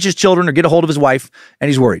 couldn't reach his children or get a hold of his wife, and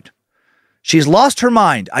he's worried. She's lost her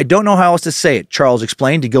mind. I don't know how else to say it, Charles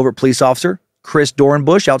explained to Gilbert police officer Chris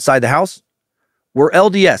Dorenbush outside the house. We're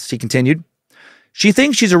LDS, he continued. She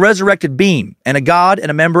thinks she's a resurrected being and a god and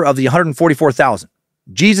a member of the 144,000.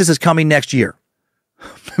 Jesus is coming next year.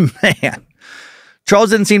 Man. Charles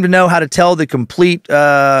didn't seem to know how to tell the complete,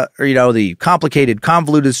 the complicated,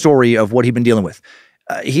 convoluted story of what he'd been dealing with.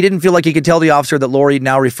 He didn't feel like he could tell the officer that Lori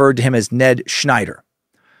now referred to him as Ned Schneider.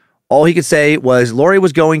 All he could say was Lori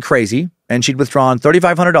was going crazy and she'd withdrawn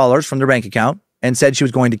 $3,500 from their bank account and said she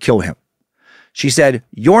was going to kill him. She said,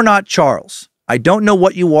 "You're not Charles. I don't know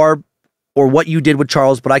what you are or what you did with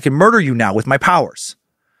Charles, but I can murder you now with my powers."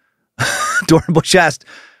 Dorenbush asked,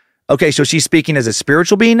 "Okay, so she's speaking as a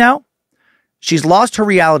spiritual being now?" "She's lost her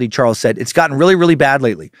reality," Charles said. "It's gotten really, really bad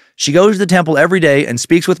lately. She goes to the temple every day and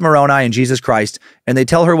speaks with Moroni and Jesus Christ, and they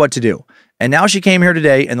tell her what to do. And now she came here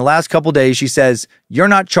today, and the last couple days she says, 'You're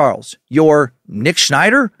not Charles. You're Nick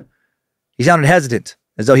Schneider?'" He sounded hesitant,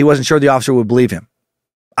 as though he wasn't sure the officer would believe him.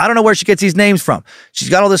 "I don't know where she gets these names from. She's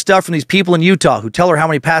got all this stuff from these people in Utah who tell her how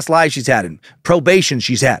many past lives she's had and probation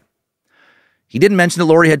she's had." He didn't mention that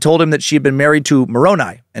Lori had told him that she had been married to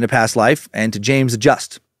Moroni in a past life and to James the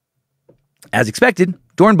Just. As expected,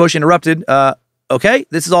 Dorenbush interrupted, "Okay,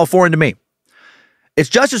 this is all foreign to me." "It's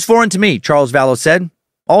just as foreign to me," Charles Vallow said.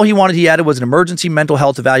 All he wanted, he added, was an emergency mental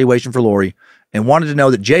health evaluation for Lori and wanted to know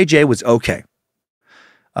that JJ was okay.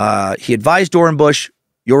 He advised Dorenbush,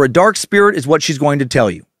 "You're a dark spirit is what she's going to tell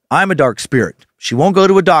you. I'm a dark spirit. She won't go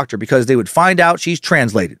to a doctor because they would find out she's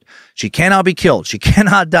translated. She cannot be killed. She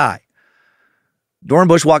cannot die."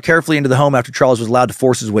 Dorenbush walked carefully into the home after Charles was allowed to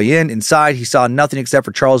force his way in. Inside, he saw nothing except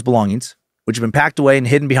for Charles' belongings, which had been packed away and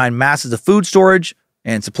hidden behind masses of food storage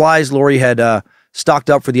and supplies Lori had stocked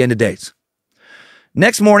up for the end of days.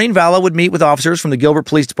 Next morning, Vallow would meet with officers from the Gilbert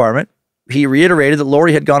Police Department. He reiterated that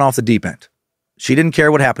Lori had gone off the deep end. She didn't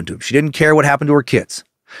care what happened to him. She didn't care what happened to her kids.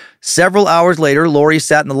 Several hours later, Lori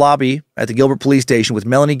sat in the lobby at the Gilbert Police Station with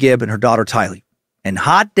Melanie Gibb and her daughter Tylee. And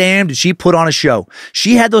hot damn did she put on a show.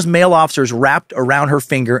 She had those male officers wrapped around her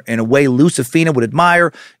finger in a way Lucifina would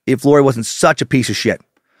admire if Lori wasn't such a piece of shit.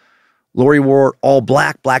 Lori wore all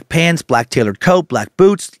black, black pants, black tailored coat, black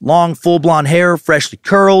boots, long, full blonde hair, freshly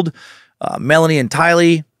curled. Melanie and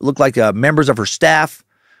Tylee looked like members of her staff.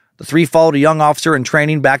 The three followed a young officer in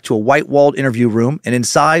training back to a white-walled interview room, and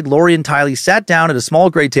inside, Lori and Tylee sat down at a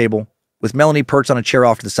small gray table with Melanie perched on a chair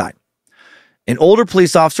off to the side. An older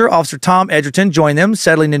police officer, Officer Tom Edgerton, joined them,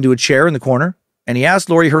 settling into a chair in the corner, and he asked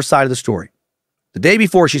Lori her side of the story. The day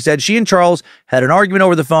before, she said she and Charles had an argument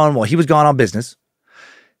over the phone while he was gone on business.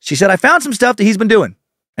 She said, "I found some stuff that he's been doing.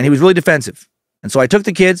 and he was really defensive. And so I took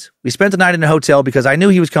the kids. We spent the night in a hotel because I knew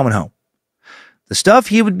he was coming home. The stuff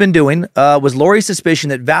he had been doing was Lori's suspicion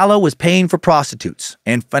that Vallow was paying for prostitutes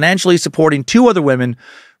and financially supporting 2 other women,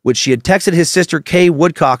 which she had texted his sister Kay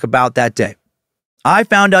Woodcock about that day. I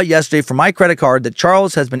found out yesterday from my credit card that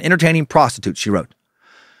Charles has been entertaining prostitutes, she wrote.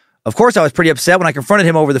 Of course, I was pretty upset when I confronted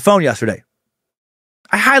him over the phone yesterday.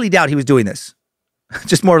 I highly doubt he was doing this.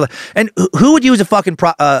 Just more like, and who would use a fucking,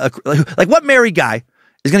 like what married guy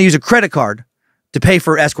is going to use a credit card to pay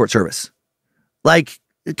for escort service? Like,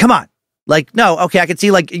 come on. Like, no, okay, I can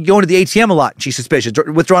see like going to the ATM a lot. She's suspicious,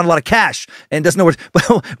 withdrawing a lot of cash and doesn't know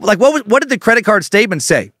where, like what did the credit card statement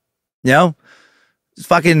say? You know,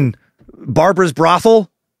 fucking Barbara's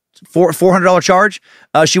brothel, $400 charge.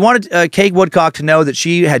 She wanted Kay Woodcock to know that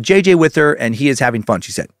she had JJ with her and he is having fun,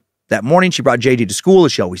 she said. That morning, she brought JJ to school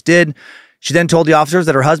as she always did. She then told the officers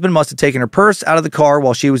that her husband must have taken her purse out of the car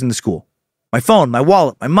while she was in the school. My phone, my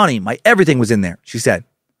wallet, my money, my everything was in there, she said.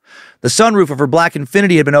 The sunroof of her black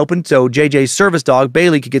Infiniti had been opened so JJ's service dog,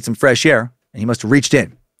 Bailey, could get some fresh air, and he must have reached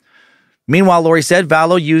in. Meanwhile, Lori said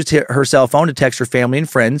Vallow used her cell phone to text her family and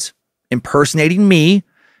friends, impersonating me,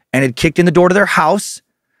 and had kicked in the door to their house.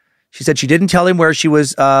 She said she didn't tell him where she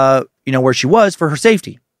was, where she was for her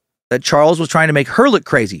safety. That Charles was trying to make her look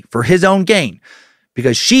crazy for his own gain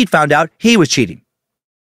because she'd found out he was cheating.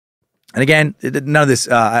 And again, none of this,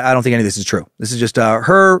 I don't think any of this is true. This is just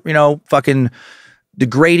her, fucking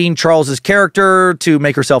degrading Charles's character to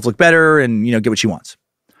make herself look better and, get what she wants.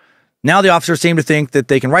 Now the officers seem to think that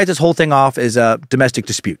they can write this whole thing off as a domestic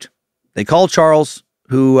dispute. They called Charles,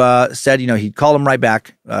 who said, he'd call him right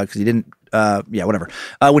back because he didn't, whatever.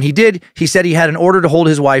 When he did, he said he had an order to hold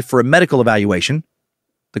his wife for a medical evaluation.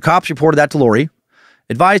 The cops reported that to Lori,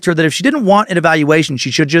 advised her that if she didn't want an evaluation,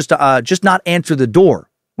 she should just not answer the door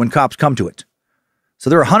when cops come to it. So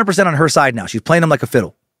they're 100% on her side now. She's playing them like a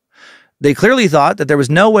fiddle. They clearly thought that there was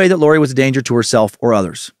no way that Lori was a danger to herself or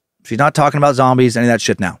others. She's not talking about zombies, any of that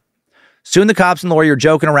shit now. Soon the cops and Lori are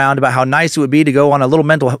joking around about how nice it would be to go on a little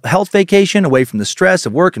mental health vacation away from the stress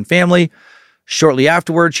of work and family. Shortly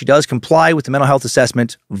afterward, she does comply with the mental health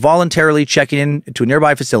assessment, voluntarily checking in to a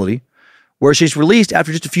nearby facility where she's released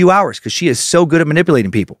after just a few hours because she is so good at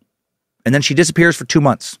manipulating people. And then she disappears for 2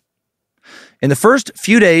 months. In the first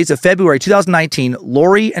few days of February 2019,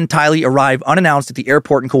 Lori and Tylee arrive unannounced at the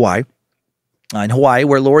airport in Hawaii,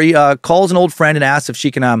 where Lori calls an old friend and asks if she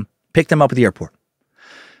can pick them up at the airport.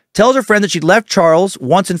 Tells her friend that she'd left Charles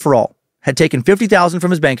once and for all, had taken $50,000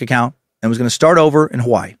 from his bank account, and was going to start over in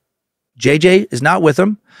Hawaii. JJ is not with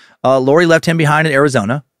him. Lori left him behind in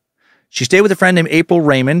Arizona. She stayed with a friend named April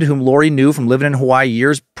Raymond, whom Lori knew from living in Hawaii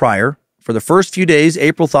years prior. For the first few days,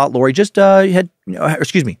 April thought Lori just April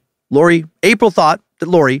thought that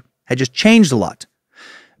Lori had just changed a lot,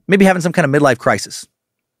 maybe having some kind of midlife crisis.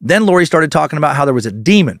 Then Lori started talking about how there was a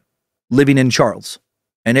demon living in Charles.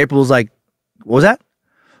 And April was like, what was that?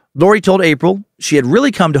 Lori told April she had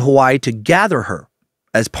really come to Hawaii to gather her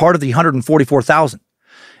as part of the 144,000.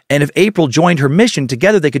 And if April joined her mission,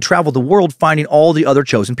 together they could travel the world finding all the other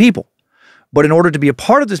chosen people. But in order to be a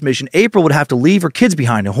part of this mission, April would have to leave her kids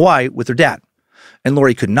behind in Hawaii with her dad. And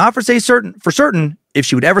Lori could not for certain if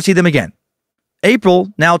she would ever see them again.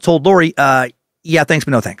 April now told Lori, yeah, thanks,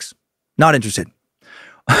 but no thanks. Not interested.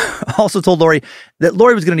 Also told Lori that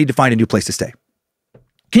Lori was going to need to find a new place to stay.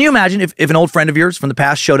 Can you imagine if an old friend of yours from the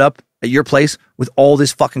past showed up at your place with all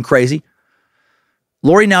this fucking crazy?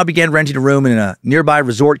 Lori now began renting a room in a nearby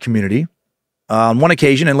resort community. On one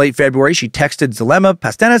occasion in late February, she texted Zelema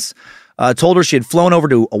Pastenis, told her she had flown over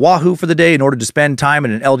to Oahu for the day in order to spend time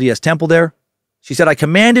in an LDS temple there. She said, I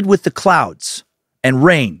commanded with the clouds and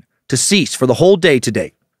rain to cease for the whole day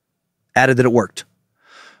today. Added that it worked.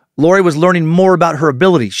 Lori was learning more about her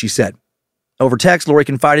abilities, she said. Over text, Lori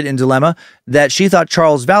confided in Dilemma that she thought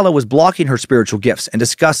Charles Vallow was blocking her spiritual gifts and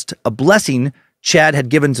discussed a blessing Chad had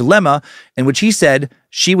given Dilemma in which he said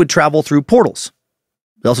she would travel through portals.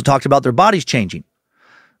 They also talked about their bodies changing.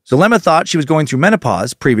 Dilemma thought she was going through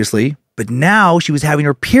menopause previously, but now she was having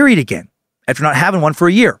her period again after not having one for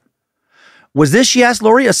a year. Was this, she asked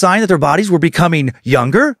Lori, a sign that their bodies were becoming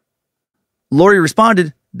younger? Lori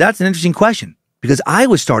responded, that's an interesting question, because I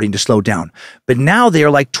was starting to slow down, but now they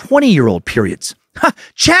are like 20-year-old periods. Ha!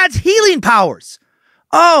 Chad's healing powers!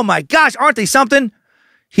 Oh my gosh, aren't they something?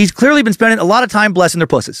 He's clearly been spending a lot of time blessing their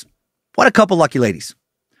pusses. What a couple lucky ladies.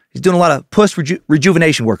 He's doing a lot of puss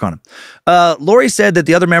rejuvenation work on them. Lori said that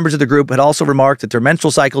the other members of the group had also remarked that their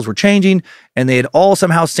menstrual cycles were changing and they had all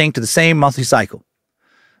somehow synced to the same monthly cycle.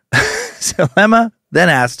 So Emma then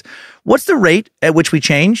asked, what's the rate at which we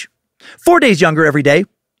change? 4 days younger every day,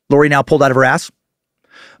 Lori now pulled out of her ass.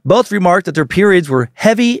 Both remarked that their periods were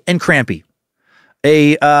heavy and crampy.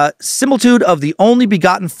 A similitude of the only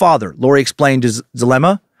begotten Father, Lori explained to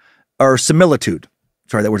Zulema, or similitude.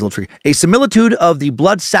 Sorry, that word's a little tricky. A similitude of the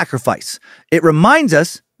blood sacrifice. It reminds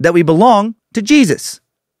us that we belong to Jesus.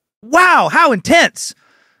 Wow, how intense!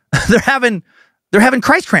 They're having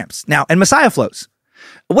Christ cramps now and Messiah flows.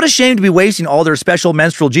 What a shame to be wasting all their special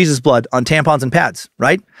menstrual Jesus blood on tampons and pads,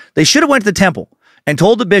 right? They should have went to the temple and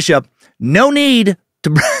told the bishop, no need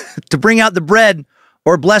to bring out the bread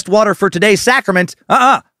or blessed water for today's sacrament.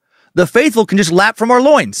 The faithful can just lap from our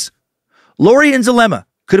loins. Lori and Zulema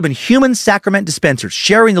could have been human sacrament dispensers,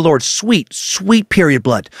 sharing the Lord's sweet, sweet period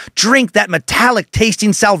blood. Drink that metallic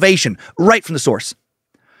tasting salvation right from the source.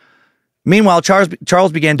 Meanwhile,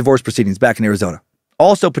 Charles began divorce proceedings back in Arizona,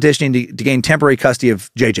 also petitioning to gain temporary custody of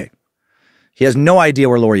JJ. He has no idea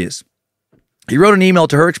where Lori is. He wrote an email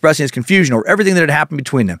to her expressing his confusion over everything that had happened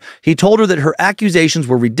between them. He told her that her accusations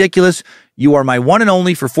were ridiculous. You are my one and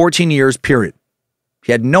only for 14 years, period.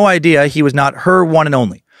 He had no idea he was not her one and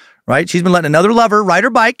only, right? She's been letting another lover ride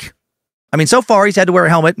her bike. I mean, so far he's had to wear a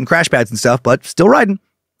helmet and crash pads and stuff, but still riding.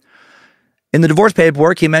 In the divorce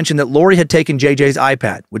paperwork, he mentioned that Lori had taken JJ's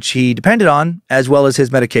iPad, which he depended on, as well as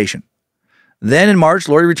his medication. Then in March,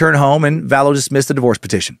 Lori returned home and Vallow dismissed the divorce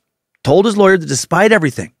petition. Told his lawyer that despite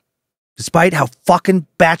everything, despite how fucking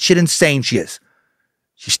batshit insane she is,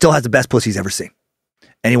 she still has the best pussy he's ever seen.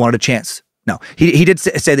 And he wanted a chance. No, he did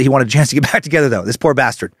say that he wanted a chance to get back together, though. This poor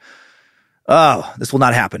bastard. Oh, this will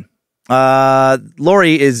not happen.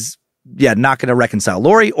 Lori is, not going to reconcile.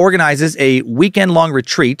 Lori organizes a weekend-long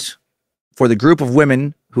retreat for the group of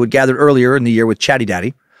women who had gathered earlier in the year with Chatty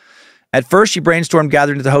Daddy. At first, she brainstormed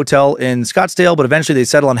gathering at the hotel in Scottsdale, but eventually they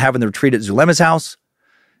settled on having the retreat at Zulema's house.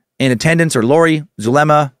 In attendance are Lori,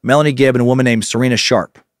 Zulema, Melanie Gibb, and a woman named Serena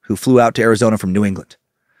Sharp, who flew out to Arizona from New England.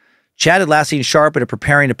 Chad had last seen Sharp at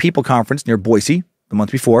preparing a people conference near Boise the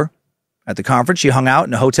month before. At the conference, she hung out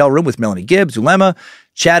in a hotel room with Melanie Gibb, Zulema.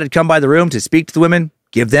 Chad had come by the room to speak to the women,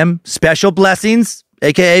 give them special blessings,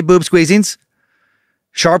 a.k.a. boob squeezings.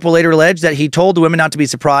 Sharp will later allege that he told the women not to be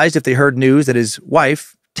surprised if they heard news that his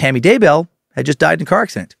wife, Tammy Daybell, had just died in a car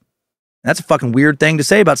accident. That's a fucking weird thing to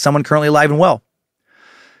say about someone currently alive and well.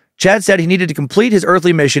 Chad said he needed to complete his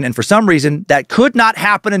earthly mission, and for some reason, that could not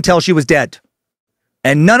happen until she was dead.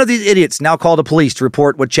 And none of these idiots now call the police to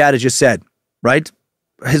report what Chad has just said, right?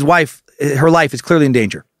 His wife, her life is clearly in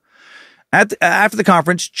danger. After the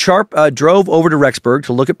conference, Sharp drove over to Rexburg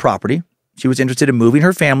to look at property. She was interested in moving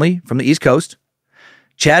her family from the East Coast.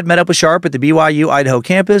 Chad met up with Sharp at the BYU Idaho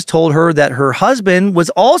campus, told her that her husband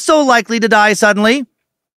was also likely to die suddenly.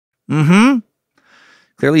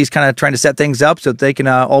 Clearly, he's kind of trying to set things up so that they can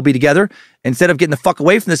all be together. Instead of getting the fuck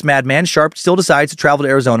away from this madman, Sharp still decides to travel to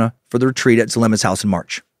Arizona for the retreat at Zulema's house in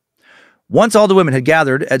March. Once all the women had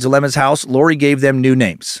gathered at Zulema's house, Lori gave them new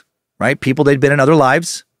names, right? People they'd been in other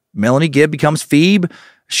lives. Melanie Gibb becomes Phoebe.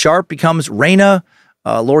 Sharp becomes Raina.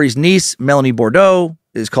 Lori's niece, Melanie Bordeaux,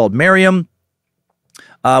 is called Miriam.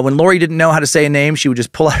 When Lori didn't know how to say a name, she would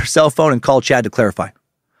just pull out her cell phone and call Chad to clarify.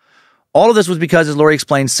 All of this was because, as Lori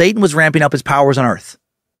explained, Satan was ramping up his powers on Earth.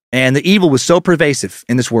 And the evil was so pervasive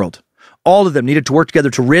in this world. All of them needed to work together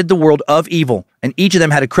to rid the world of evil, and each of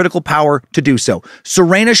them had a critical power to do so.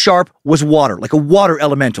 Serena Sharp was water, like a water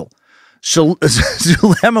elemental.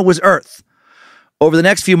 Zulema was earth. Over the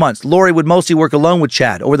next few months, Lori would mostly work alone with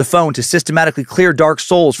Chad over the phone to systematically clear dark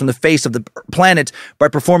souls from the face of the planet by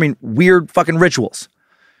performing weird fucking rituals.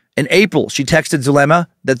 In April, she texted Zulema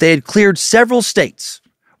that they had cleared several states.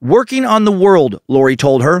 Working on the world, Lori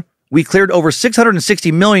told her, we cleared over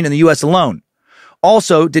 660 million in the U.S. alone.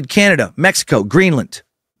 Also did Canada, Mexico, Greenland.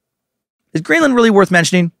 Is Greenland really worth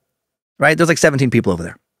mentioning? Right? There's like 17 people over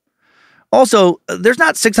there. Also, there's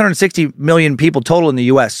not 660 million people total in the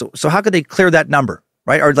U.S. So how could they clear that number?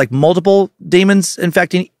 Right? Are like multiple demons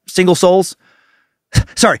infecting single souls?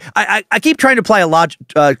 Sorry, I keep trying to apply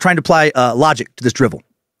logic to this drivel.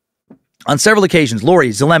 On several occasions, Lori,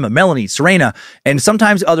 Zulema, Melanie, Serena, and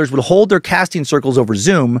sometimes others would hold their casting circles over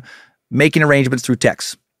Zoom, making arrangements through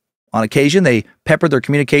text. On occasion, they peppered their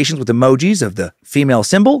communications with emojis of the female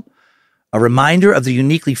symbol, a reminder of the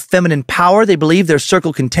uniquely feminine power they believed their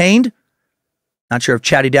circle contained. Not sure if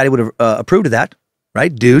Chatty Daddy would have approved of that,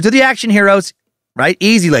 right? Dudes are the action heroes, right?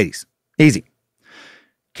 Easy, ladies. Easy.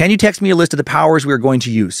 Can you text me a list of the powers we are going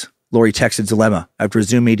to use? Lori texted Zulema after a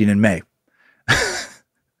Zoom meeting in May.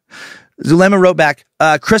 Zulema wrote back,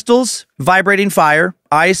 crystals, vibrating fire,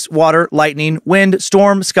 ice, water, lightning, wind,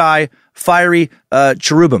 storm, sky, fiery,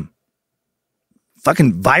 cherubim.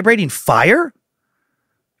 Fucking vibrating fire?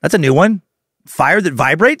 That's a new one. Fire that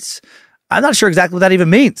vibrates? I'm not sure exactly what that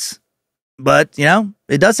even means. But,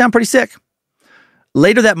 it does sound pretty sick.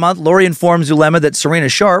 Later that month, Lori informed Zulema that Serena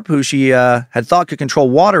Sharp, who she had thought could control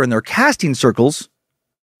water in their casting circles,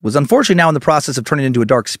 was unfortunately now in the process of turning into a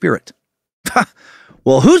dark spirit.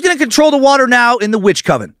 Well, who's going to control the water now in the witch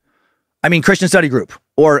coven? I mean, Christian study group.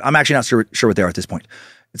 Or I'm actually not sure what they are at this point.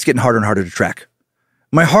 It's getting harder and harder to track.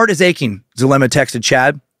 My heart is aching, Zulema texted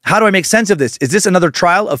Chad. How do I make sense of this? Is this another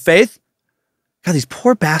trial of faith? God, these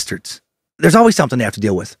poor bastards. There's always something they have to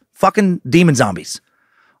deal with. Fucking demon zombies.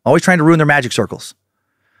 Always trying to ruin their magic circles.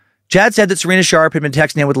 Chad said that Serena Sharp had been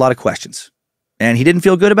texting him with a lot of questions. And he didn't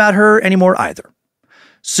feel good about her anymore either.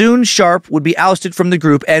 Soon, Sharp would be ousted from the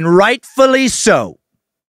group, and rightfully so.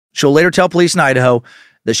 She'll later tell police in Idaho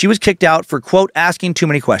that she was kicked out for, quote, asking too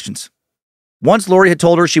many questions. Once Lori had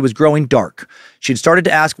told her she was growing dark. She'd started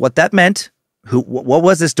to ask what that meant. What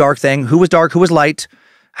was this dark thing? Who was dark? Who was light?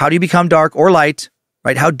 How do you become dark or light?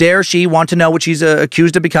 Right? How dare she want to know what she's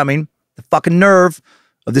accused of becoming? The fucking nerve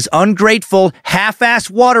of this ungrateful,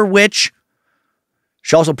 half-ass water witch.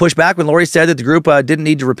 She also pushed back when Lori said that the group didn't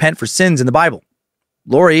need to repent for sins in the Bible.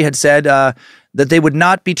 Lori had said that they would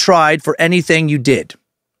not be tried for anything you did.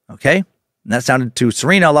 Okay? And that sounded to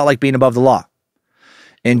Serena a lot like being above the law.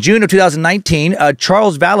 In June of 2019,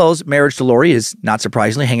 Charles Vallow's marriage to Lori is, not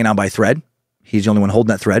surprisingly, hanging on by a thread. He's the only one holding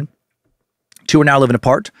that thread. Two are now living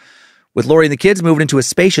apart, with Lori and the kids moving into a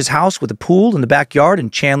spacious house with a pool in the backyard in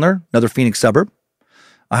Chandler, another Phoenix suburb.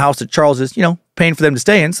 A house that Charles is, paying for them to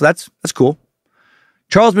stay in, so that's cool.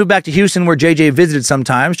 Charles moved back to Houston, where JJ visited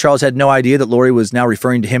sometimes. Charles had no idea that Lori was now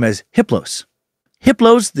referring to him as Hiplos.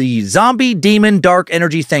 Hiplos, the zombie, demon, dark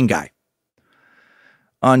energy thing guy.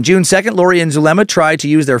 On June 2nd, Lori and Zulema tried to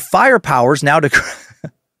use their fire powers now to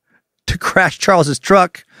crash Charles's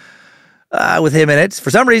truck with him in it.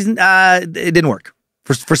 For some reason, it didn't work.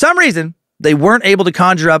 For some reason, they weren't able to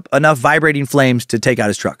conjure up enough vibrating flames to take out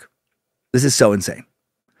his truck. This is so insane.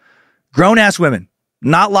 Grown-ass women,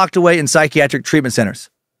 not locked away in psychiatric treatment centers,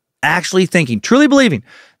 actually thinking, truly believing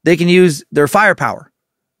they can use their firepower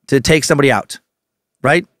to take somebody out,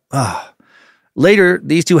 right? Later,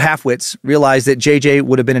 these two half-wits realized that JJ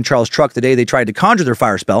would have been in Charles' truck the day they tried to conjure their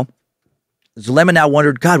fire spell. Zulema now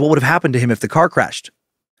wondered, God, what would have happened to him if the car crashed?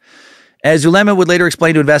 As Zulema would later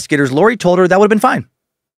explain to investigators, Lori told her that would have been fine.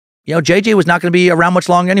 JJ was not going to be around much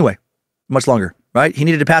longer, right? He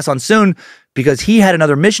needed to pass on soon because he had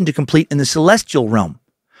another mission to complete in the celestial realm.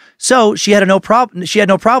 So she had no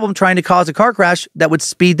problem trying to cause a car crash that would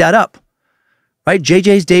speed that up, right?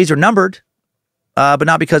 JJ's days are numbered, but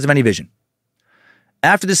not because of any vision.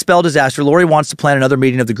 After this spell disaster, Lori wants to plan another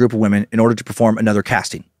meeting of the group of women in order to perform another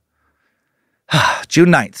casting. June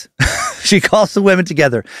 9th, she calls the women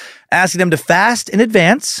together, asking them to fast in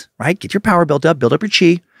advance, right? Get your power built up, build up your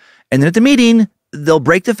chi. And then at the meeting, they'll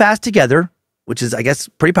break the fast together, which is, I guess,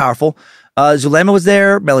 pretty powerful. Zulema was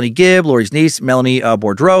there. Melanie Gibb, Lori's niece, Melanie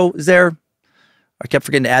Boudreau is there. I kept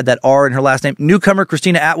forgetting to add that R in her last name. Newcomer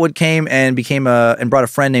Christina Atwood came and brought a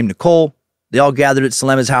friend named Nicole. They all gathered at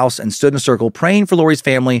Zulema's house and stood in a circle praying for Lori's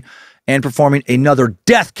family and performing another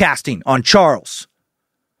death casting on Charles.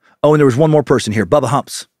 Oh, and there was one more person here, Bubba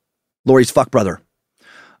Humps, Lori's fuck brother.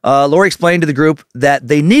 Lori explained to the group that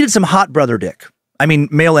they needed some hot brother dick. I mean,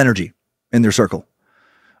 male energy in their circle.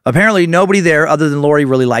 Apparently, nobody there other than Lori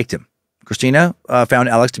really liked him. Christina found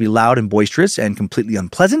Alex to be loud and boisterous and completely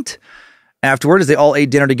unpleasant. Afterward, as they all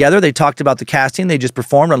ate dinner together, they talked about the casting they just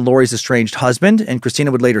performed on Lori's estranged husband, and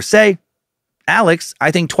Christina would later say, Alex,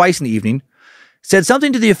 I think twice in the evening, said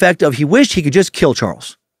something to the effect of he wished he could just kill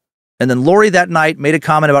Charles. And then Lori that night made a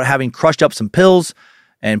comment about having crushed up some pills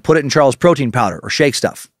and put it in Charles' protein powder or shake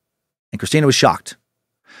stuff. And Christina was shocked.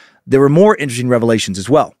 There were more interesting revelations as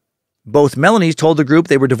well. Both Melanies told the group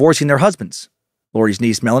they were divorcing their husbands. Lori's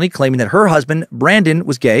niece Melanie claiming that her husband, Brandon,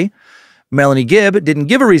 was gay. Melanie Gibb didn't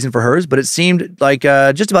give a reason for hers, but it seemed like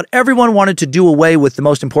just about everyone wanted to do away with the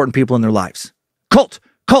most important people in their lives. Cult!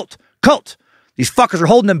 Cult! Cult! These fuckers are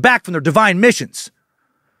holding them back from their divine missions.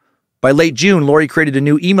 By late June, Lori created a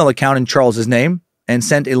new email account in Charles's name and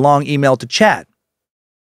sent a long email to Chad.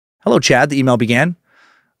 Hello, Chad, the email began.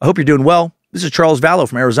 I hope you're doing well. This is Charles Vallow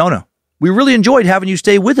from Arizona. We really enjoyed having you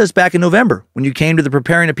stay with us back in November when you came to the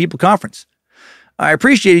Preparing a People conference. I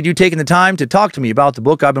appreciated you taking the time to talk to me about the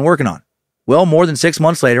book I've been working on. Well, more than 6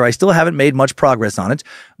 months later, I still haven't made much progress on it,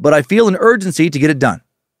 but I feel an urgency to get it done.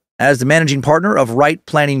 As the managing partner of Right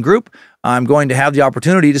Planning Group, I'm going to have the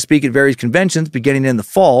opportunity to speak at various conventions beginning in the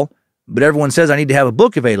fall, but everyone says I need to have a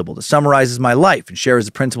book available that summarizes my life and shares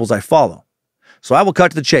the principles I follow. So I will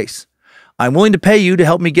cut to the chase. I'm willing to pay you to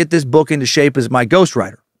help me get this book into shape as my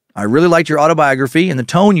ghostwriter. I really liked your autobiography and the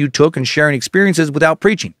tone you took in sharing experiences without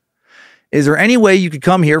preaching. Is there any way you could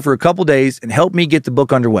come here for a couple days and help me get the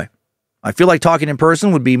book underway? I feel like talking in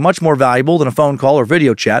person would be much more valuable than a phone call or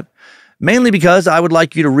video chat, mainly because I would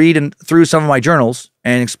like you to read through some of my journals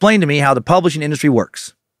and explain to me how the publishing industry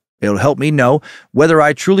works. It'll help me know whether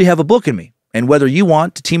I truly have a book in me and whether you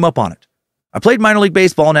want to team up on it. I played minor league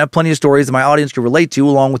baseball and have plenty of stories that my audience can relate to,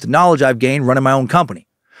 along with the knowledge I've gained running my own company.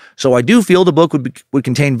 So I do feel the book would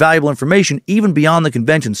contain valuable information even beyond the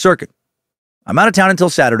convention circuit. I'm out of town until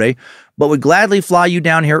Saturday, but would gladly fly you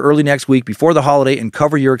down here early next week before the holiday and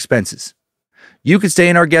cover your expenses. You could stay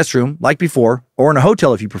in our guest room like before, or in a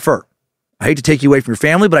hotel if you prefer. I hate to take you away from your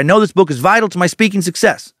family, but I know this book is vital to my speaking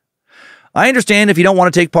success. I understand if you don't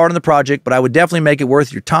want to take part in the project, but I would definitely make it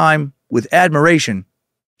worth your time. With admiration,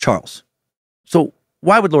 Charles. So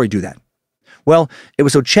why would Lori do that? Well, it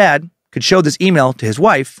was so Chad could show this email to his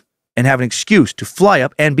wife and have an excuse to fly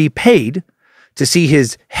up and be paid to see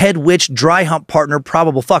his head witch dry hump partner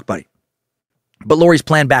probable fuck buddy. But Lori's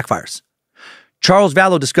plan backfires. Charles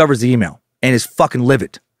Vallow discovers the email and is fucking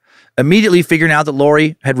livid. Immediately figuring out that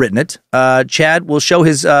Lori had written it, Chad will show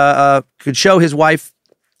his could show his wife,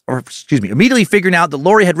 or excuse me, immediately figuring out that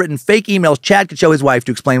Lori had written fake emails, Chad could show his wife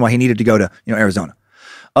to explain why he needed to go to Arizona.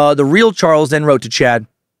 The real Charles then wrote to Chad,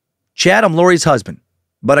 I'm Lori's husband,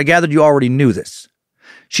 but I gathered you already knew this.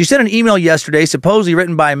 She sent an email yesterday, supposedly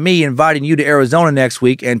written by me, inviting you to Arizona next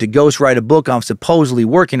week and to ghostwrite a book I'm supposedly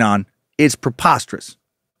working on. It's preposterous.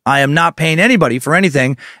 I am not paying anybody for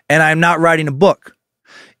anything, and I am not writing a book.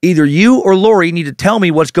 Either you or Lori need to tell me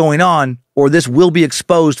what's going on, or this will be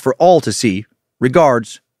exposed for all to see.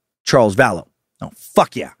 Regards, Charles Vallow. Oh,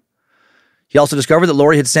 fuck yeah. He also discovered that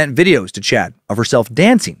Lori had sent videos to Chad of herself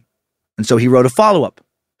dancing, and so he wrote a follow-up.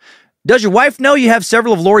 Does your wife know you have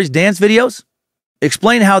several of Lori's dance videos?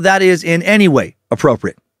 Explain how that is in any way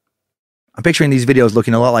appropriate. I'm picturing these videos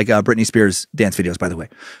looking a lot like Britney Spears dance videos, by the way.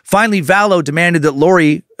 Finally, Vallow demanded that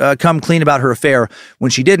Lori come clean about her affair.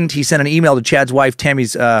 When she didn't, he sent an email to Chad's wife,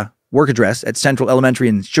 Tammy's work address at Central Elementary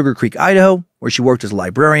in Sugar Creek, Idaho, where she worked as a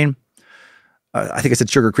librarian. I think I said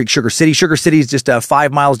Sugar Creek, Sugar City. Sugar City is just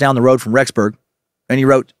 5 miles down the road from Rexburg. And he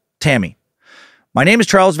wrote, Tammy, my name is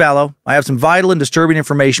Charles Vallow. I have some vital and disturbing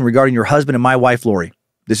information regarding your husband and my wife, Lori.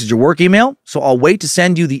 This is your work email, so I'll wait to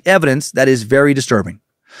send you the evidence that is very disturbing.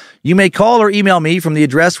 You may call or email me from the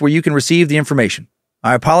address where you can receive the information.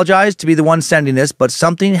 I apologize to be the one sending this, but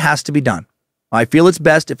something has to be done. I feel it's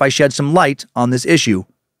best if I shed some light on this issue.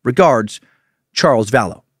 Regards, Charles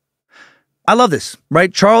Vallow. I love this,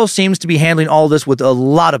 right? Charles seems to be handling all this with a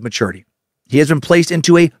lot of maturity. He has been placed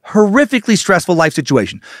into a horrifically stressful life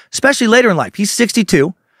situation, especially later in life. He's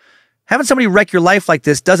 62. Having somebody wreck your life like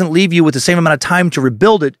this doesn't leave you with the same amount of time to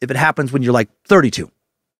rebuild it if it happens when you're like 32.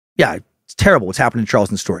 Yeah, it's terrible what's happened in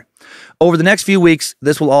Charles' story. Over the next few weeks,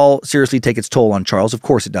 this will all seriously take its toll on Charles. Of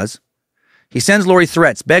course it does. He sends Lori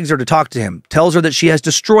threats, begs her to talk to him, tells her that she has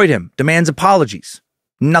destroyed him, demands apologies.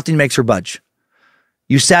 Nothing makes her budge.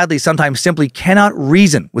 You sadly sometimes simply cannot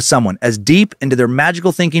reason with someone as deep into their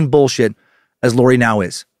magical thinking bullshit as Lori now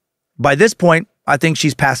is. By this point, I think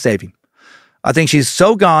she's past saving. I think she's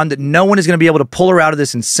so gone that no one is going to be able to pull her out of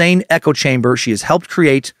this insane echo chamber she has helped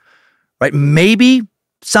create, right? Maybe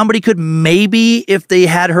somebody could, if they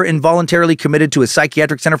had her involuntarily committed to a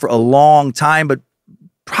psychiatric center for a long time, but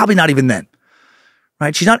probably not even then,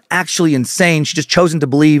 right? She's not actually insane. She's just chosen to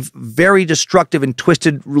believe very destructive and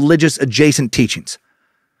twisted religious adjacent teachings.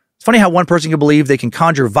 It's funny how one person can believe they can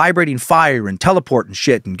conjure vibrating fire and teleport and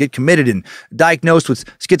shit and get committed and diagnosed with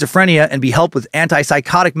schizophrenia and be helped with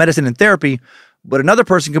antipsychotic medicine and therapy, but another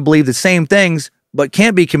person can believe the same things but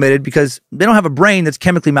can't be committed because they don't have a brain that's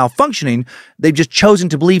chemically malfunctioning. They've just chosen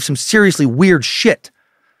to believe some seriously weird shit.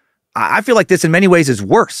 I feel like this in many ways is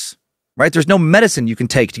worse, right? There's no medicine you can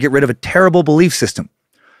take to get rid of a terrible belief system.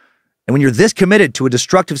 And when you're this committed to a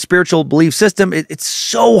destructive spiritual belief system, it's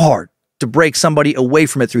so hard to break somebody away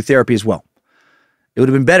from it through therapy as well. It would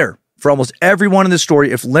have been better for almost everyone in this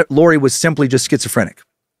story if Lori was simply just schizophrenic.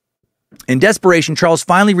 In desperation, Charles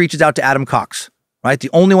finally reaches out to Adam Cox, right?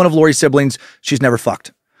 The only one of Lori's siblings she's never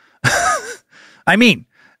fucked. I mean,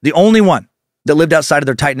 the only one that lived outside of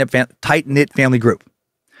their tight-knit family group.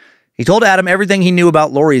 He told Adam everything he knew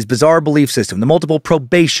about Lori's bizarre belief system, the multiple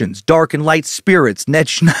probations, dark and light spirits, Ned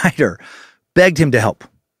Schneider, begged him to help.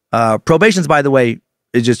 Probations, by the way,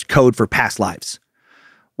 is just code for past lives.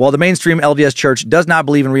 While the mainstream LDS church does not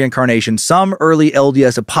believe in reincarnation, some early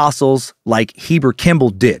LDS apostles like Heber Kimball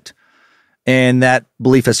did. And that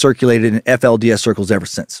belief has circulated in FLDS circles ever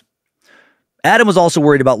since. Adam was also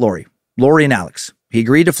worried about Lori and Alex. He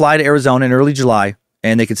agreed to fly to Arizona in early July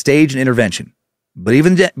and they could stage an intervention. But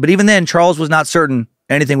even then, Charles was not certain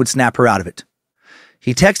anything would snap her out of it.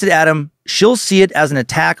 He texted Adam, she'll see it as an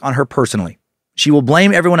attack on her personally. She will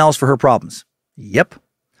blame everyone else for her problems. Yep.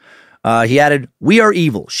 He added, we are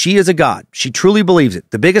evil. She is a god. She truly believes it.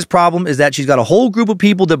 The biggest problem is that she's got a whole group of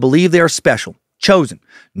people that believe they are special, chosen,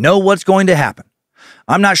 know what's going to happen.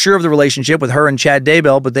 I'm not sure of the relationship with her and Chad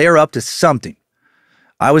Daybell, but they are up to something.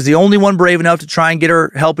 I was the only one brave enough to try and get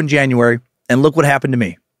her help in January, and look what happened to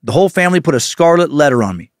me. The whole family put a scarlet letter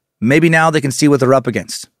on me. Maybe now they can see what they're up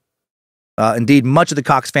against. Indeed, much of the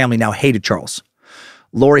Cox family now hated Charles.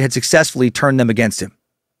 Lori had successfully turned them against him,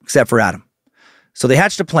 except for Adam. So they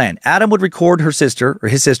hatched a plan. Adam would record his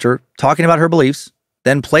sister, talking about her beliefs,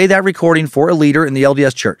 then play that recording for a leader in the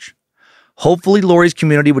LDS church. Hopefully, Lori's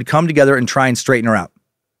community would come together and try and straighten her out.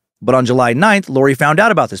 But on July 9th, Lori found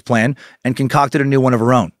out about this plan and concocted a new one of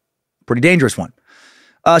her own. Pretty dangerous one.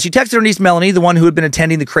 She texted her niece Melanie, the one who had been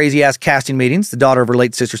attending the crazy-ass casting meetings, the daughter of her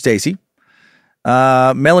late sister Stacy.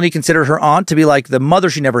 Melanie considered her aunt to be like the mother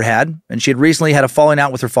she never had, and she had recently had a falling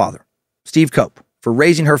out with her father, Steve Cope, for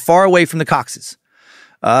raising her far away from the Coxes,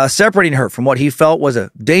 separating her from what he felt was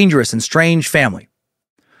a dangerous and strange family.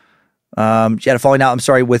 She had a falling out,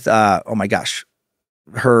 with,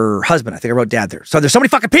 her husband. I think I wrote dad there. So there's so many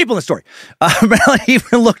fucking people in the story. Melanie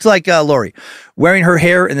even looked like Lori, wearing her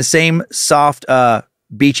hair in the same soft,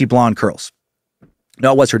 beachy blonde curls.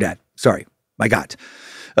 No, it was her dad. Sorry. My God.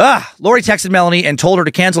 Lori texted Melanie and told her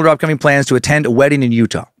to cancel her upcoming plans to attend a wedding in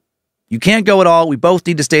Utah. You can't go at all. We both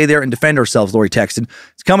need to stay there and defend ourselves, Lori texted.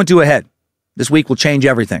 It's coming to a head. This week will change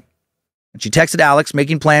everything. And she texted Alex,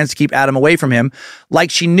 making plans to keep Adam away from him,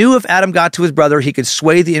 like she knew if Adam got to his brother, he could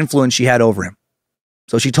sway the influence she had over him.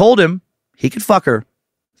 So she told him he could fuck her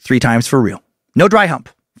 3 times for real. No dry hump.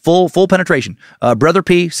 Full penetration. Brother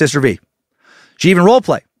P, sister V. She even role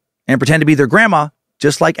play and pretend to be their grandma,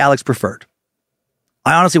 just like Alex preferred.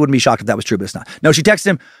 I honestly wouldn't be shocked if that was true, but it's not. No, she texted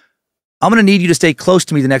him, I'm going to need you to stay close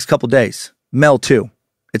to me the next couple days. Mel, too.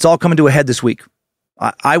 It's all coming to a head this week.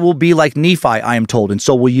 I will be like Nephi, I am told, and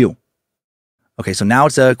so will you. Okay, so now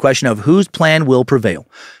it's a question of whose plan will prevail.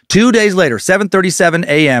 2 days later, 7:37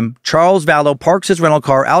 a.m., Charles Vallow parks his rental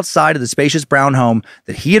car outside of the spacious brown home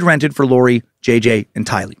that he had rented for Lori, JJ, and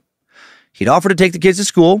Tylee. He'd offered to take the kids to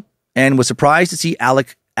school and was surprised to see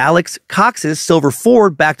Alex Cox's silver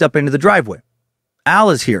Ford backed up into the driveway. Al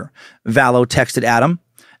is here, Vallow texted Adam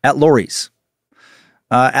at Lori's.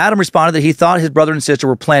 Adam responded that he thought his brother and sister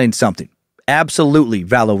were planning something. Absolutely,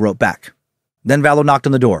 Vallow wrote back. Then Vallow knocked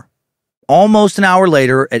on the door. Almost an hour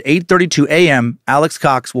later, at 8:32 a.m., Alex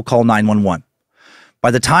Cox will call 911. By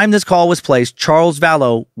the time this call was placed, Charles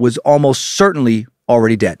Vallow was almost certainly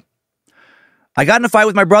already dead. I got in a fight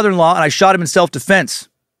with my brother-in-law and I shot him in self-defense,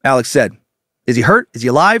 Alex said. Is he hurt? Is he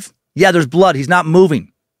alive? Yeah, there's blood. He's not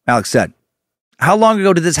moving, Alex said. How long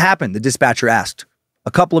ago did this happen? The dispatcher asked.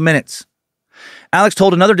 A couple of minutes. Alex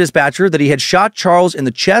told another dispatcher that he had shot Charles in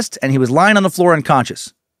the chest and he was lying on the floor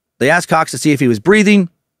unconscious. They asked Cox to see if he was breathing,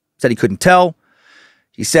 said he couldn't tell.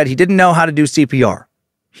 He said he didn't know how to do CPR.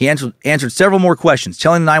 He answered several more questions,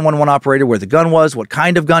 telling the 911 operator where the gun was, what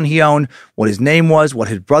kind of gun he owned, what his name was, what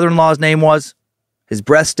his brother-in-law's name was. His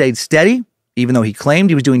breath stayed steady, even though he claimed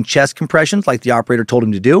he was doing chest compressions like the operator told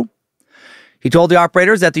him to do. He told the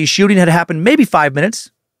operators that the shooting had happened maybe 5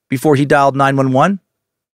 minutes before he dialed 911.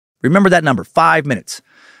 Remember that number, 5 minutes.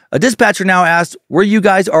 A dispatcher now asked, were you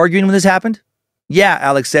guys arguing when this happened? Yeah,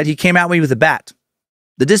 Alex said. He came at me with a bat.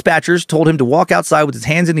 The dispatchers told him to walk outside with his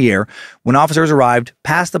hands in the air when officers arrived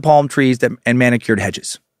past the palm trees and manicured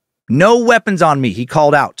hedges. No weapons on me, he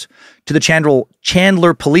called out to the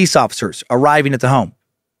Chandler police officers arriving at the home.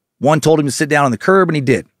 One told him to sit down on the curb, and he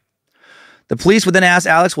did. The police would then ask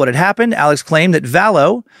Alex what had happened. Alex claimed that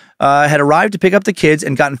Vallow had arrived to pick up the kids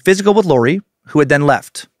and gotten physical with Lori, who had then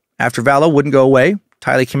left. After Vallow wouldn't go away,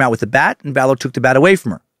 Tylee came out with the bat, and Vallow took the bat away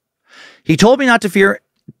from her. He told me not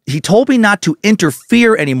to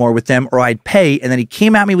interfere anymore with them or I'd pay, and then he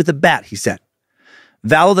came at me with the bat, he said.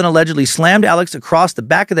 Vallow then allegedly slammed Alex across the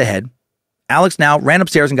back of the head. Alex now ran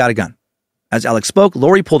upstairs and got a gun. As Alex spoke,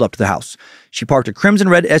 Lori pulled up to the house. She parked a crimson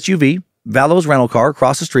red SUV, Vallow's rental car,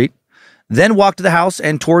 across the street, then walked to the house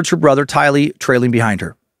and towards her brother, Tylee, trailing behind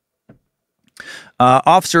her.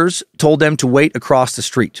 Officers told them to wait across the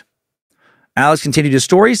street. Alex continued his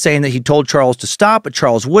story, saying that he told Charles to stop, but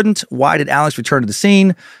Charles wouldn't. Why did Alex return to the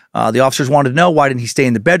scene? The officers wanted to know, why didn't he stay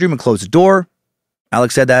in the bedroom and close the door?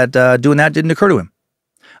 Alex said that doing that didn't occur to him.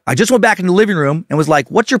 I just went back in the living room and was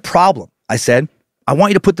like, what's your problem? I said, I want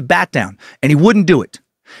you to put the bat down. And he wouldn't do it.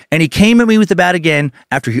 And he came at me with the bat again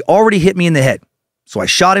after he already hit me in the head. So I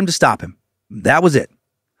shot him to stop him. That was it.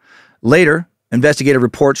 Later, investigative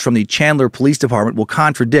reports from the Chandler Police Department will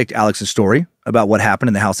contradict Alex's story about what happened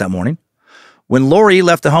in the house that morning. When Lori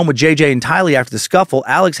left the home with JJ and Tylee after the scuffle,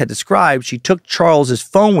 Alex had described she took Charles's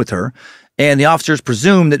phone with her, and the officers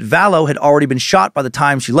presumed that Vallow had already been shot by the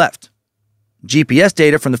time she left. GPS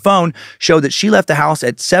data from the phone showed that she left the house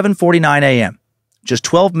at 7:49 a.m., just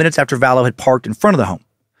 12 minutes after Vallow had parked in front of the home.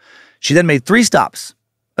 She then made 3 stops.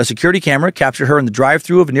 A security camera captured her in the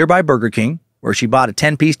drive-thru of a nearby Burger King, where she bought a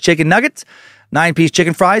 10-piece chicken nuggets, 9-piece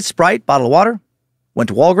chicken fries, Sprite, bottle of water, went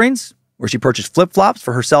to Walgreens, where she purchased flip-flops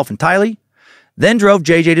for herself and Tylee, then drove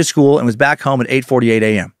JJ to school and was back home at 8:48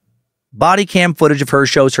 a.m. Body cam footage of her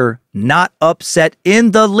shows her not upset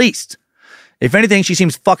in the least. If anything, she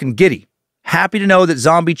seems fucking giddy. Happy to know that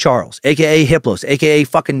Zombie Charles, a.k.a. Hiplos, a.k.a.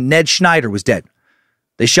 fucking Ned Schneider, was dead.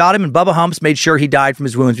 They shot him and Bubba Humps made sure he died from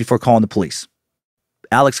his wounds before calling the police.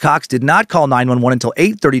 Alex Cox did not call 911 until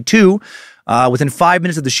 8:32. Within 5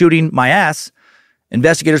 minutes of the shooting, my ass.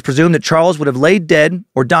 Investigators presume that Charles would have laid dead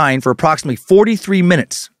or dying for approximately 43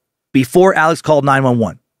 minutes before Alex called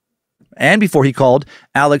 911. And before he called,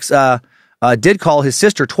 Alex did call his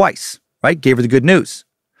sister twice, right? Gave her the good news.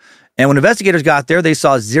 And when investigators got there, they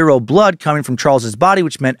saw 0 blood coming from Charles's body,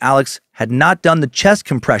 which meant Alex had not done the chest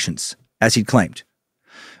compressions, as he'd claimed.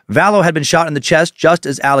 Vallow had been shot in the chest, just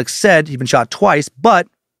as Alex said. He'd been shot twice, but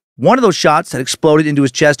one of those shots had exploded into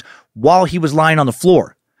his chest while he was lying on the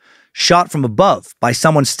floor, shot from above by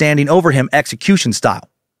someone standing over him execution style,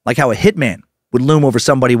 like how a hitman would loom over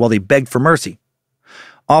somebody while they begged for mercy.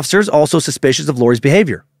 Officers also suspicious of Lori's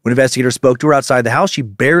behavior. When investigators spoke to her outside the house, she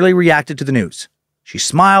barely reacted to the news. She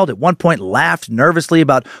smiled, at one point laughed nervously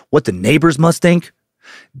about what the neighbors must think.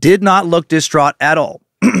 Did not look distraught at all.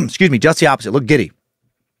 Excuse me, just the opposite, looked giddy.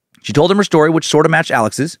 She told him her story, which sort of matched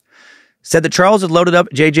Alex's. Said that Charles had loaded up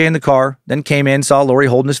JJ in the car, then came in, saw Lori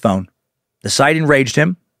holding his phone. The sight enraged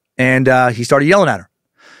him, and he started yelling at her.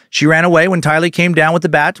 She ran away when Tylee came down with the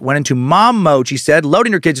bat, went into mom mode, she said,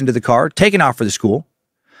 loading her kids into the car, taking off for the school.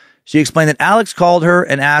 She explained that Alex called her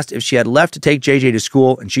and asked if she had left to take JJ to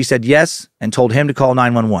school, and she said yes, and told him to call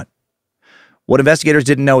 911. What investigators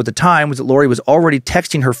didn't know at the time was that Lori was already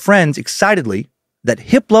texting her friends excitedly that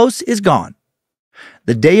Hiplos is gone.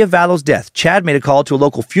 The day of Vallow's death, Chad made a call to a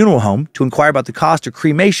local funeral home to inquire about the cost of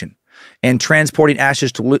cremation and transporting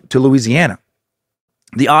ashes to Louisiana.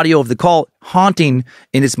 The audio of the call haunting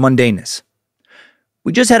in its mundaneness.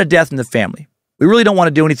 We just had a death in the family. We really don't want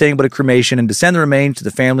to do anything but a cremation and to send the remains to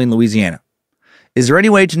the family in Louisiana. Is there any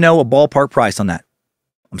way to know a ballpark price on that?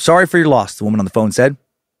 I'm sorry for your loss, the woman on the phone said.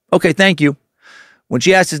 Okay, thank you. When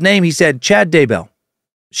she asked his name, he said Chad Daybell.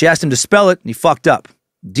 She asked him to spell it, and he fucked up.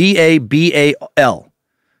 D-A-B-A-L.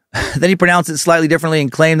 Then he pronounced it slightly differently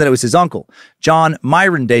and claimed that it was his uncle, John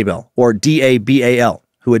Myron Daybell, or D-A-B-A-L,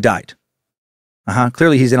 who had died.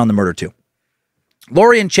 Clearly he's in on the murder too.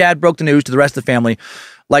 Lori and Chad broke the news to the rest of the family.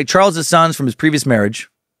 Like Charles' sons from his previous marriage,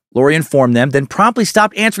 Lori informed them, then promptly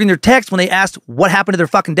stopped answering their texts when they asked what happened to their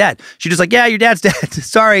fucking dad. She just like, yeah, your dad's dead.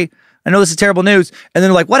 Sorry, I know this is terrible news. And then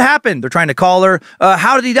they're like, what happened? They're trying to call her.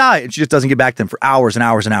 How did he die? And she just doesn't get back to them for hours and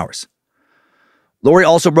hours and hours. Lori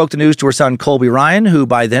also broke the news to her son, Colby Ryan, who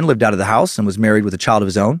by then lived out of the house and was married with a child of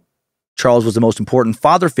his own. Charles was the most important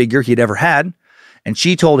father figure he had ever had, and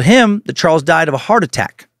she told him that Charles died of a heart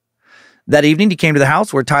attack. That evening, he came to the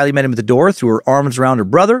house where Tylee met him at the door, threw her arms around her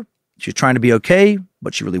brother. She was trying to be okay,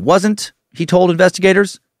 but she really wasn't, he told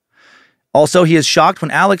investigators. Also, he is shocked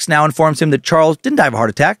when Alex now informs him that Charles didn't die of a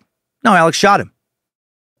heart attack. No, Alex shot him.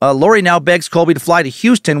 Lori now begs Colby to fly to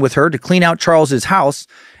Houston with her to clean out Charles's house,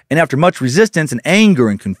 and after much resistance and anger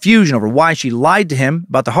and confusion over why she lied to him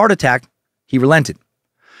about the heart attack, he relented.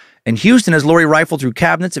 In Houston, as Lori rifled through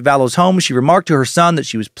cabinets at Vallow's home, she remarked to her son that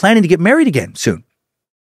she was planning to get married again soon.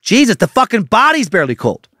 Jesus, the fucking body's barely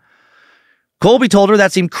cold. Colby told her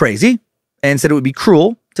that seemed crazy and said it would be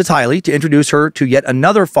cruel to Tylee to introduce her to yet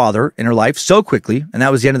another father in her life so quickly, and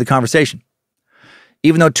that was the end of the conversation.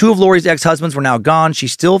 Even though 2 of Lori's ex-husbands were now gone, she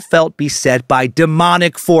still felt beset by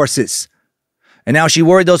demonic forces. And now she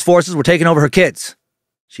worried those forces were taking over her kids.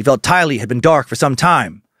 She felt Tylee had been dark for some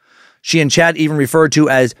time. She and Chad even referred to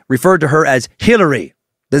her as Hillary,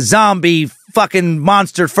 the zombie fucking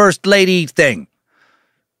monster first lady thing.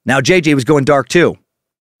 Now JJ was going dark too.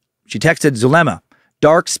 She texted Zulema,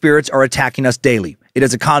 dark spirits are attacking us daily. It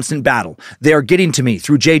is a constant battle. They are getting to me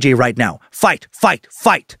through JJ right now. Fight, fight,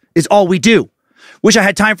 fight is all we do. Wish I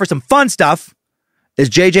had time for some fun stuff. Is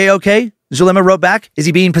JJ okay? Zulema wrote back. Is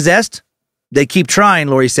he being possessed? They keep trying,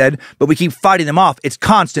 Lori said, but we keep fighting them off. It's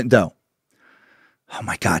constant, though. Oh,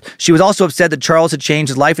 my God. She was also upset that Charles had changed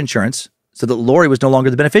his life insurance so that Lori was no longer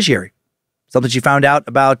the beneficiary. Something she found out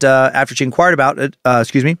about after she inquired about it.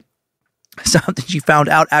 Something she found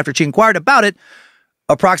out after she inquired about it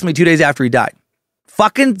approximately 2 days after he died.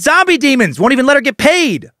 fucking zombie demons won't even let her get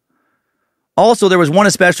paid. Also, there was one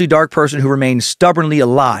especially dark person who remained stubbornly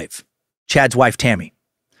alive, Chad's wife, Tammy.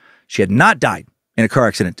 She had not died in a car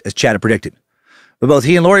accident, as Chad had predicted. But both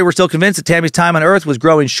he and Lori were still convinced that Tammy's time on Earth was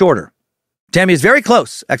growing shorter. Tammy is very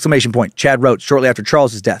close, ! Chad wrote shortly after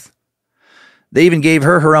Charles's death. They even gave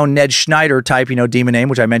her own Ned Schneider type, demon name,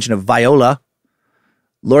 which I mentioned, of Viola.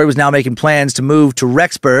 Lori was now making plans to move to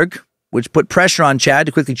Rexburg, which put pressure on Chad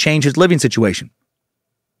to quickly change his living situation.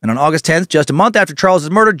 And on August 10th, just a month after Charles's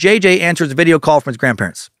murder, JJ answers a video call from his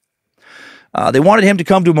grandparents. They wanted him to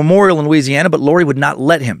come to a memorial in Louisiana, but Lori would not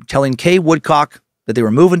let him, telling Kay Woodcock that they were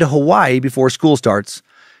moving to Hawaii before school starts,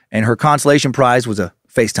 and her consolation prize was a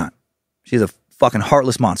FaceTime. She's a fucking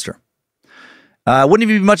heartless monster. Wouldn't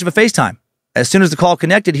even be much of a FaceTime. As soon as the call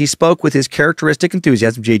connected, he spoke with his characteristic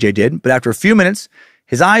enthusiasm, JJ did, but after a few minutes,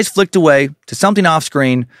 his eyes flicked away to something off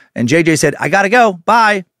screen, and JJ said, "I gotta go,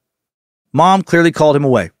 bye." Mom clearly called him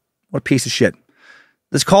away. What a piece of shit.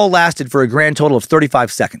 This call lasted for a grand total of 35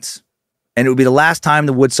 seconds, and it would be the last time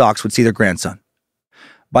the Woodsox would see their grandson.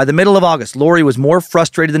 By the middle of August, Lori was more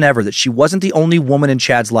frustrated than ever that she wasn't the only woman in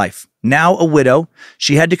Chad's life. Now a widow,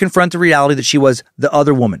 she had to confront the reality that she was the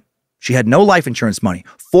other woman. She had no life insurance money,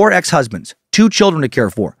 4 ex-husbands, 2 children to care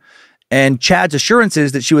for, and Chad's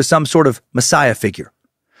assurances that she was some sort of messiah figure.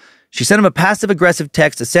 She sent him a passive-aggressive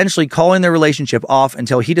text essentially calling their relationship off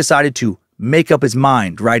until he decided to make up his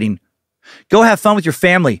mind, writing, "Go have fun with your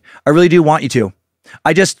family. I really do want you to.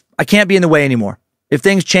 I can't be in the way anymore. If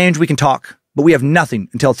things change, we can talk, but we have nothing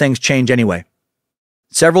until things change anyway."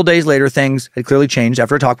 Several days later, things had clearly changed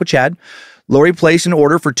after a talk with Chad. Lori placed an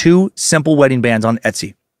order for 2 simple wedding bands on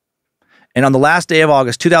Etsy. And on the last day of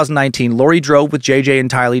August 2019, Lori drove with JJ and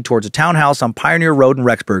Tylee towards a townhouse on Pioneer Road in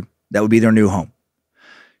Rexburg that would be their new home.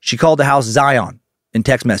 She called the house Zion in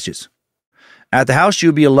text messages. At the house, she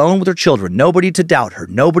would be alone with her children, nobody to doubt her,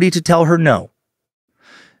 nobody to tell her no.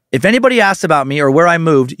 "If anybody asks about me or where I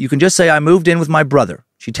moved, you can just say I moved in with my brother,"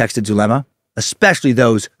 she texted Zulema, "especially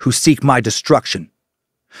those who seek my destruction."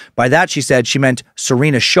 By that, she said, she meant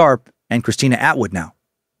Serena Sharp and Christina Atwood now.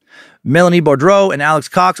 Melanie Boudreau and Alex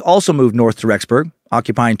Cox also moved north to Rexburg,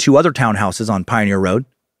 occupying 2 other townhouses on Pioneer Road.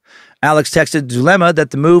 Alex texted Zulema that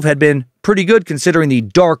the move had been pretty good considering the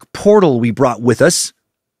dark portal we brought with us.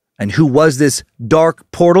 And who was this dark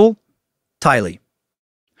portal? Tylee.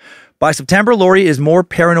 By September, Lori is more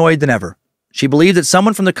paranoid than ever. She believed that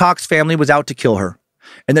someone from the Cox family was out to kill her,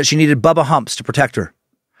 and that she needed Bubba Humps to protect her.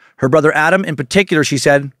 Her brother Adam, in particular, she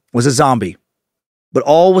said, was a zombie. But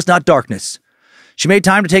all was not darkness. She made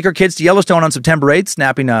time to take her kids to Yellowstone on September 8th,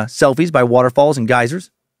 snapping selfies by waterfalls and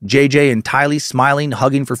geysers. JJ and Tylee smiling,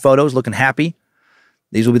 hugging for photos, looking happy.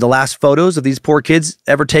 These will be the last photos of these poor kids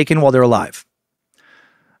ever taken while they're alive.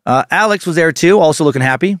 Alex was there too, also looking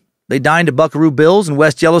happy. They dined at Buckaroo Bill's in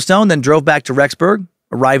West Yellowstone, then drove back to Rexburg,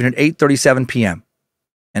 arriving at 8:37 p.m.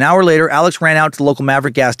 An hour later, Alex ran out to the local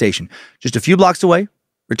Maverick gas station, just a few blocks away,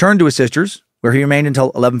 returned to his sister's, where he remained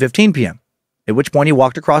until 11:15 p.m., at which point he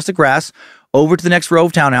walked across the grass, over to the next row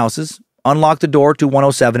of townhouses, unlocked the door to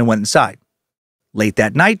 107 and went inside. Late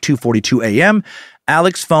that night, 2:42 a.m.,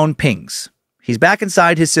 Alex's phone pings. He's back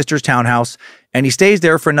inside his sister's townhouse, and he stays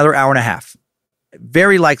there for another hour and a half,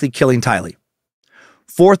 very likely killing Tylee.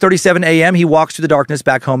 4:37 a.m., he walks through the darkness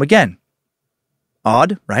back home again.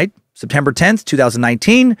 Odd, right? September 10th,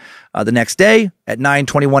 2019, the next day, at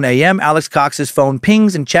 9:21 a.m., Alex Cox's phone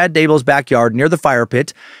pings in Chad Daybell's backyard near the fire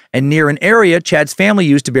pit and near an area Chad's family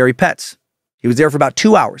used to bury pets. He was there for about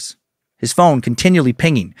 2 hours. His phone continually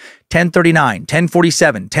pinging, 10:39,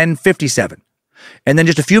 10:47, 10:57. And then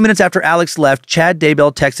just a few minutes after Alex left, Chad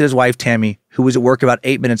Daybell texted his wife, Tammy, who was at work about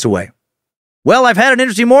 8 minutes away. "Well, I've had an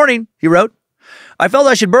interesting morning," he wrote. "I felt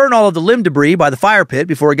I should burn all of the limb debris by the fire pit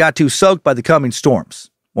before it got too soaked by the coming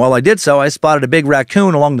storms. While I did so, I spotted a big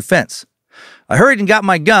raccoon along the fence. I hurried and got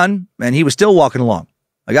my gun, and he was still walking along.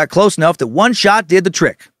 I got close enough that one shot did the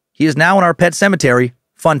trick. He is now in our pet cemetery.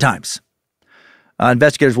 Fun times."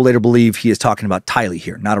 Investigators will later believe he is talking about Tylee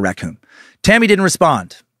here, not a raccoon. Tammy didn't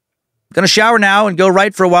respond. "Gonna shower now and go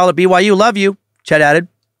right for a while at BYU. Love you," Chad added.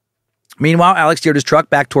 Meanwhile, Alex steered his truck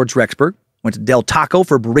back towards Rexburg, went to Del Taco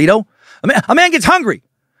for a burrito. A man gets hungry.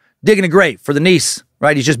 Digging a grave for the niece,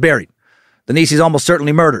 right? He's just buried. The niece he's almost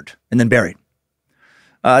certainly murdered and then buried.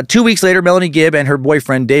 2 weeks later, Melanie Gibb and her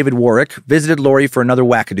boyfriend, David Warwick, visited Lori for another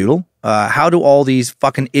wackadoodle. How do all these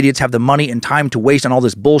fucking idiots have the money and time to waste on all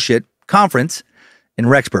this bullshit? Conference in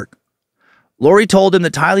Rexburg. Lori told him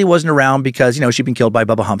that Tylee wasn't around because, she'd been killed by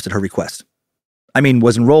Bubba Humps at her request.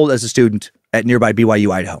 Was enrolled as a student at nearby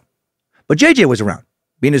BYU, Idaho. But JJ was around,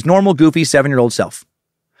 being his normal, goofy 7-year-old self.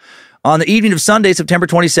 On the evening of Sunday, September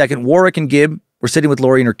 22nd, Warwick and Gibb were sitting with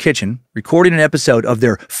Lori in her kitchen, recording an episode of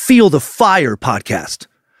their Feel the Fire podcast,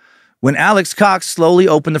 when Alex Cox slowly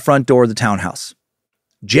opened the front door of the townhouse.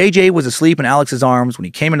 JJ was asleep in Alex's arms when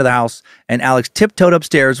he came into the house, and Alex tiptoed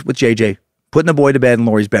upstairs with JJ, putting the boy to bed in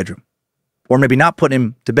Lori's bedroom. Or maybe not putting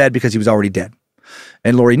him to bed because he was already dead.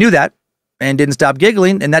 And Lori knew that and didn't stop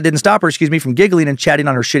giggling, and that didn't stop her, from giggling and chatting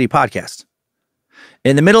on her shitty podcast.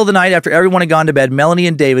 In the middle of the night, after everyone had gone to bed, Melanie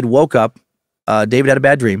and David woke up. David had a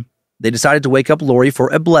bad dream. They decided to wake up Lori for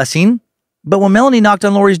a blessing, but when Melanie knocked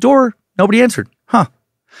on Lori's door, nobody answered.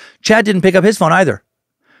 Chad didn't pick up his phone either.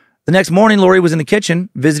 The next morning, Lori was in the kitchen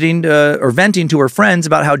venting to her friends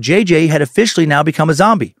about how JJ had officially now become a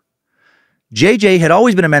zombie. JJ had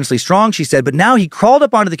always been immensely strong, she said, but now he crawled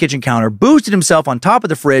up onto the kitchen counter, boosted himself on top of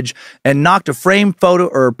the fridge, and knocked a framed photo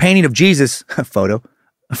or painting of Jesus, a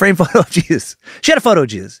framed photo of Jesus. She had a photo of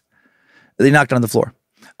Jesus. They knocked it on the floor.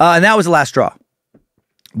 And that was the last straw.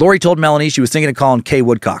 Lori told Melanie she was thinking of calling Kay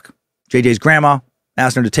Woodcock, JJ's grandma,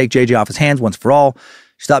 asking her to take JJ off his hands once for all.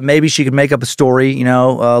 She thought maybe she could make up a story.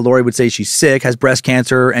 Lori would say she's sick, has breast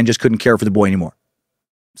cancer, and just couldn't care for the boy anymore.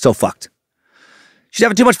 So fucked. She's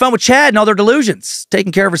having too much fun with Chad and all their delusions.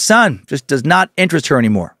 Taking care of her son just does not interest her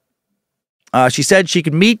anymore. She said she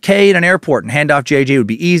could meet Kay at an airport and hand off JJ would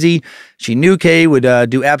be easy. She knew Kay would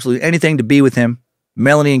do absolutely anything to be with him.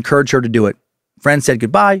 Melanie encouraged her to do it. Friends said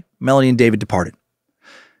goodbye. Melanie and David departed.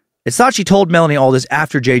 It's thought she told Melanie all this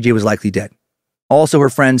after JJ was likely dead. Also, her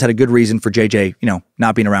friends had a good reason for JJ,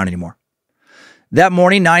 not being around anymore. That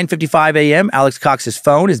morning, 9:55 a.m., Alex Cox's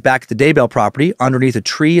phone is back at the Daybell property underneath a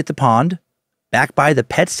tree at the pond, back by the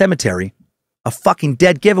pet cemetery, a fucking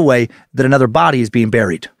dead giveaway that another body is being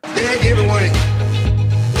buried. Dead giveaway.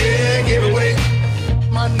 Dead giveaway.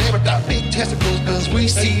 My neighbor got big testicles because we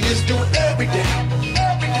see this dude every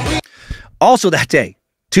day. Also that day,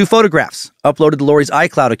 2 photographs uploaded to Lori's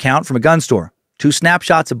iCloud account from a gun store. 2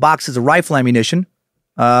 snapshots of boxes of rifle ammunition.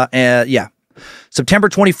 September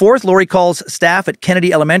 24th, Lori calls staff at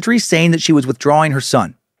Kennedy Elementary saying that she was withdrawing her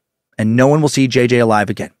son, and no one will see JJ alive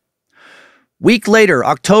again. Week later, in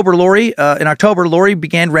October, Lori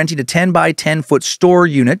began renting a 10 by 10 foot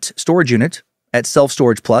storage unit at Self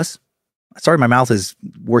Storage Plus. Sorry, my mouth is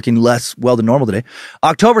working less well than normal today.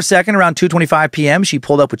 October 2nd, around 2:25 p.m., she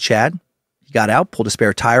pulled up with Chad. He got out, pulled a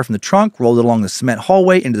spare tire from the trunk, rolled it along the cement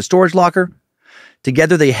hallway into the storage locker.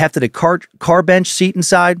 Together, they hefted a car bench seat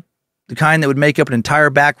inside, the kind that would make up an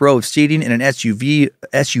entire back row of seating in an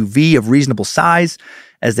SUV of reasonable size.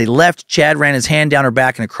 As they left, Chad ran his hand down her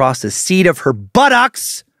back and across the seat of her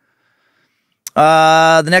buttocks.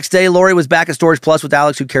 The next day, Lori was back at Storage Plus with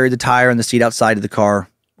Alex, who carried the tire and the seat outside of the car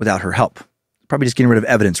without her help. Probably just getting rid of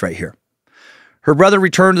evidence right here. Her brother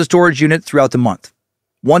returned to the storage unit throughout the month.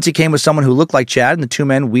 Once he came with someone who looked like Chad, and the 2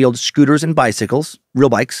 men wheeled scooters and bicycles, real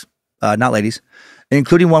bikes, not ladies,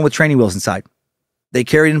 including one with training wheels inside. They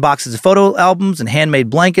carried in boxes of photo albums and handmade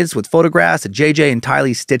blankets with photographs that JJ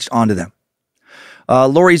entirely stitched onto them.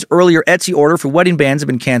 Lori's earlier Etsy order for wedding bands had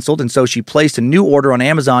been canceled, and so she placed a new order on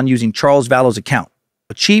Amazon using Charles Vallow's account.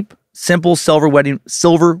 A cheap, simple silver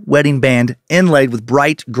wedding band inlaid with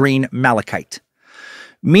bright green malachite.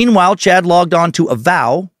 Meanwhile, Chad logged on to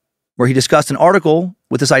Vallow, where he discussed an article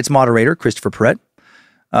with the site's moderator, Christopher Perrett,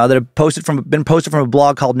 that had been posted from a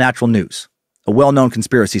blog called Natural News, a well-known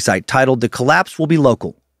conspiracy site titled "The Collapse Will Be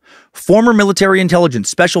Local. Former military intelligence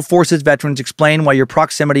special forces veterans explain why your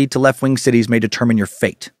proximity to left-wing cities may determine your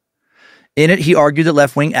fate." In it, he argued that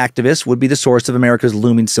left-wing activists would be the source of America's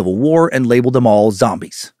looming civil war and labeled them all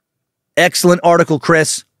zombies. Excellent article,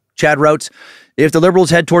 Chris, Chad wrote. If the liberals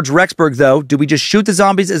head towards Rexburg, though, do we just shoot the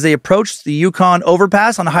zombies as they approach the Yukon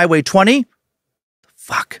overpass on Highway 20?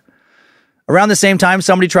 Fuck. Around the same time,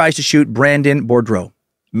 somebody tries to shoot Brandon Boudreaux,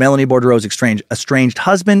 Melanie Boudreaux's estranged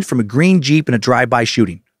husband, from a green Jeep in a drive-by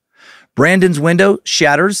shooting. Brandon's window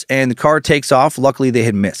shatters and the car takes off. Luckily, they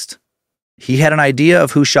had missed. He had an idea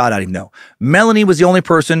of who shot at him, though. Melanie was the only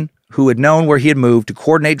person who had known where he had moved to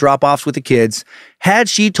coordinate drop-offs with the kids. Had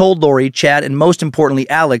she told Lori, Chad, and most importantly,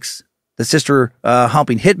 Alex, the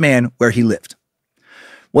sister-humping hitman, where he lived.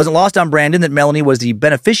 Wasn't lost on Brandon that Melanie was the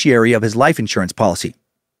beneficiary of his life insurance policy.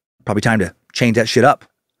 Probably time to change that shit up.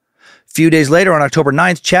 A few days later, on October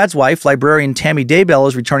 9th, Chad's wife, librarian Tammy Daybell,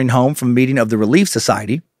 is returning home from a meeting of the Relief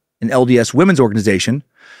Society, an LDS women's organization,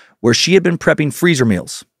 where she had been prepping freezer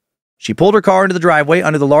meals. She pulled her car into the driveway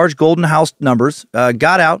under the large golden house numbers,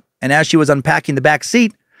 got out, and as she was unpacking the back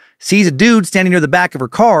seat, sees a dude standing near the back of her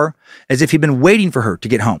car as if he'd been waiting for her to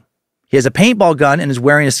get home. He has a paintball gun and is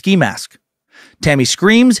wearing a ski mask. Tammy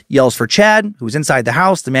screams, yells for Chad, who's inside the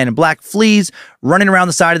house. The man in black flees, running around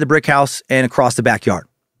the side of the brick house and across the backyard.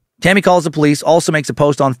 Tammy calls the police, also makes a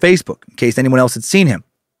post on Facebook in case anyone else had seen him.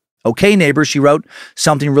 Okay, neighbors, she wrote,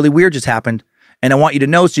 something really weird just happened, and I want you to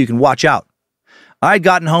know so you can watch out. I had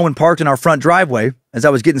gotten home and parked in our front driveway. As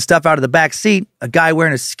I was getting stuff out of the back seat, a guy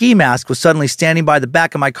wearing a ski mask was suddenly standing by the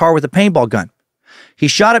back of my car with a paintball gun. He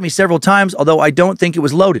shot at me several times, although I don't think it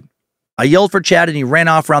was loaded. I yelled for Chad and he ran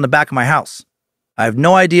off around the back of my house. I have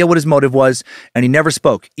no idea what his motive was, and he never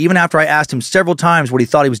spoke, even after I asked him several times what he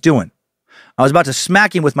thought he was doing. I was about to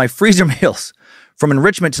smack him with my freezer meals from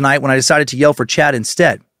enrichment tonight when I decided to yell for Chad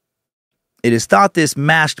instead. It is thought this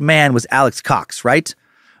masked man was Alex Cox, right?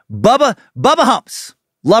 Bubba Humps,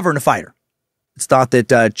 lover and a fighter. It's thought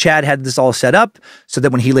that Chad had this all set up so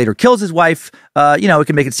that when he later kills his wife, it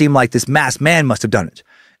can make it seem like this masked man must have done it.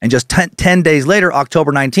 And just 10 days later,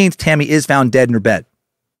 October 19th, Tammy is found dead in her bed.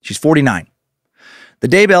 She's 49. The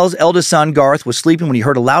Daybell's eldest son, Garth, was sleeping when he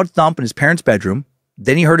heard a loud thump in his parents' bedroom.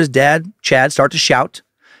 Then he heard his dad, Chad, start to shout.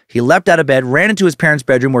 He leapt out of bed, ran into his parents'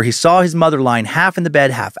 bedroom where he saw his mother lying half in the bed,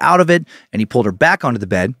 half out of it, and he pulled her back onto the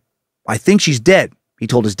bed. I think she's dead, he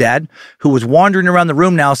told his dad, who was wandering around the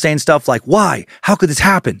room now saying stuff like, why? How could this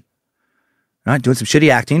happen? All right, doing some shitty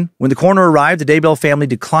acting. When the coroner arrived, the Daybell family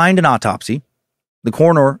declined an autopsy. The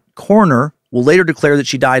coroner will later declare that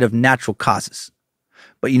she died of natural causes.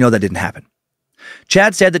 But that didn't happen.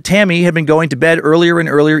 Chad said that Tammy had been going to bed earlier and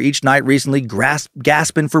earlier each night recently,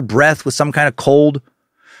 gasping for breath with some kind of cold.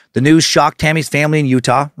 The news shocked Tammy's family in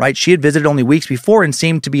Utah, right? She had visited only weeks before and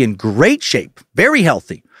seemed to be in great shape, very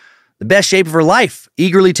healthy, the best shape of her life,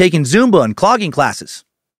 eagerly taking Zumba and clogging classes.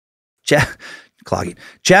 Chad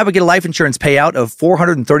would get a life insurance payout of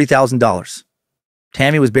 $430,000.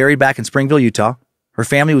 Tammy was buried back in Springville, Utah. Her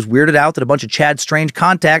family was weirded out that a bunch of Chad's strange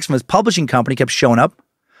contacts from his publishing company kept showing up.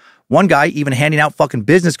 One guy even handing out fucking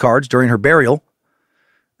business cards during her burial.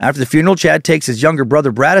 After the funeral, Chad takes his younger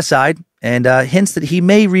brother Brad aside and hints that he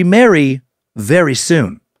may remarry very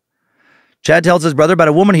soon. Chad tells his brother about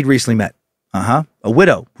a woman he'd recently met. A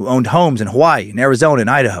widow who owned homes in Hawaii, in Arizona, and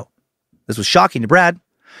Idaho. This was shocking to Brad,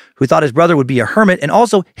 who thought his brother would be a hermit, and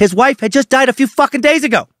also his wife had just died a few fucking days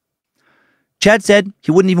ago. Chad said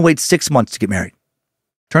he wouldn't even wait 6 months to get married.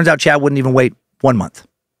 Turns out Chad wouldn't even wait 1 month.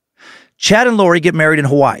 Chad and Lori get married in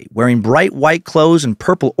Hawaii, wearing bright white clothes and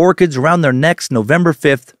purple orchids around their necks November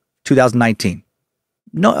 5th, 2019.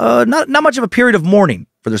 Not much of a period of mourning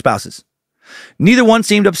for their spouses. Neither one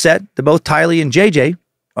seemed upset that both Tylee and JJ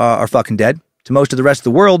are fucking dead. To most of the rest of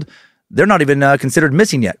the world, they're not even considered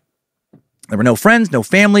missing yet. There were no friends, no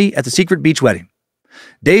family at the secret beach wedding.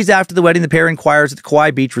 Days after the wedding, the pair inquires at the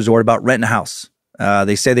Kauai Beach Resort about renting a house.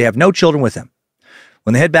 They say they have no children with them.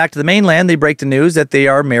 When they head back to the mainland, they break the news that they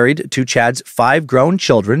are married to Chad's 5 grown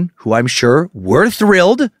children, who I'm sure were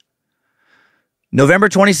thrilled. November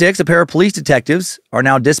 26th, a pair of police detectives are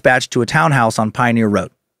now dispatched to a townhouse on Pioneer Road.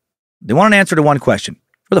 They want an answer to one question.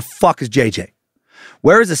 Where the fuck is JJ?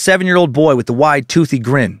 Where is the 7-year-old boy with the wide, toothy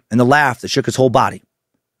grin and the laugh that shook his whole body?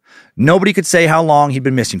 Nobody could say how long he'd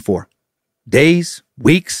been missing for. Days,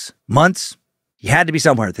 weeks, months. He had to be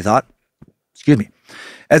somewhere, they thought. Excuse me.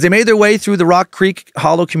 As they made their way through the Rock Creek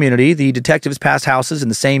Hollow community, the detectives passed houses in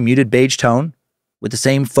the same muted beige tone, with the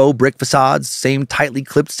same faux brick facades, same tightly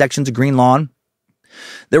clipped sections of green lawn.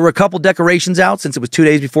 There were a couple decorations out since it was 2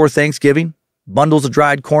 days before Thanksgiving, bundles of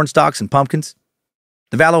dried corn stalks and pumpkins.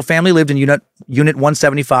 The Vallow family lived in Unit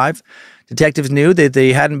 175. Detectives knew that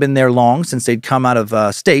they hadn't been there long since they'd come out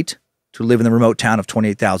of state to live in the remote town of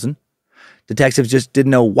 28,000. Detectives just didn't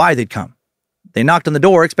know why they'd come. They knocked on the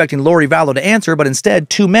door expecting Lori Vallow to answer, but instead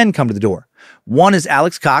 2 men come to the door. One is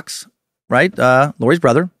Alex Cox, right? Lori's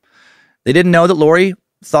brother. They didn't know that Lori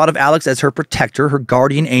thought of Alex as her protector, her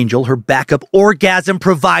guardian angel, her backup orgasm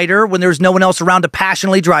provider when there's no one else around to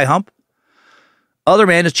passionately dry hump. Other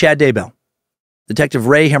man is Chad Daybell. Detective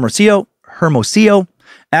Ray Hermosillo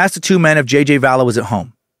asked the 2 men if J.J. Vallow was at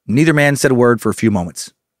home. Neither man said a word for a few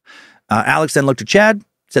moments. Alex then looked at Chad,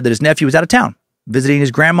 said that his nephew was out of town, visiting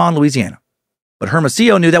his grandma in Louisiana. But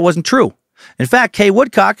Hermosillo knew that wasn't true. In fact, Kay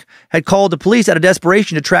Woodcock had called the police out of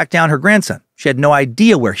desperation to track down her grandson. She had no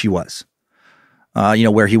idea where he was.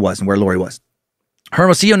 Where he was and where Lori was.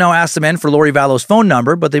 Hermosillo now asked the men for Lori Vallow's phone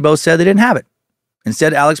number, but they both said they didn't have it.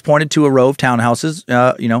 Instead, Alex pointed to a row of townhouses,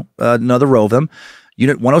 another row of them,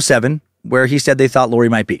 Unit 107, where he said they thought Lori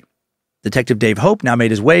might be. Detective Dave Hope now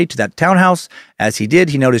made his way to that townhouse. As he did,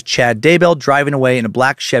 he noticed Chad Daybell driving away in a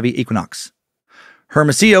black Chevy Equinox.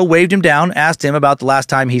 Hermosillo waved him down, asked him about the last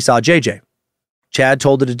time he saw JJ. Chad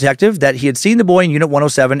told the detective that he had seen the boy in Unit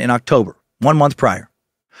 107 in October, 1 month prior.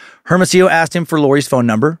 Hermosillo asked him for Lori's phone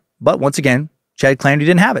number, but once again, Chad claimed he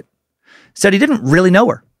didn't have it. Said he didn't really know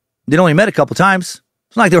her. They'd only met a couple times.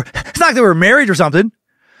 It's not like they were married or something.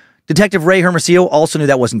 Detective Ray Hermosillo also knew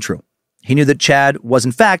that wasn't true. He knew that Chad was,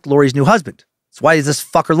 in fact, Lori's new husband. So why is this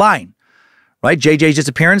fucker lying? Right? JJ's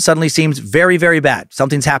disappearance suddenly seems very, very bad.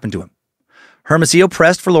 Something's happened to him. Hermosillo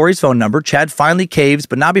pressed for Lori's phone number. Chad finally caves,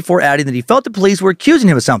 but not before adding that he felt the police were accusing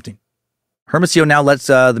him of something. Hermosillo now lets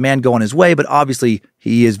the man go on his way, but obviously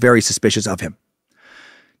he is very suspicious of him.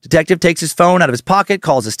 Detective takes his phone out of his pocket,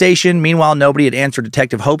 calls the station. Meanwhile, nobody had answered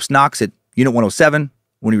Detective Hope's knocks at Unit 107.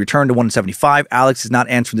 When he returned to 175, Alex is not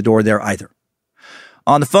answering the door there either.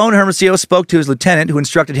 On the phone, Hermosillo spoke to his lieutenant, who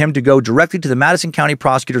instructed him to go directly to the Madison County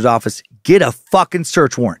Prosecutor's Office, get a fucking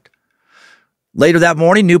search warrant. Later that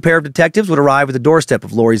morning, new pair of detectives would arrive at the doorstep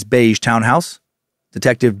of Lori's beige townhouse.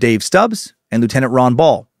 Detective Dave Stubbs and Lieutenant Ron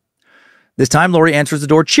Ball. This time, Lori answers the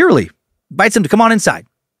door cheerily, invites him to come on inside.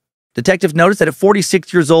 Detectives noticed that at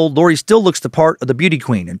 46 years old, Lori still looks the part of the beauty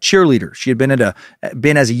queen and cheerleader she had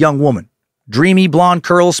been as a young woman. Dreamy blonde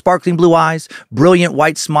curls, sparkling blue eyes, brilliant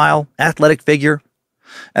white smile, athletic figure.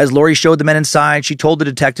 As Lori showed the men inside, she told the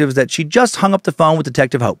detectives that she just hung up the phone with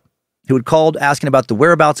Detective Hope, who had called asking about the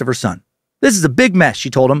whereabouts of her son. This is a big mess, she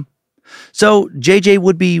told him. So JJ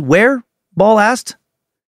would be where? Ball asked.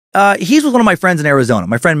 He's with one of my friends in Arizona,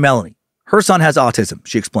 my friend Melanie. Her son has autism,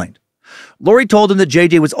 she explained. Lori told him that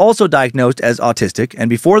JJ was also diagnosed as autistic, and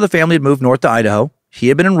before the family had moved north to Idaho, he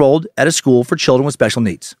had been enrolled at a school for children with special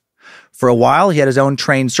needs. For a while, he had his own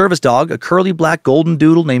trained service dog, a curly black golden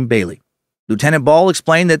doodle named Bailey. Lieutenant Ball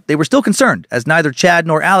explained that they were still concerned, as neither Chad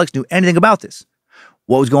nor Alex knew anything about this.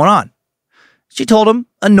 What was going on? She told him,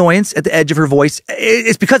 annoyance at the edge of her voice.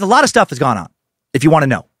 It's because a lot of stuff has gone on, if you want to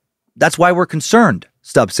know. That's why we're concerned,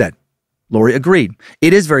 Stubbs said. Lori agreed.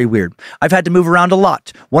 It is very weird. I've had to move around a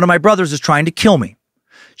lot. One of my brothers is trying to kill me.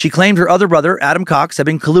 She claimed her other brother, Adam Cox, had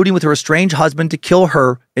been colluding with her estranged husband to kill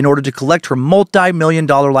her in order to collect her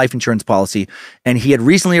multi-million-dollar life insurance policy, and he had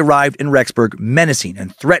recently arrived in Rexburg menacing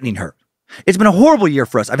and threatening her. It's been a horrible year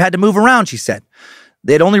for us. I've had to move around, she said.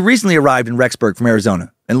 They had only recently arrived in Rexburg from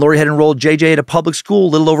Arizona, and Lori had enrolled JJ at a public school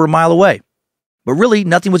a little over a mile away. But really,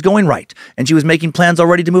 nothing was going right, and she was making plans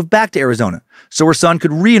already to move back to Arizona, so her son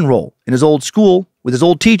could re-enroll in his old school with his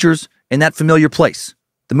old teachers in that familiar place.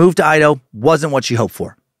 The move to Idaho wasn't what she hoped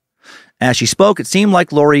for. As she spoke, it seemed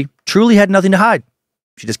like Lori truly had nothing to hide.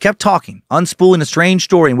 She just kept talking, unspooling a strange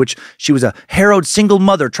story in which she was a harrowed single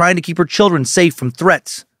mother trying to keep her children safe from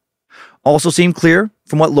threats. Also seemed clear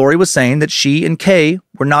from what Lori was saying that she and Kay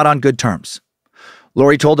were not on good terms.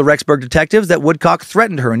 Lori told the Rexburg detectives that Woodcock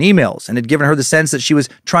threatened her in emails and had given her the sense that she was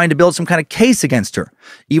trying to build some kind of case against her,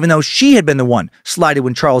 even though she had been the one slighted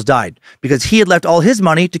when Charles died, because he had left all his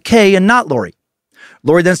money to Kay and not Lori.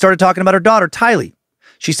 Lori then started talking about her daughter, Tylee.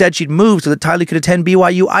 She said she'd moved so that Tylee could attend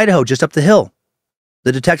BYU Idaho just up the hill.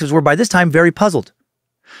 The detectives were by this time very puzzled.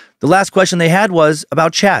 The last question they had was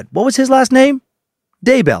about Chad. What was his last name?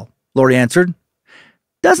 Daybell, Lori answered.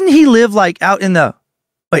 Doesn't he live out in the...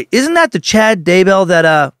 Wait, isn't that the Chad Daybell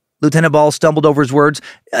that Lieutenant Ball stumbled over his words?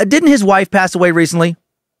 Didn't his wife pass away recently?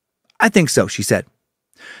 I think so, she said.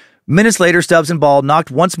 Minutes later, Stubbs and Ball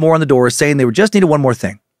knocked once more on the door, saying they just needed one more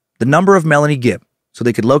thing, the number of Melanie Gibb, so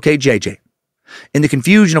they could locate JJ. In the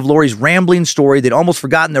confusion of Lori's rambling story, they'd almost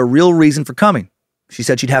forgotten their real reason for coming. She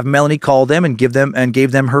said she'd have Melanie call them and gave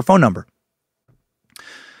them her phone number.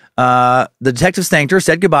 The detectives thanked her,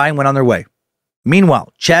 said goodbye, and went on their way.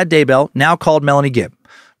 Meanwhile, Chad Daybell now called Melanie Gibb,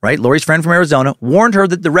 right? Lori's friend from Arizona, warned her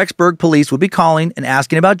that the Rexburg police would be calling and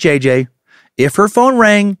asking about JJ. If her phone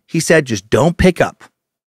rang, he said, just don't pick up.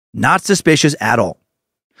 Not suspicious at all.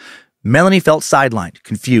 Melanie felt sidelined,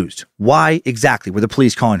 confused. Why exactly were the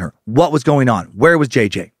police calling her? What was going on? Where was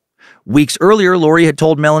JJ? Weeks earlier, Lori had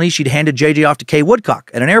told Melanie she'd handed JJ off to Kay Woodcock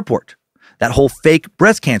at an airport. That whole fake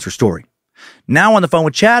breast cancer story. Now on the phone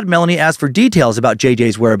with Chad, Melanie asked for details about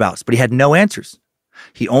JJ's whereabouts, but he had no answers.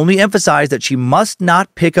 He only emphasized that she must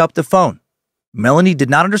not pick up the phone. Melanie did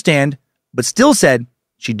not understand, but still said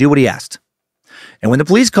she'd do what he asked. And when the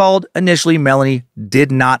police called, initially, Melanie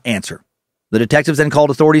did not answer. The detectives then called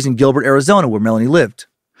authorities in Gilbert, Arizona, where Melanie lived.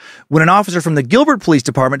 When an officer from the Gilbert Police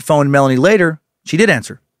Department phoned Melanie later, she did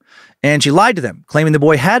answer. And she lied to them, claiming the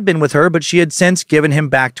boy had been with her, but she had since given him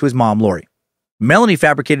back to his mom, Lori. Melanie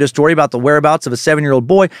fabricated a story about the whereabouts of a 7-year-old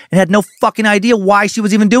boy and had no fucking idea why she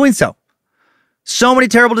was even doing so. So many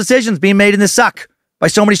terrible decisions being made in this suck by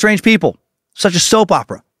so many strange people. Such a soap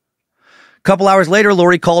opera. A couple hours later,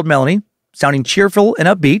 Lori called Melanie, sounding cheerful and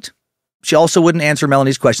upbeat. She also wouldn't answer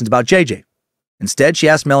Melanie's questions about JJ. Instead, she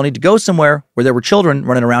asked Melanie to go somewhere where there were children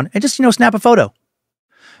running around and just, snap a photo.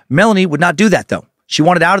 Melanie would not do that, though. She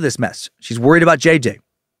wanted out of this mess. She's worried about JJ.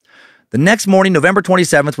 The next morning, November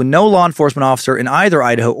 27th, when no law enforcement officer in either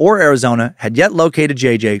Idaho or Arizona had yet located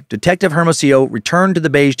JJ, Detective Hermosillo returned to the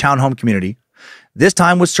Beige townhome community, this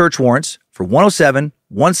time with search warrants for 107,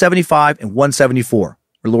 175, and 174,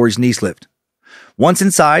 where Lori's niece lived. Once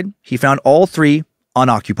inside, he found all three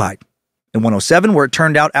unoccupied. In 107, where it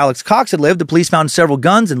turned out Alex Cox had lived, the police found several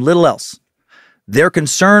guns and little else. Their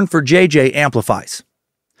concern for JJ amplifies.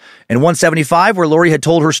 In 175, where Lori had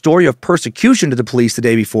told her story of persecution to the police the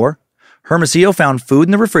day before, Hermosillo found food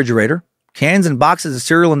in the refrigerator, cans and boxes of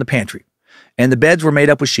cereal in the pantry, and the beds were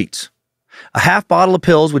made up with sheets. A half bottle of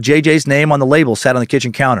pills with JJ's name on the label sat on the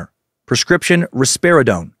kitchen counter. Prescription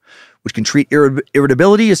risperidone, which can treat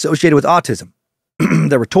irritability associated with autism.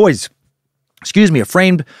 There were toys. A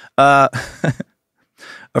framed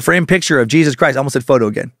picture of Jesus Christ. I almost said photo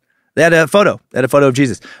again. They had a photo of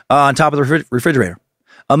Jesus on top of the refrigerator.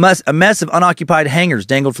 A mess of unoccupied hangers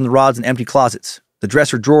dangled from the rods in empty closets. The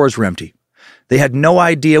dresser drawers were empty. They had no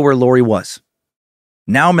idea where Lori was.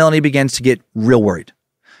 Now Melanie begins to get real worried.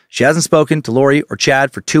 She hasn't spoken to Lori or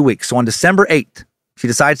Chad for 2 weeks, so on December 8th, she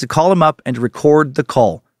decides to call him up and to record the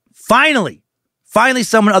call. Finally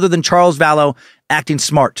someone other than Charles Vallow acting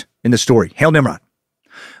smart in the story. Hail Nimrod.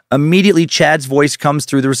 Immediately, Chad's voice comes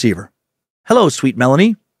through the receiver. Hello, sweet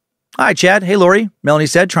Melanie. Hi, Chad. Hey, Lori, Melanie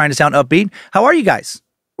said, trying to sound upbeat. How are you guys?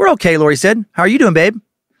 We're okay, Lori said. How are you doing, babe?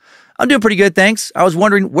 I'm doing pretty good, thanks. I was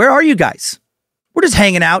wondering, where are you guys? We're just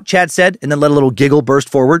hanging out, Chad said, and then let a little giggle burst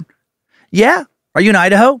forward. Yeah? Are you in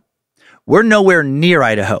Idaho? We're nowhere near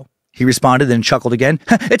Idaho, he responded, then chuckled again.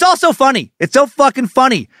 It's all so funny. It's so fucking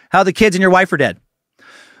funny how the kids and your wife are dead.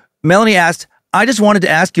 Melanie asked, I just wanted to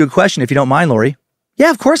ask you a question if you don't mind, Lori. Yeah,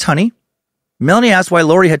 of course, honey. Melanie asked why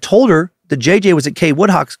Lori had told her that JJ was at Kay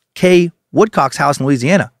Woodcock's house in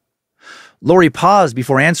Louisiana. Lori paused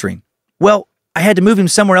before answering. Well, I had to move him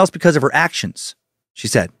somewhere else because of her actions, she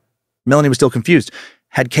said. Melanie was still confused.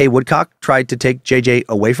 Had Kay Woodcock tried to take JJ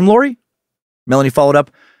away from Lori? Melanie followed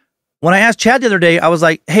up. When I asked Chad the other day, I was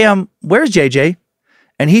like, hey, where's JJ?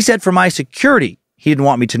 And he said for my security, he didn't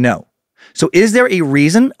want me to know. So is there a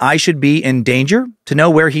reason I should be in danger to know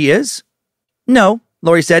where he is? No,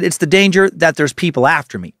 Lori said, it's the danger that there's people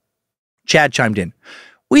after me. Chad chimed in.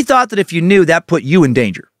 We thought that if you knew, that put you in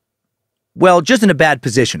danger. Well, just in a bad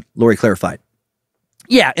position, Lori clarified.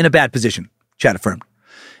 Yeah, in a bad position, Chad affirmed.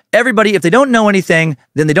 Everybody, if they don't know anything,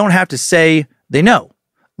 then they don't have to say they know,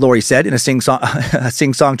 Lori said in a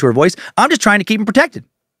sing-song to her voice. I'm just trying to keep him protected.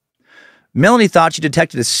 Melanie thought she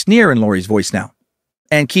detected a sneer in Lori's voice now.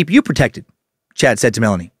 And keep you protected, Chad said to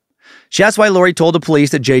Melanie. She asked why Lori told the police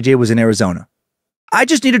that JJ was in Arizona. I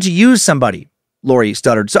just needed to use somebody, Lori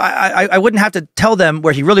stuttered, so I wouldn't have to tell them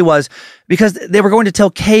where he really was because they were going to tell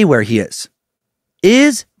Kay where he is.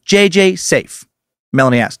 Is JJ safe?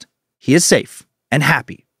 Melanie asked. He is safe and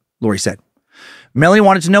happy, Lori said. Melanie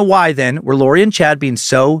wanted to know why then were Lori and Chad being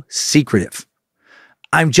so secretive.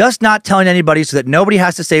 I'm just not telling anybody so that nobody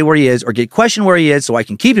has to say where he is or get questioned where he is so I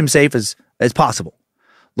can keep him safe as possible,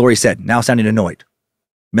 Lori said, now sounding annoyed.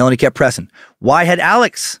 Melanie kept pressing. Why had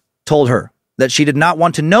Alex told her that she did not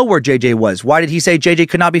want to know where JJ was? Why did he say JJ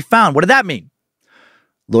could not be found? What did that mean?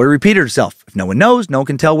 Lori repeated herself. If no one knows, no one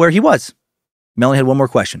can tell where he was. Melanie had one more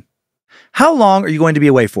question. How long are you going to be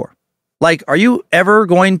away for? Like, are you ever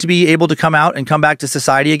going to be able to come out and come back to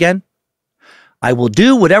society again? I will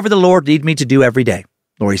do whatever the Lord needs me to do every day,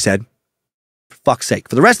 Lori said. For fuck's sake.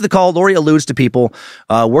 For the rest of the call, Lori alludes to people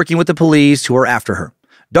working with the police who are after her.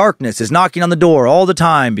 Darkness is knocking on the door all the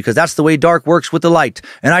time because that's the way dark works with the light.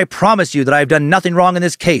 And I promise you that I've done nothing wrong in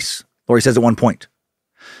this case, Lori says at one point.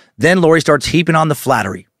 Then Lori starts heaping on the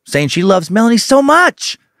flattery, saying she loves Melanie so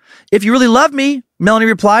much. If you really love me, Melanie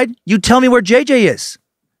replied, you tell me where JJ is.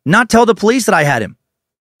 Not tell the police that I had him.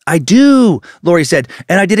 I do, Lori said,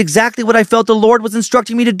 and I did exactly what I felt the Lord was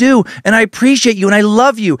instructing me to do, and I appreciate you, and I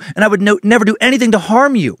love you, and I would never do anything to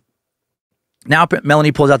harm you. Now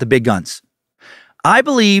Melanie pulls out the big guns. I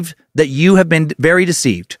believe that you have been very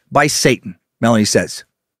deceived by Satan, Melanie says.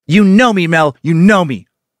 You know me, Mel, you know me,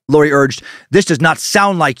 Lori urged. This does not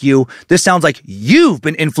sound like you. This sounds like you've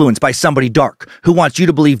been influenced by somebody dark who wants you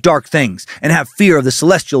to believe dark things and have fear of the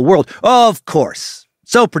celestial world. Of course.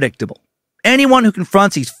 So predictable. Anyone who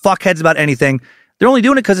confronts these fuckheads about anything, they're only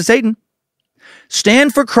doing it because of Satan.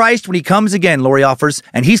 Stand for Christ when he comes again, Lori offers,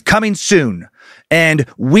 and he's coming soon. And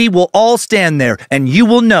we will all stand there, and you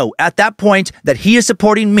will know at that point that he is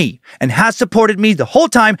supporting me and has supported me the whole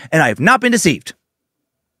time, and I have not been deceived.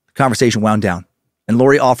 The conversation wound down, and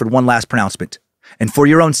Lori offered one last pronouncement. And for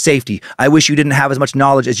your own safety, I wish you didn't have as much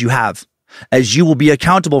knowledge as you have, as you will be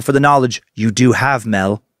accountable for the knowledge you do have,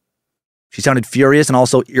 Mel. She sounded furious and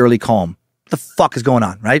also eerily calm. What the fuck is going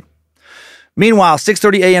on, right? Meanwhile,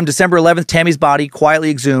 6:30 a.m. December 11th, Tammy's body quietly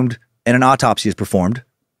exhumed and an autopsy is performed.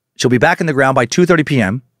 She'll be back in the ground by 2:30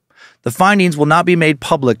 p.m. The findings will not be made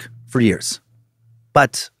public for years.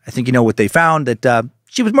 But I think you know what they found, that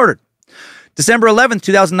she was murdered. December 11th,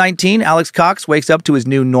 2019, Alex Cox wakes up to his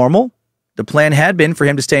new normal. The plan had been for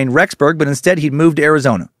him to stay in Rexburg, but instead he'd moved to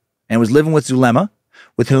Arizona and was living with Zulema,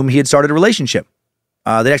 with whom he had started a relationship.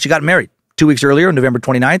 They actually got married 2 weeks earlier, on November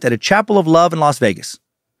 29th, at a Chapel of Love in Las Vegas.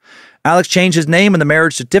 Alex changed his name in the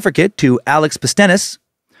marriage certificate to Alex Pistenis.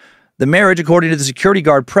 The marriage, according to the security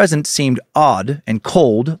guard present, seemed odd and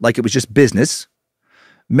cold, like it was just business.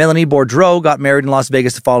 Melanie Boudreau got married in Las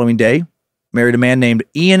Vegas the following day, married a man named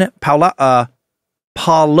Ian Pawlowski.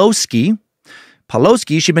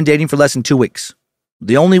 Pawlowski she'd been dating for less than 2 weeks.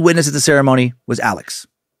 The only witness at the ceremony was Alex.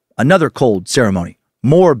 Another cold ceremony.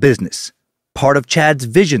 More business. Part of Chad's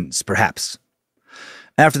visions, perhaps.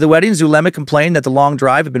 After the wedding, Zulema complained that the long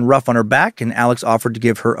drive had been rough on her back, and Alex offered to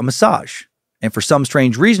give her a massage. And for some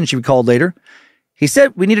strange reason, she recalled later, he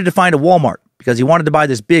said we needed to find a Walmart because he wanted to buy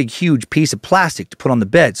this big, huge piece of plastic to put on the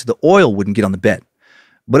bed so the oil wouldn't get on the bed.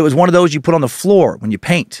 But it was one of those you put on the floor when you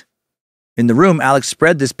paint. In the room, Alex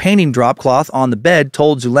spread this painting drop cloth on the bed,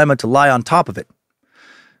 told Zulema to lie on top of it.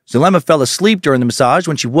 Zulema fell asleep during the massage.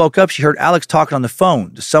 When she woke up, she heard Alex talking on the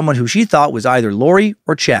phone to someone who she thought was either Lori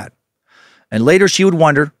or Chad. And later she would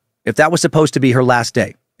wonder if that was supposed to be her last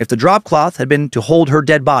day, if the drop cloth had been to hold her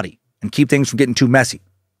dead body and keep things from getting too messy.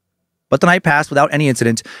 But the night passed without any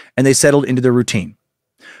incident, and they settled into their routine.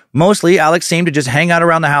 Mostly, Alex seemed to just hang out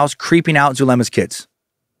around the house, creeping out Zulema's kids.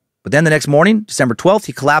 But then the next morning, December 12th,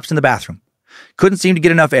 he collapsed in the bathroom. Couldn't seem to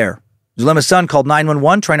get enough air. Zulema's son called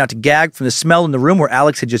 911, trying not to gag from the smell in the room where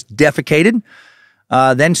Alex had just defecated.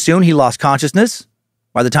 Then soon he lost consciousness.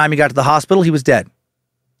 By the time he got to the hospital, he was dead.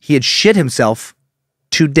 He had shit himself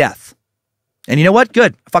to death. And you know what?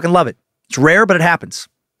 Good. I fucking love it. It's rare, but it happens.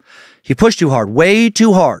 He pushed too hard, way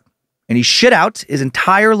too hard. And he shit out his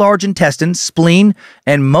entire large intestine, spleen,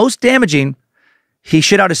 and most damaging, he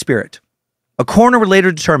shit out his spirit. A coroner would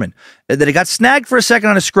later determine that he got snagged for a second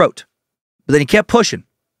on his scrot, but then he kept pushing,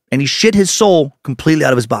 and he shit his soul completely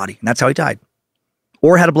out of his body, and that's how he died.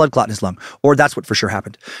 Or had a blood clot in his lung, or that's what for sure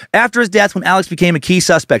happened. After his death, when Alex became a key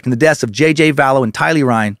suspect in the deaths of J.J. Vallow and Tylee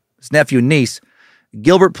Ryan, his nephew and niece,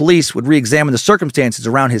 Gilbert police would re-examine the circumstances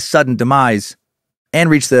around his sudden demise and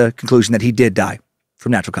reach the conclusion that he did die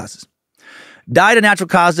from natural causes. Died of natural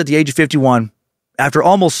causes at the age of 51 after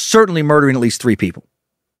almost certainly murdering at least 3 people.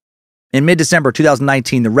 In mid-December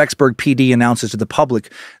 2019, the Rexburg PD announces to the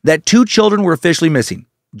public that 2 children were officially missing,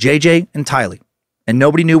 JJ and Tylee, and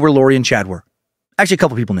nobody knew where Lori and Chad were. Actually, a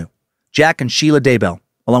couple people knew. Jack and Sheila Daybell,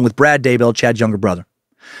 along with Brad Daybell, Chad's younger brother.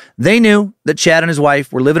 They knew that Chad and his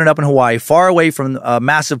wife were living it up in Hawaii, far away from a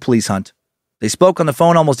massive police hunt. They spoke on the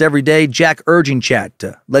phone almost every day, Jack urging Chad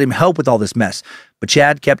to let him help with all this mess, but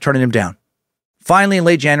Chad kept turning him down. Finally, in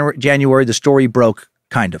late January, the story broke,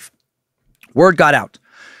 kind of. Word got out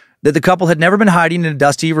that the couple had never been hiding in a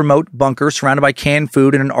dusty, remote bunker surrounded by canned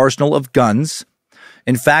food and an arsenal of guns.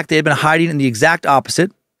 In fact, they had been hiding in the exact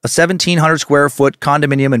opposite, a 1,700 square foot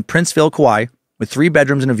condominium in Princeville, Kauai, with 3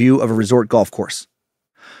 bedrooms and a view of a resort golf course.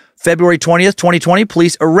 February 20th, 2020,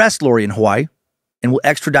 police arrest Lori in Hawaii and will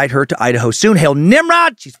extradite her to Idaho soon. Hail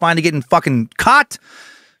Nimrod! She's finally getting fucking caught.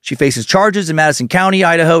 She faces charges in Madison County,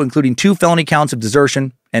 Idaho, including 2 felony counts of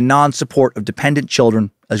desertion and non-support of dependent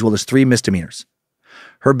children, as well as 3 misdemeanors.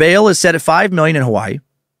 Her bail is set at $5 million in Hawaii,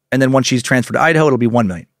 and then once she's transferred to Idaho, it'll be $1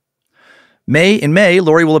 million. In May,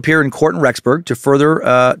 Lori will appear in court in Rexburg to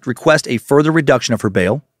further request a further reduction of her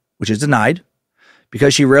bail, which is denied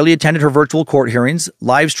because she rarely attended her virtual court hearings,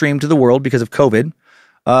 live streamed to the world because of COVID.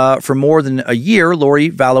 For more than a year, Lori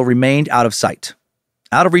Vallow remained out of sight.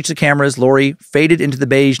 Out of reach of cameras, Lori faded into the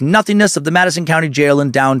beige nothingness of the Madison County Jail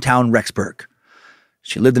in downtown Rexburg.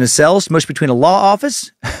 She lived in a cell smushed between a law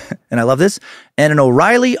office, and I love this, and an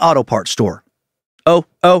O'Reilly auto parts store.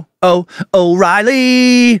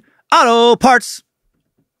 O'Reilly Auto Parts.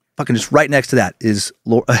 Fucking just right next to that is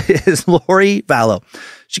Lori Vallow.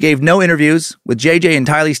 She gave no interviews. With JJ and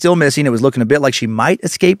Tylee still missing, it was looking a bit like she might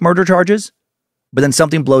escape murder charges, but then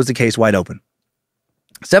something blows the case wide open.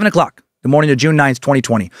 7 o'clock. The morning of June 9th,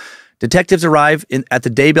 2020, detectives arrive at the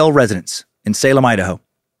Daybell residence in Salem, Idaho.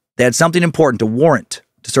 They had something important, a warrant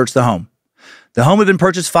to search the home. The home had been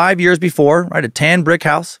purchased 5 years before, right? A tan brick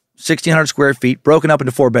house, 1,600 square feet, broken up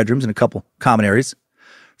into 4 bedrooms and a couple common areas.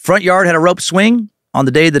 Front yard had a rope swing. On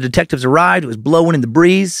the day the detectives arrived, it was blowing in the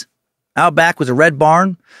breeze. Out back was a red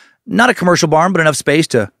barn. Not a commercial barn, but enough space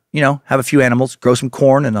to, have a few animals, grow some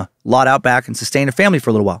corn and a lot out back and sustain a family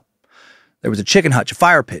for a little while. There was a chicken hutch, a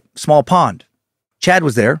fire pit, a small pond. Chad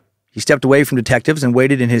was there. He stepped away from detectives and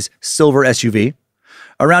waited in his silver SUV.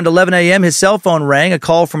 Around 11 a.m., his cell phone rang, a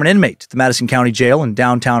call from an inmate at the Madison County Jail in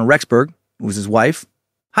downtown Rexburg. It was his wife.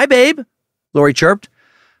 "Hi, babe," Lori chirped.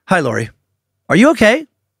 "Hi, Lori. Are you okay?"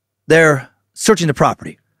 "They're searching the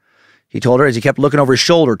property," he told her as he kept looking over his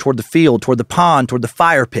shoulder toward the field, toward the pond, toward the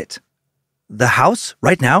fire pit. "The house?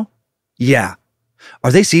 Right now?" "Yeah."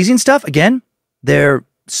 "Are they seizing stuff again?" "They're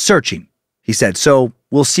searching," he said, "so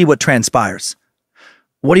we'll see what transpires."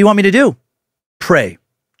 "What do you want me to do?" "Pray,"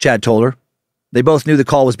 Chad told her. They both knew the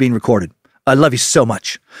call was being recorded. "I love you so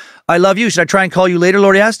much." "I love you. Should I try and call you later?"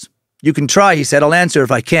 Lori asked. "You can try," he said. "I'll answer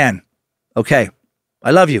if I can." "Okay.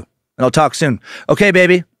 I love you, and I'll talk soon." "Okay,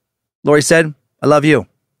 baby," Lori said. "I love you."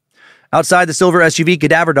 Outside the silver SUV,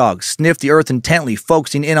 cadaver dogs sniffed the earth intently,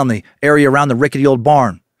 focusing in on the area around the rickety old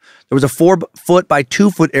barn. There was a 4-foot by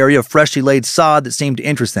 2-foot area of freshly laid sod that seemed to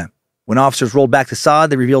interest them. When officers rolled back the sod,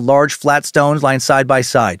 they revealed large, flat stones lying side by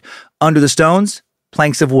side. Under the stones,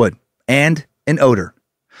 planks of wood and an odor.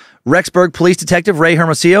 Rexburg police detective Ray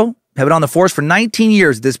Hermosillo, had been on the force for 19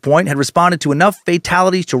 years at this point, had responded to enough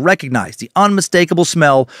fatalities to recognize the unmistakable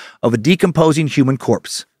smell of a decomposing human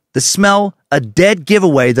corpse. The smell, a dead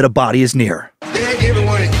giveaway that a body is near. Dead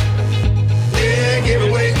giveaway. Dead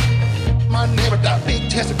giveaway. My neighbor got big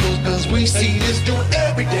testicles because we see this doing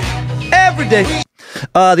every day. Every day.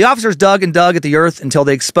 The officers dug and dug at the earth until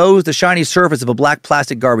they exposed the shiny surface of a black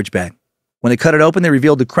plastic garbage bag. When they cut it open, they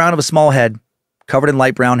revealed the crown of a small head, covered in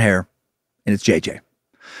light brown hair, and it's JJ.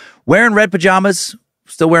 Wearing red pajamas,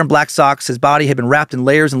 still wearing black socks, his body had been wrapped in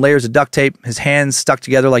layers and layers of duct tape, his hands stuck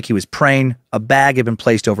together like he was praying, a bag had been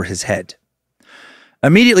placed over his head.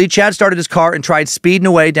 Immediately, Chad started his car and tried speeding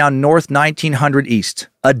away down North 1900 East.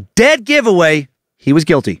 A dead giveaway, he was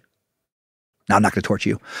guilty. Now, I'm not going to torture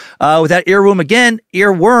you. With that earworm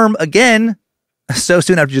again, so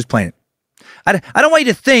soon after just playing it. I don't want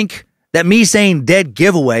you to think that me saying dead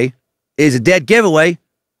giveaway is a dead giveaway,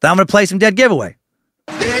 that I'm going to play some dead giveaway.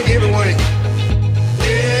 Dead giveaway.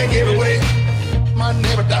 Dead giveaway. My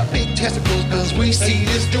neighbor got big testicles because we see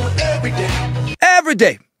this doing every day. Every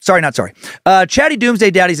day. Sorry, not sorry. Chatty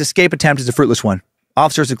Doomsday Daddy's escape attempt is a fruitless one.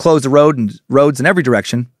 Officers had closed the roads in every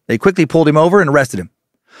direction. They quickly pulled him over and arrested him.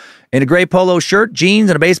 In a gray polo shirt, jeans,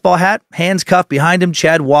 and a baseball hat, hands cuffed behind him,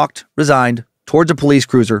 Chad walked, resigned, towards a police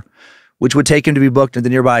cruiser, which would take him to be booked at the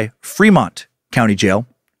nearby Fremont County Jail,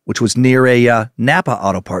 which was near a Napa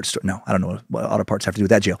auto parts store. No, I don't know what auto parts have to do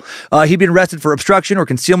with that jail. He'd been arrested for obstruction or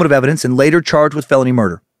concealment of evidence and later charged with felony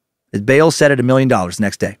murder. His bail set at $1 million the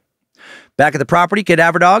next day. Back at the property,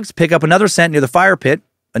 cadaver dogs pick up another scent near the fire pit.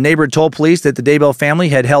 A neighbor had told police that the Daybell family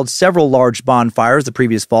had held several large bonfires the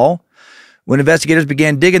previous fall. When investigators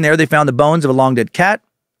began digging there, they found the bones of a long-dead cat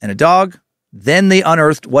and a dog. Then they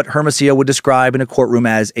unearthed what Hermosillo would describe in a courtroom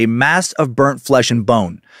as a mass of burnt flesh and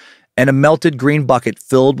bone, and a melted green bucket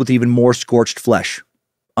filled with even more scorched flesh.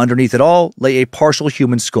 Underneath it all lay a partial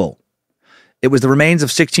human skull. It was the remains of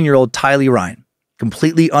 16-year-old Tylee Ryan,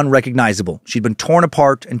 completely unrecognizable. She'd been torn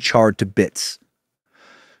apart and charred to bits.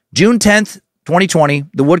 June 10th, 2020,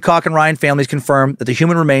 the Woodcock and Ryan families confirmed that the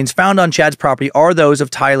human remains found on Chad's property are those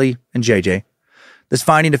of Tylee and JJ. This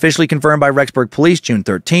finding officially confirmed by Rexburg Police June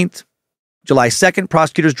 13th. July 2nd,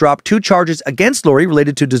 prosecutors dropped 2 charges against Lori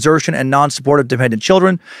related to desertion and non-support of dependent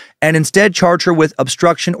children, and instead charged her with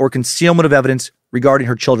obstruction or concealment of evidence regarding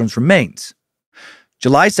her children's remains.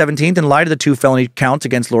 July 17th, in light of the 2 felony counts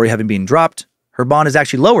against Lori having been dropped, her bond is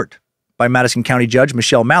actually lowered by Madison County Judge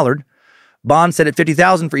Michelle Mallard. Bond set at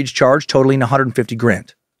 $50,000 for each charge, totaling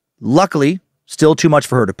 $150,000. Luckily, still too much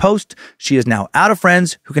for her to post. She is now out of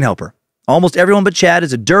friends who can help her. Almost everyone but Chad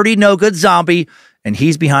is a dirty, no-good zombie, and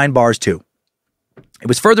he's behind bars too. It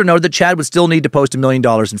was further noted that Chad would still need to post $1 million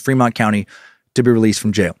in Fremont County to be released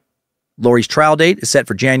from jail. Lori's trial date is set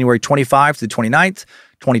for January 25 to the 29th,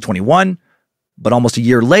 2021, but almost a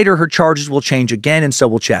year later, her charges will change again, and so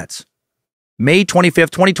will Chad's. May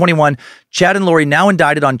 25th, 2021, Chad and Lori now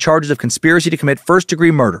indicted on charges of conspiracy to commit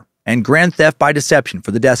first-degree murder and grand theft by deception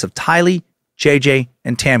for the deaths of Tylee, JJ,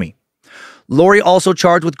 and Tammy. Lori also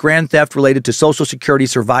charged with grand theft related to Social Security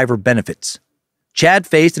survivor benefits. Chad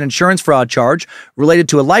faced an insurance fraud charge related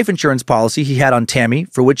to a life insurance policy he had on Tammy,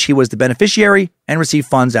 for which he was the beneficiary and received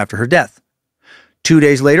funds after her death. 2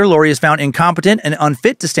 days later, Lori is found incompetent and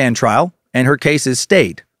unfit to stand trial, and her case is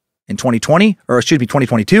stayed. In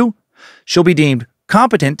 2022, she'll be deemed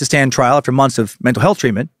competent to stand trial after months of mental health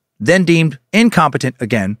treatment, then deemed incompetent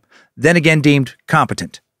again, then again deemed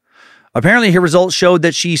competent. Apparently, her results showed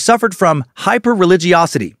that she suffered from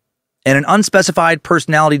hyper-religiosity and an unspecified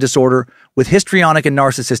personality disorder with histrionic and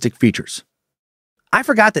narcissistic features. I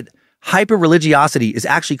forgot that hyper-religiosity is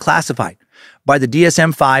actually classified by the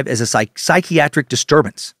DSM-5 as a psychiatric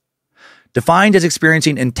disturbance, defined as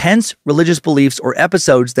experiencing intense religious beliefs or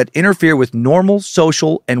episodes that interfere with normal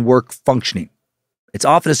social and work functioning. It's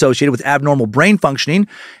often associated with abnormal brain functioning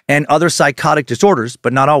and other psychotic disorders,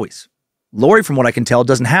 but not always. Lori, from what I can tell,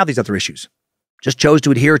 doesn't have these other issues. Just chose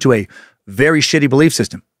to adhere to a very shitty belief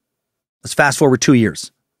system. Let's fast forward 2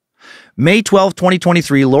 years. May 12,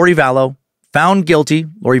 2023, Lori Vallow,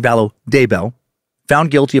 Daybell,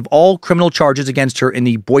 found guilty of all criminal charges against her in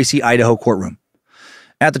the Boise, Idaho courtroom.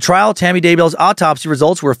 At the trial, Tammy Daybell's autopsy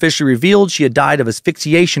results were officially revealed. She had died of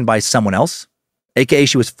asphyxiation by someone else, aka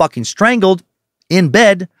she was fucking strangled in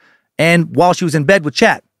bed and while she was in bed with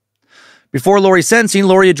Chad. Before Lori's sentencing,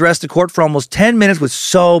 Lori addressed the court for almost 10 minutes with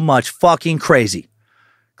so much fucking crazy,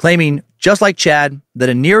 claiming, just like Chad, that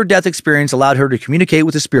a near-death experience allowed her to communicate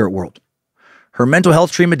with the spirit world. Her mental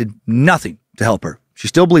health treatment did nothing to help her. She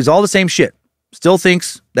still believes all the same shit, still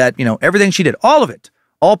thinks that, everything she did, all of it,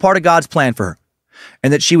 all part of God's plan for her,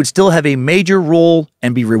 and that she would still have a major role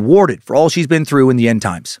and be rewarded for all she's been through in the end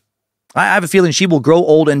times. I have a feeling she will grow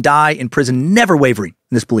old and die in prison, never wavering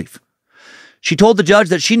in this belief. She told the judge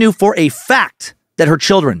that she knew for a fact that her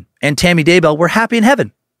children and Tammy Daybell were happy in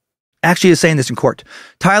heaven. Actually is saying this in court.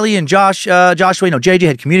 Tylee and JJ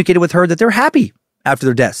had communicated with her that they're happy after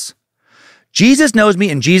their deaths. Jesus knows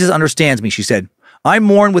me and Jesus understands me, she said. I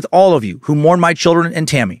mourn with all of you who mourn my children and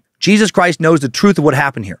Tammy. Jesus Christ knows the truth of what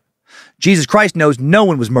happened here. Jesus Christ knows no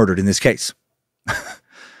one was murdered in this case.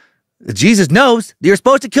 Jesus knows that you're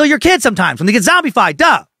supposed to kill your kids sometimes when they get zombified,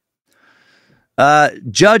 duh.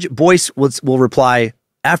 Judge Boyce will reply,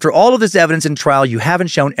 after all of this evidence in trial, you haven't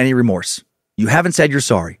shown any remorse. You haven't said you're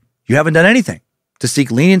sorry. You haven't done anything to seek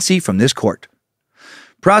leniency from this court.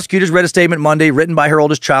 Prosecutors read a statement Monday written by her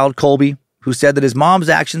oldest child, Colby, who said that his mom's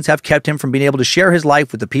actions have kept him from being able to share his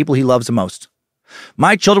life with the people he loves the most.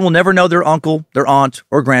 My children will never know their uncle, their aunt,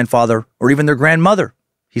 or grandfather, or even their grandmother,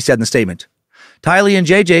 he said in the statement. Tylee and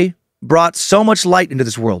JJ brought so much light into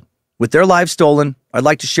this world. With their lives stolen, I'd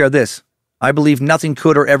like to share this. I believe nothing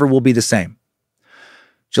could or ever will be the same.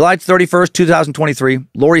 July 31st, 2023,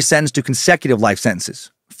 Lori sentenced to consecutive life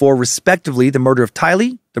sentences for, respectively, the murder of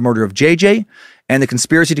Tylee, the murder of JJ, and the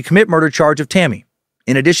conspiracy to commit murder charge of Tammy,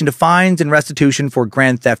 in addition to fines and restitution for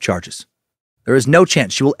grand theft charges. There is no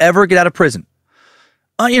chance she will ever get out of prison.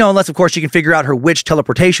 Unless, of course, she can figure out her witch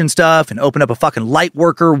teleportation stuff and open up a fucking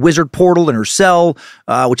lightworker wizard portal in her cell,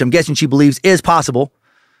 which I'm guessing she believes is possible.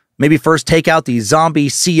 Maybe first take out the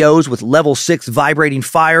zombie COs with level 6 vibrating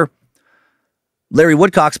fire. Larry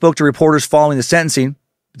Woodcock spoke to reporters following the sentencing,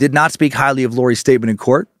 did not speak highly of Lori's statement in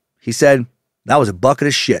court. He said, that was a bucket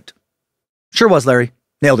of shit. Sure was, Larry.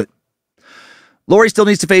 Nailed it. Lori still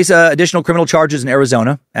needs to face additional criminal charges in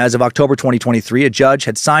Arizona. As of October 2023, a judge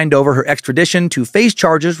had signed over her extradition to face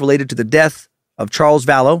charges related to the death of Charles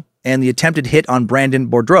Vallow and the attempted hit on Brandon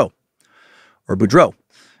Boudreaux.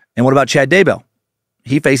 And what about Chad Daybell?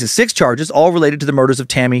 He faces 6 charges, all related to the murders of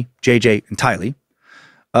Tammy, JJ, and Tylee.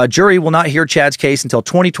 A jury will not hear Chad's case until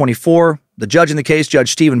 2024. The judge in the case,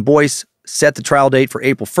 Judge Stephen Boyce, set the trial date for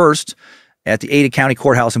April 1st at the Ada County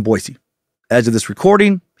Courthouse in Boise. As of this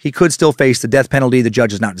recording, he could still face the death penalty. The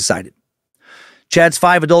judge has not decided. Chad's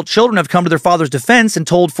 5 adult children have come to their father's defense and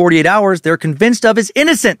told 48 Hours they're convinced of his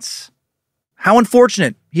innocence. How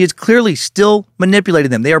unfortunate. He is clearly still manipulating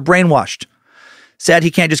them. They are brainwashed. Sad he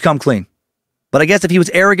can't just come clean. But I guess if he was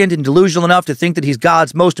arrogant and delusional enough to think that he's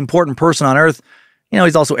God's most important person on earth,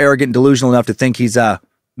 he's also arrogant and delusional enough to think he's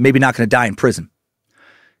maybe not going to die in prison.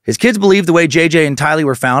 His kids believe the way JJ and Tylee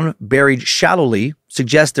were found, buried shallowly,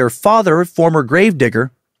 suggests their father, former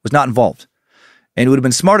gravedigger, was not involved, and would have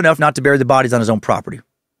been smart enough not to bury the bodies on his own property.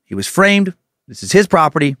 He was framed. This is his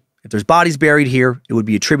property. If there's bodies buried here, it would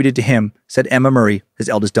be attributed to him, said Emma Murray, his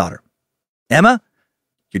eldest daughter. Emma,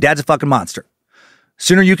 your dad's a fucking monster.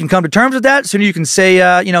 Sooner you can come to terms with that, sooner you can say,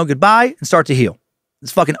 goodbye and start to heal.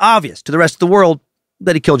 It's fucking obvious to the rest of the world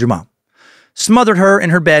that he killed your mom. Smothered her in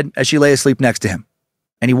her bed as she lay asleep next to him.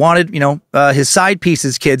 And he wanted, his side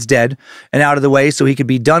pieces kids dead and out of the way so he could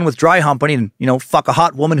be done with dry humping and, fuck a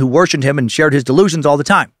hot woman who worshipped him and shared his delusions all the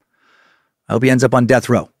time. I hope he ends up on death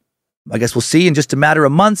row. I guess we'll see in just a matter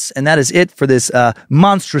of months, and that is it for this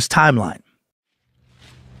monstrous timeline.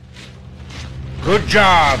 Good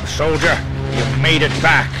job, soldier. You made it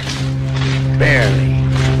back. Barely.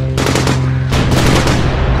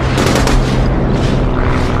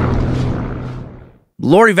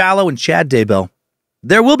 Lori Vallow and Chad Daybell.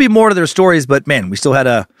 There will be more to their stories, but man, we still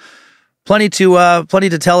had plenty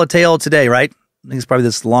to tell a tale today, right? I think it's probably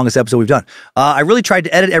the longest episode we've done. I really tried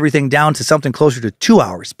to edit everything down to something closer to 2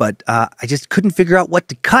 hours, but I just couldn't figure out what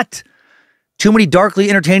to cut. Too many darkly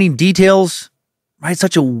entertaining details, right?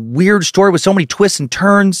 Such a weird story with so many twists and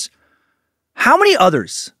turns. How many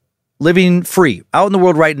others living free out in the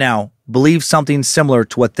world right now believe something similar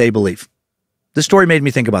to what they believe? This story made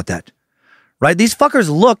me think about that, right? These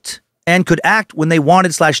fuckers looked and could act when they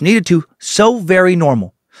wanted/needed to so very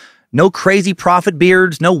normal. No crazy prophet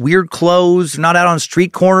beards, no weird clothes, not out on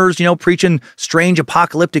street corners, preaching strange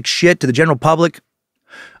apocalyptic shit to the general public.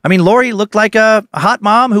 I mean, Lori looked like a hot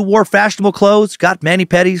mom who wore fashionable clothes, got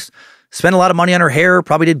mani-pedis, spent a lot of money on her hair,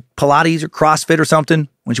 probably did Pilates or CrossFit or something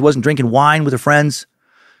when she wasn't drinking wine with her friends.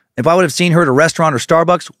 If I would have seen her at a restaurant or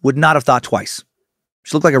Starbucks, would not have thought twice.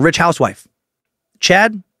 She looked like a rich housewife.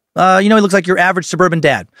 Chad, he looks like your average suburban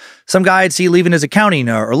dad. Some guy I'd see leaving his accounting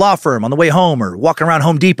or law firm on the way home or walking around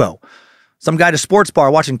Home Depot. Some guy at a sports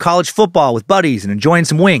bar watching college football with buddies and enjoying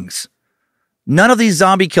some wings. None of these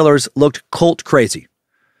zombie killers looked cult crazy.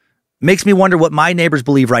 Makes me wonder what my neighbors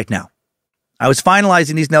believe right now. I was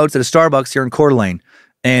finalizing these notes at a Starbucks here in Coeur d'Alene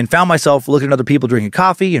and found myself looking at other people drinking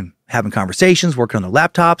coffee and having conversations, working on their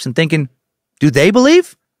laptops and thinking, do they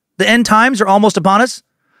believe the end times are almost upon us?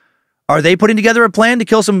 Are they putting together a plan to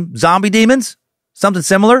kill some zombie demons? Something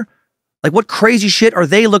similar? Like what crazy shit are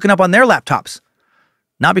they looking up on their laptops?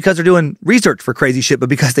 Not because they're doing research for crazy shit, but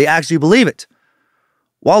because they actually believe it.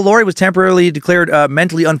 While Lori was temporarily declared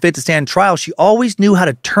mentally unfit to stand trial, she always knew how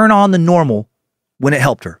to turn on the normal when it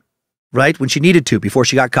helped her, right? When she needed to before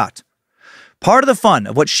she got caught. Part of the fun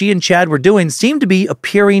of what she and Chad were doing seemed to be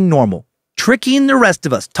appearing normal. Tricking the rest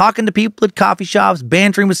of us, talking to people at coffee shops,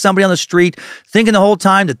 bantering with somebody on the street, thinking the whole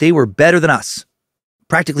time that they were better than us.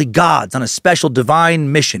 Practically gods on a special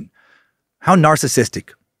divine mission. How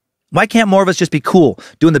narcissistic. Why can't more of us just be cool,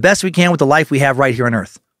 doing the best we can with the life we have right here on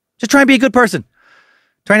Earth? Just try and be a good person.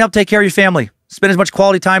 Try and help take care of your family. Spend as much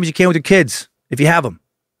quality time as you can with your kids, if you have them.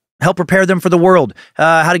 Help prepare them for the world,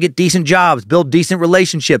 how to get decent jobs, build decent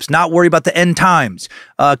relationships, not worry about the end times.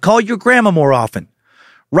 Call your grandma more often.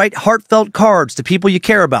 Write heartfelt cards to people you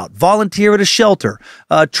care about. Volunteer at a shelter.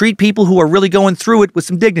 Treat people who are really going through it with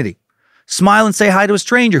some dignity. Smile and say hi to a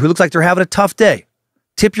stranger who looks like they're having a tough day.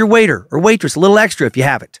 Tip your waiter or waitress a little extra if you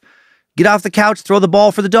have it. Get off the couch, throw the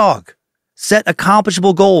ball for the dog. Set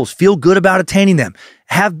accomplishable goals. Feel good about attaining them.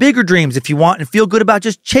 Have bigger dreams if you want and feel good about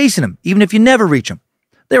just chasing them, even if you never reach them.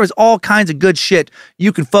 There is all kinds of good shit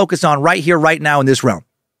you can focus on right here, right now in this realm.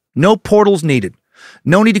 No portals needed.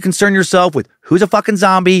 No need to concern yourself with who's a fucking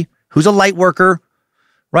zombie, who's a light worker,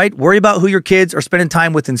 right? Worry about who your kids are spending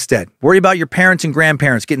time with instead. Worry about your parents and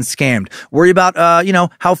grandparents getting scammed. Worry about,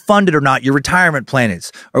 how funded or not your retirement plan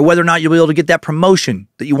is, or whether or not you'll be able to get that promotion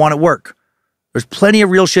that you want at work. There's plenty of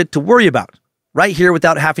real shit to worry about right here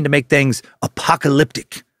without having to make things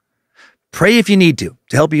apocalyptic. Pray if you need to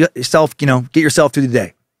help yourself, get yourself through the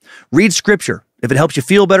day. Read scripture if it helps you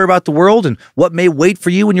feel better about the world and what may wait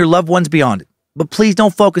for you and your loved ones beyond it. But please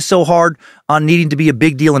don't focus so hard on needing to be a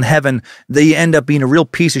big deal in heaven that you end up being a real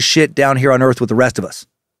piece of shit down here on earth with the rest of us.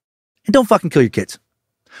 And don't fucking kill your kids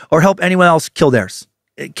or help anyone else kill theirs.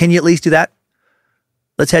 Can you at least do that?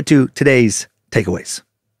 Let's head to today's takeaways.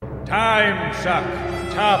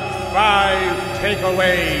 Timesuck Top 5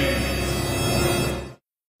 Takeaways.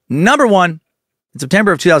 Number 1, in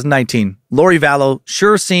September of 2019, Lori Vallow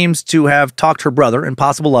sure seems to have talked her brother and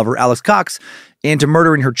possible lover, Alex Cox, into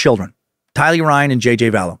murdering her children, Tylee Ryan and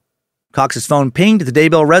JJ Vallow. Cox's phone pinged the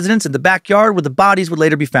Daybell residence in the backyard where the bodies would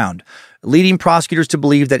later be found, leading prosecutors to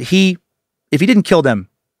believe that he, if he didn't kill them,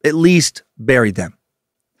 at least buried them.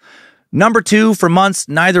 Number 2, for months,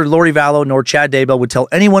 neither Lori Vallow nor Chad Daybell would tell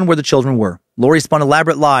anyone where the children were. Lori spun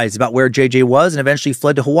elaborate lies about where JJ was and eventually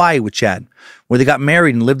fled to Hawaii with Chad, where they got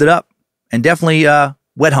married and lived it up, and definitely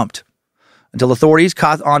wet humped, until authorities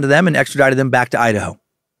caught onto them and extradited them back to Idaho.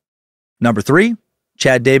 Number 3,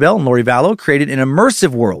 Chad Daybell and Lori Vallow created an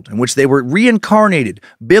immersive world in which they were reincarnated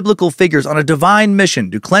biblical figures on a divine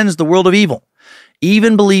mission to cleanse the world of evil,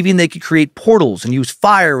 even believing they could create portals and use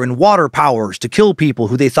fire and water powers to kill people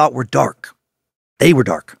who they thought were dark. They were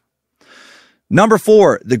dark. Number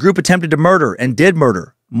 4, the group attempted to murder and did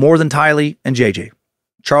murder more than Tylee and JJ.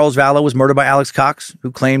 Charles Vallow was murdered by Alex Cox,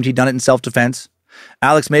 who claimed he'd done it in self-defense.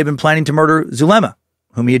 Alex may have been planning to murder Zulema,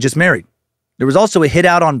 whom he had just married. There was also a hit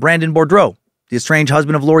out on Brandon Boudreaux, the estranged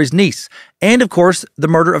husband of Lori's niece, and of course, the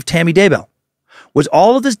murder of Tammy Daybell. Was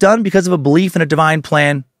all of this done because of a belief in a divine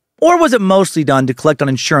plan, or was it mostly done to collect on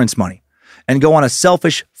insurance money and go on a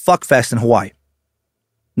selfish fuckfest in Hawaii?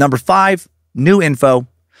 Number 5, new info.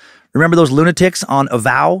 Remember those lunatics on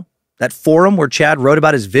Vallow, that forum where Chad wrote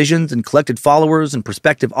about his visions and collected followers and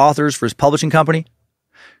prospective authors for his publishing company?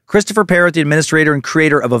 Christopher Parrott, the administrator and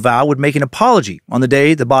creator of Vallow, would make an apology on the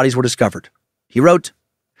day the bodies were discovered. He wrote,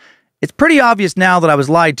 It's pretty obvious now that I was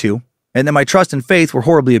lied to and that my trust and faith were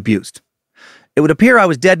horribly abused. It would appear I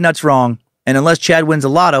was dead nuts wrong, and unless Chad wins a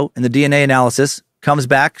lotto and the DNA analysis comes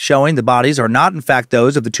back showing the bodies are not in fact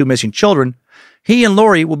those of the 2 missing children, he and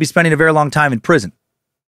Lori will be spending a very long time in prison.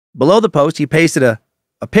 Below the post, he pasted a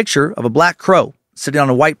picture of a black crow sitting on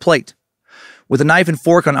a white plate with a knife and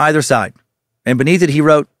fork on either side. And beneath it, he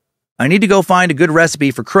wrote, "I need to go find a good recipe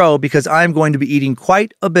for crow because I'm going to be eating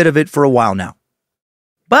quite a bit of it for a while now."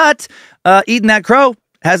 But eating that crow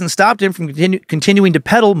hasn't stopped him from continuing to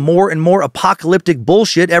peddle more and more apocalyptic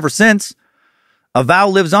bullshit ever since.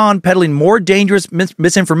 Vallow lives on peddling more dangerous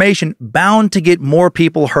misinformation bound to get more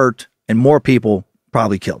people hurt and more people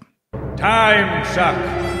probably killed.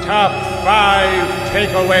 Timesuck Top 5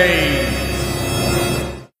 Takeaways.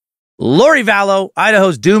 Lori Vallow,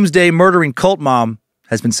 Idaho's doomsday murdering cult mom,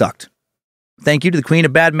 has been sucked. Thank you to the Queen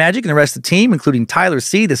of Bad Magic and the rest of the team, including Tyler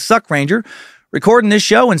C., the Suck Ranger, recording this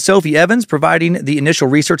show, and Sophie Evans providing the initial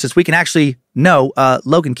research this week. And actually, no,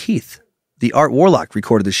 Logan Keith, the Art Warlock,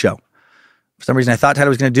 recorded this show. For some reason, I thought Tyler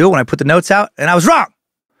was going to do it when I put the notes out, and I was wrong.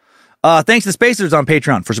 Thanks to the Spacers on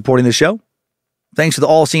Patreon for supporting this show. Thanks to the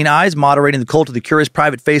All Seeing Eyes moderating the Cult of the Curious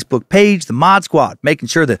private Facebook page, the Mod Squad, making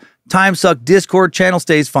sure the Timesuck Discord channel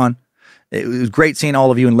stays fun. It was great seeing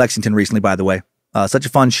all of you in Lexington recently, by the way. Such a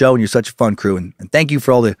fun show, and you're such a fun crew. And thank you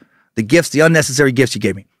for all the gifts, the unnecessary gifts you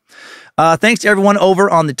gave me. Thanks to everyone over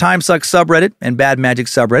on the Timesuck subreddit and Bad Magic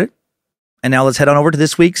subreddit. And now let's head on over to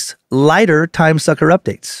this week's lighter Timesucker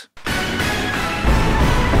updates.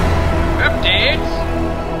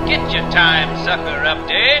 Updates? Get your Timesucker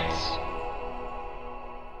updates.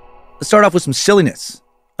 Let's start off with some silliness.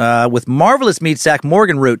 With marvelous meat sack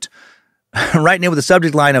Morgan Root writing in with the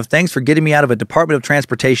subject line of "Thanks for getting me out of a Department of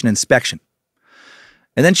Transportation inspection."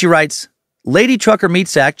 And then she writes, "Lady Trucker Meat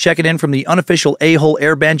Sack checking in from the unofficial a-hole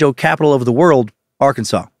air banjo capital of the world,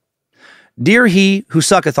 Arkansas. Dear he who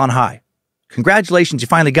sucketh on high, congratulations, you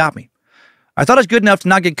finally got me. I thought I was good enough to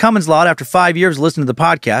not get Cummins lawed after 5 years of listening to the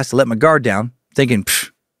podcast to let my guard down, thinking,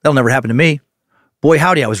 that'll never happen to me. Boy,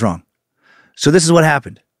 howdy, I was wrong. So this is what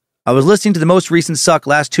happened. I was listening to the most recent suck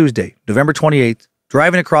last Tuesday, November 28th,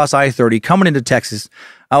 driving across I-30, coming into Texas.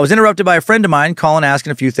 I was interrupted by a friend of mine calling,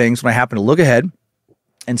 asking a few things when I happened to look ahead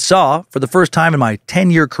and saw, for the first time in my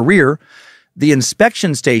 10-year career, the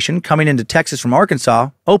inspection station coming into Texas from Arkansas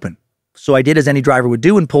open. So I did as any driver would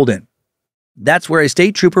do and pulled in. That's where a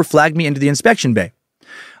state trooper flagged me into the inspection bay.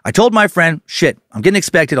 I told my friend, shit, I'm getting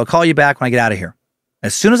expected. I'll call you back when I get out of here.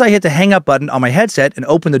 As soon as I hit the hang up button on my headset and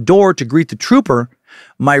open the door to greet the trooper,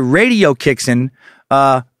 my radio kicks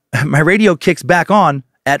back on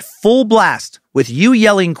at full blast with you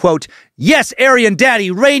yelling, quote, "Yes, Aryan Daddy,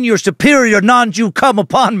 rain your superior non-Jew come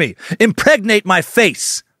upon me. Impregnate my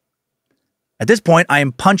face." At this point, I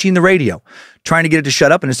am punching the radio, trying to get it to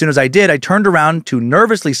shut up, and as soon as I did, I turned around to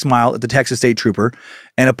nervously smile at the Texas State Trooper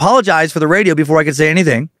and apologize for the radio before I could say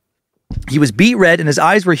anything. He was beet red and his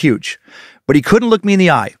eyes were huge, but he couldn't look me in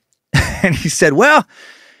the eye. And he said, "Well,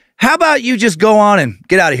 how about you just go on and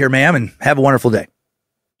get out of here, ma'am, and have a wonderful day."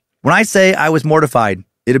 When I say I was mortified,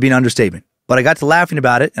 it'd be an understatement, but I got to laughing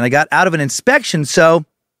about it, and I got out of an inspection, so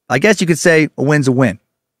I guess you could say a win's a win.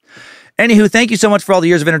 Anywho, thank you so much for all the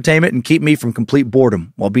years of entertainment and keep me from complete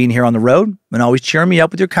boredom while being here on the road and always cheering me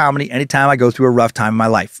up with your comedy anytime I go through a rough time in my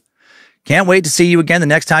life. Can't wait to see you again the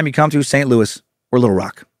next time you come through St. Louis or Little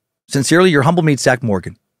Rock. Sincerely, your humble meat sack,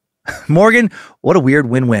 Morgan. Morgan, what a weird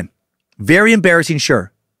win-win. Very embarrassing,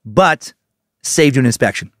 sure, but saved you an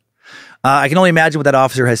inspection. I can only imagine what that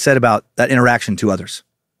officer has said about that interaction to others.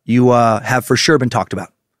 You have for sure been talked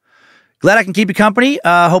about. Glad I can keep you company.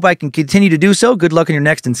 Hope I can continue to do so. Good luck in your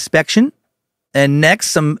next inspection. And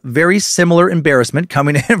next, some very similar embarrassment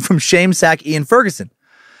coming in from shame sack Ian Ferguson.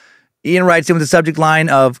 Ian writes in with the subject line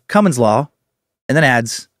of Cummins Law and then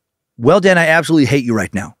adds, "Well, Dan, I absolutely hate you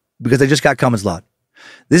right now because I just got Cummins Law.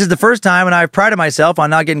 This is the first time and I've prided myself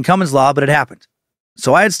on not getting Cummins Law, but it happened.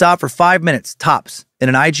 So I had stopped for 5 minutes, tops, in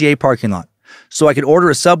an IGA parking lot so I could order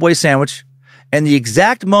a Subway sandwich. And the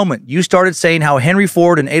exact moment you started saying how Henry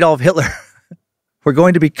Ford and Adolf Hitler were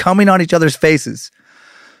going to be coming on each other's faces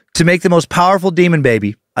to make the most powerful demon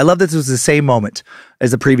baby, I love that this was the same moment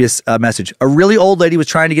as the previous message. A really old lady was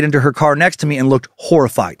trying to get into her car next to me and looked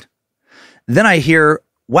horrified. Then I hear,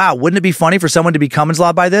 wow, wouldn't it be funny for someone to be Cummins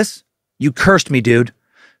Law by this? You cursed me, dude.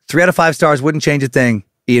 3 out of 5 stars wouldn't change a thing.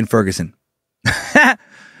 Ian Ferguson."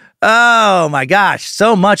 Oh my gosh.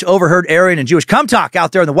 So much overheard Aryan and Jewish cum talk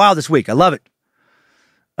out there in the wild this week. I love it.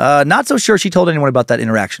 Not so sure she told anyone about that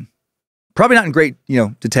interaction. Probably not in great,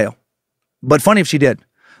 detail. But funny if she did.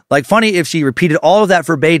 Like funny if she repeated all of that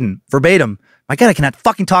verbatim My God, I cannot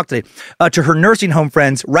fucking talk today. To her nursing home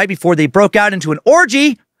friends right before they broke out into an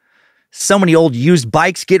orgy. So many old used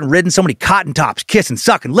bikes getting ridden, so many cotton tops, kissing,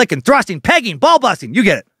 sucking, licking, thrusting, pegging, ball busting. You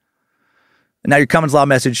get it. And now your Cummins Law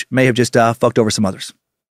message may have just fucked over some others.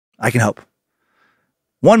 I can hope.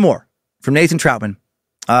 One more from Nathan Troutman.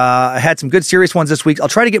 I had some good serious ones this week. I'll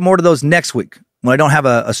try to get more to those next week when I don't have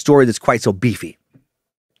a story that's quite so beefy.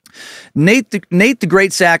 Nate the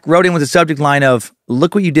Great Sack wrote in with a subject line of,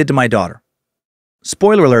 look what you did to my daughter.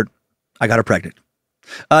 Spoiler alert, I got her pregnant.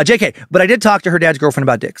 JK, but I did talk to her dad's girlfriend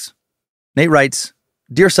about dicks. Nate writes,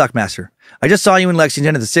 Dear Suckmaster, I just saw you in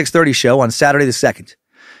Lexington at the 6:30 show on Saturday the 2nd.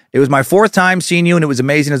 It was my 4th time seeing you, and it was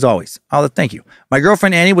amazing as always. Oh, thank you. My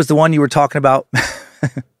girlfriend Annie was the one you were talking about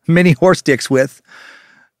mini horse dicks with.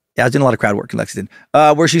 Yeah, I was doing a lot of crowd work in Lexington,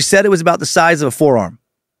 where she said it was about the size of a forearm.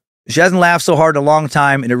 She hasn't laughed so hard in a long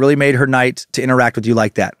time, and it really made her night to interact with you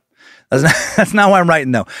like that. That's not why I'm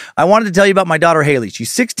writing, though. I wanted to tell you about my daughter, Haley.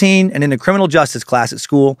 She's 16 and in a criminal justice class at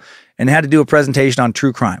school and had to do a presentation on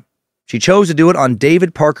true crime. She chose to do it on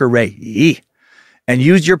David Parker Ray and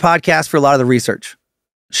used your podcast for a lot of the research.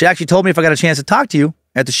 She actually told me if I got a chance to talk to you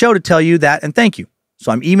at the show to tell you that and thank you.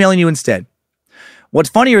 So I'm emailing you instead. What's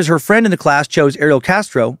funnier is her friend in the class chose Ariel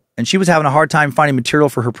Castro, and she was having a hard time finding material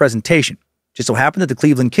for her presentation. Just so happened that the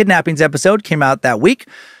Cleveland kidnappings episode came out that week.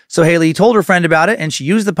 So Haley told her friend about it, and she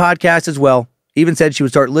used the podcast as well. Even said she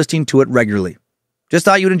would start listening to it regularly. Just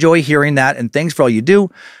thought you'd enjoy hearing that, and thanks for all you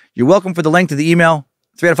do. You're welcome for the length of the email.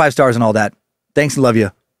 3 out of 5 stars and all that. Thanks and love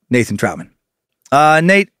you, Nathan Troutman.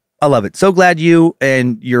 Nate, I love it. So glad you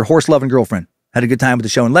and your horse-loving girlfriend had a good time with the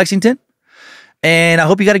show in Lexington. And I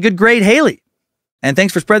hope you got a good grade, Haley. And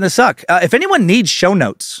thanks for spreading the suck. If anyone needs show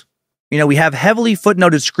notes, we have heavily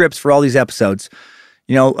footnoted scripts for all these episodes.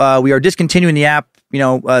 We are discontinuing the app,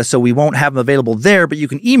 so we won't have them available there, but you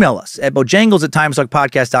can email us at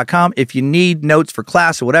bojangles@timesuckpodcast.com if you need notes for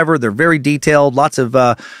class or whatever. They're very detailed, lots of,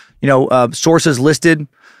 sources listed.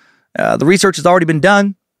 The research has already been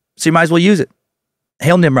done, so you might as well use it.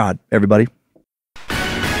 Hail Nimrod, everybody.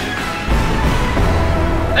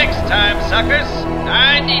 Thanks, time suckers.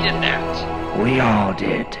 I needed that. We all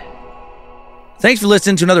did. Thanks for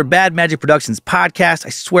listening to another Bad Magic Productions podcast. I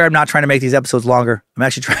swear I'm not trying to make these episodes longer. I'm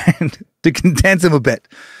actually trying to condense them a bit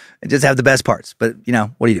and just have the best parts. But,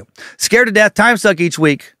 what do you do? Scared to death, Timesuck each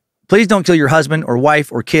week. Please don't kill your husband or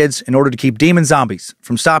wife or kids in order to keep demon zombies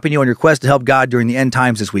from stopping you on your quest to help God during the end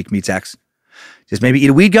times this week, Meatsex. Just maybe eat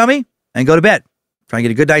a weed gummy and go to bed. Try and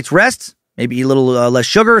get a good night's rest. Maybe eat a little less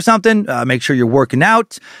sugar or something. Make sure you're working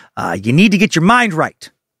out. You need to get your mind right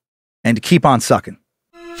and to keep on sucking.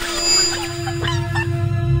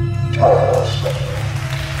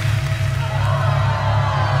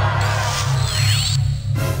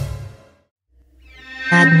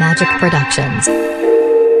 Bad Magic Productions.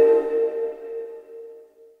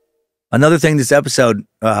 Another thing this episode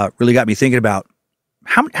really got me thinking about,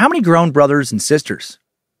 how many grown brothers and sisters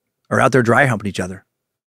are out there dry humping each other?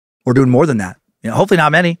 Or doing more than that? Hopefully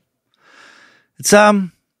not many. It's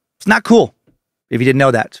not cool if you didn't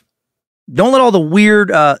know that. Don't let all the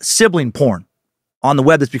weird sibling porn on the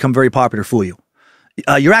web that's become very popular fool you.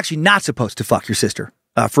 You're actually not supposed to fuck your sister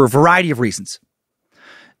for a variety of reasons.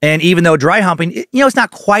 And even though dry humping, it's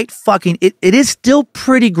not quite fucking, it is still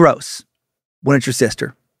pretty gross when it's your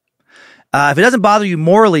sister. If it doesn't bother you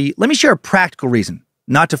morally, let me share a practical reason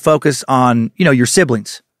not to focus on, your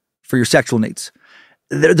siblings for your sexual needs.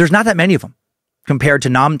 There's not that many of them compared to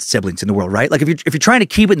non-siblings in the world, right? Like if you're trying to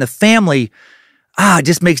keep it in the family, it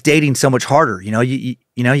just makes dating so much harder.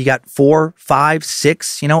 You got 4, 5,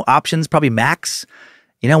 6, options, probably max.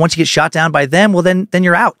 Once you get shot down by them, well, then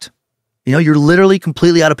you're out. You're literally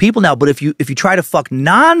completely out of people now. But if you try to fuck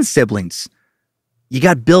non-siblings, you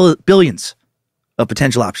got billions of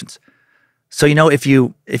potential options. So, if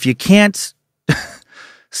you can't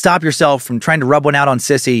stop yourself from trying to rub one out on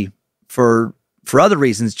sissy for other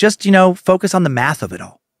reasons, just, focus on the math of it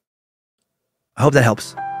all. I hope that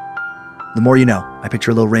helps. The more you know. I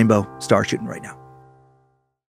picture a little rainbow star shooting right now.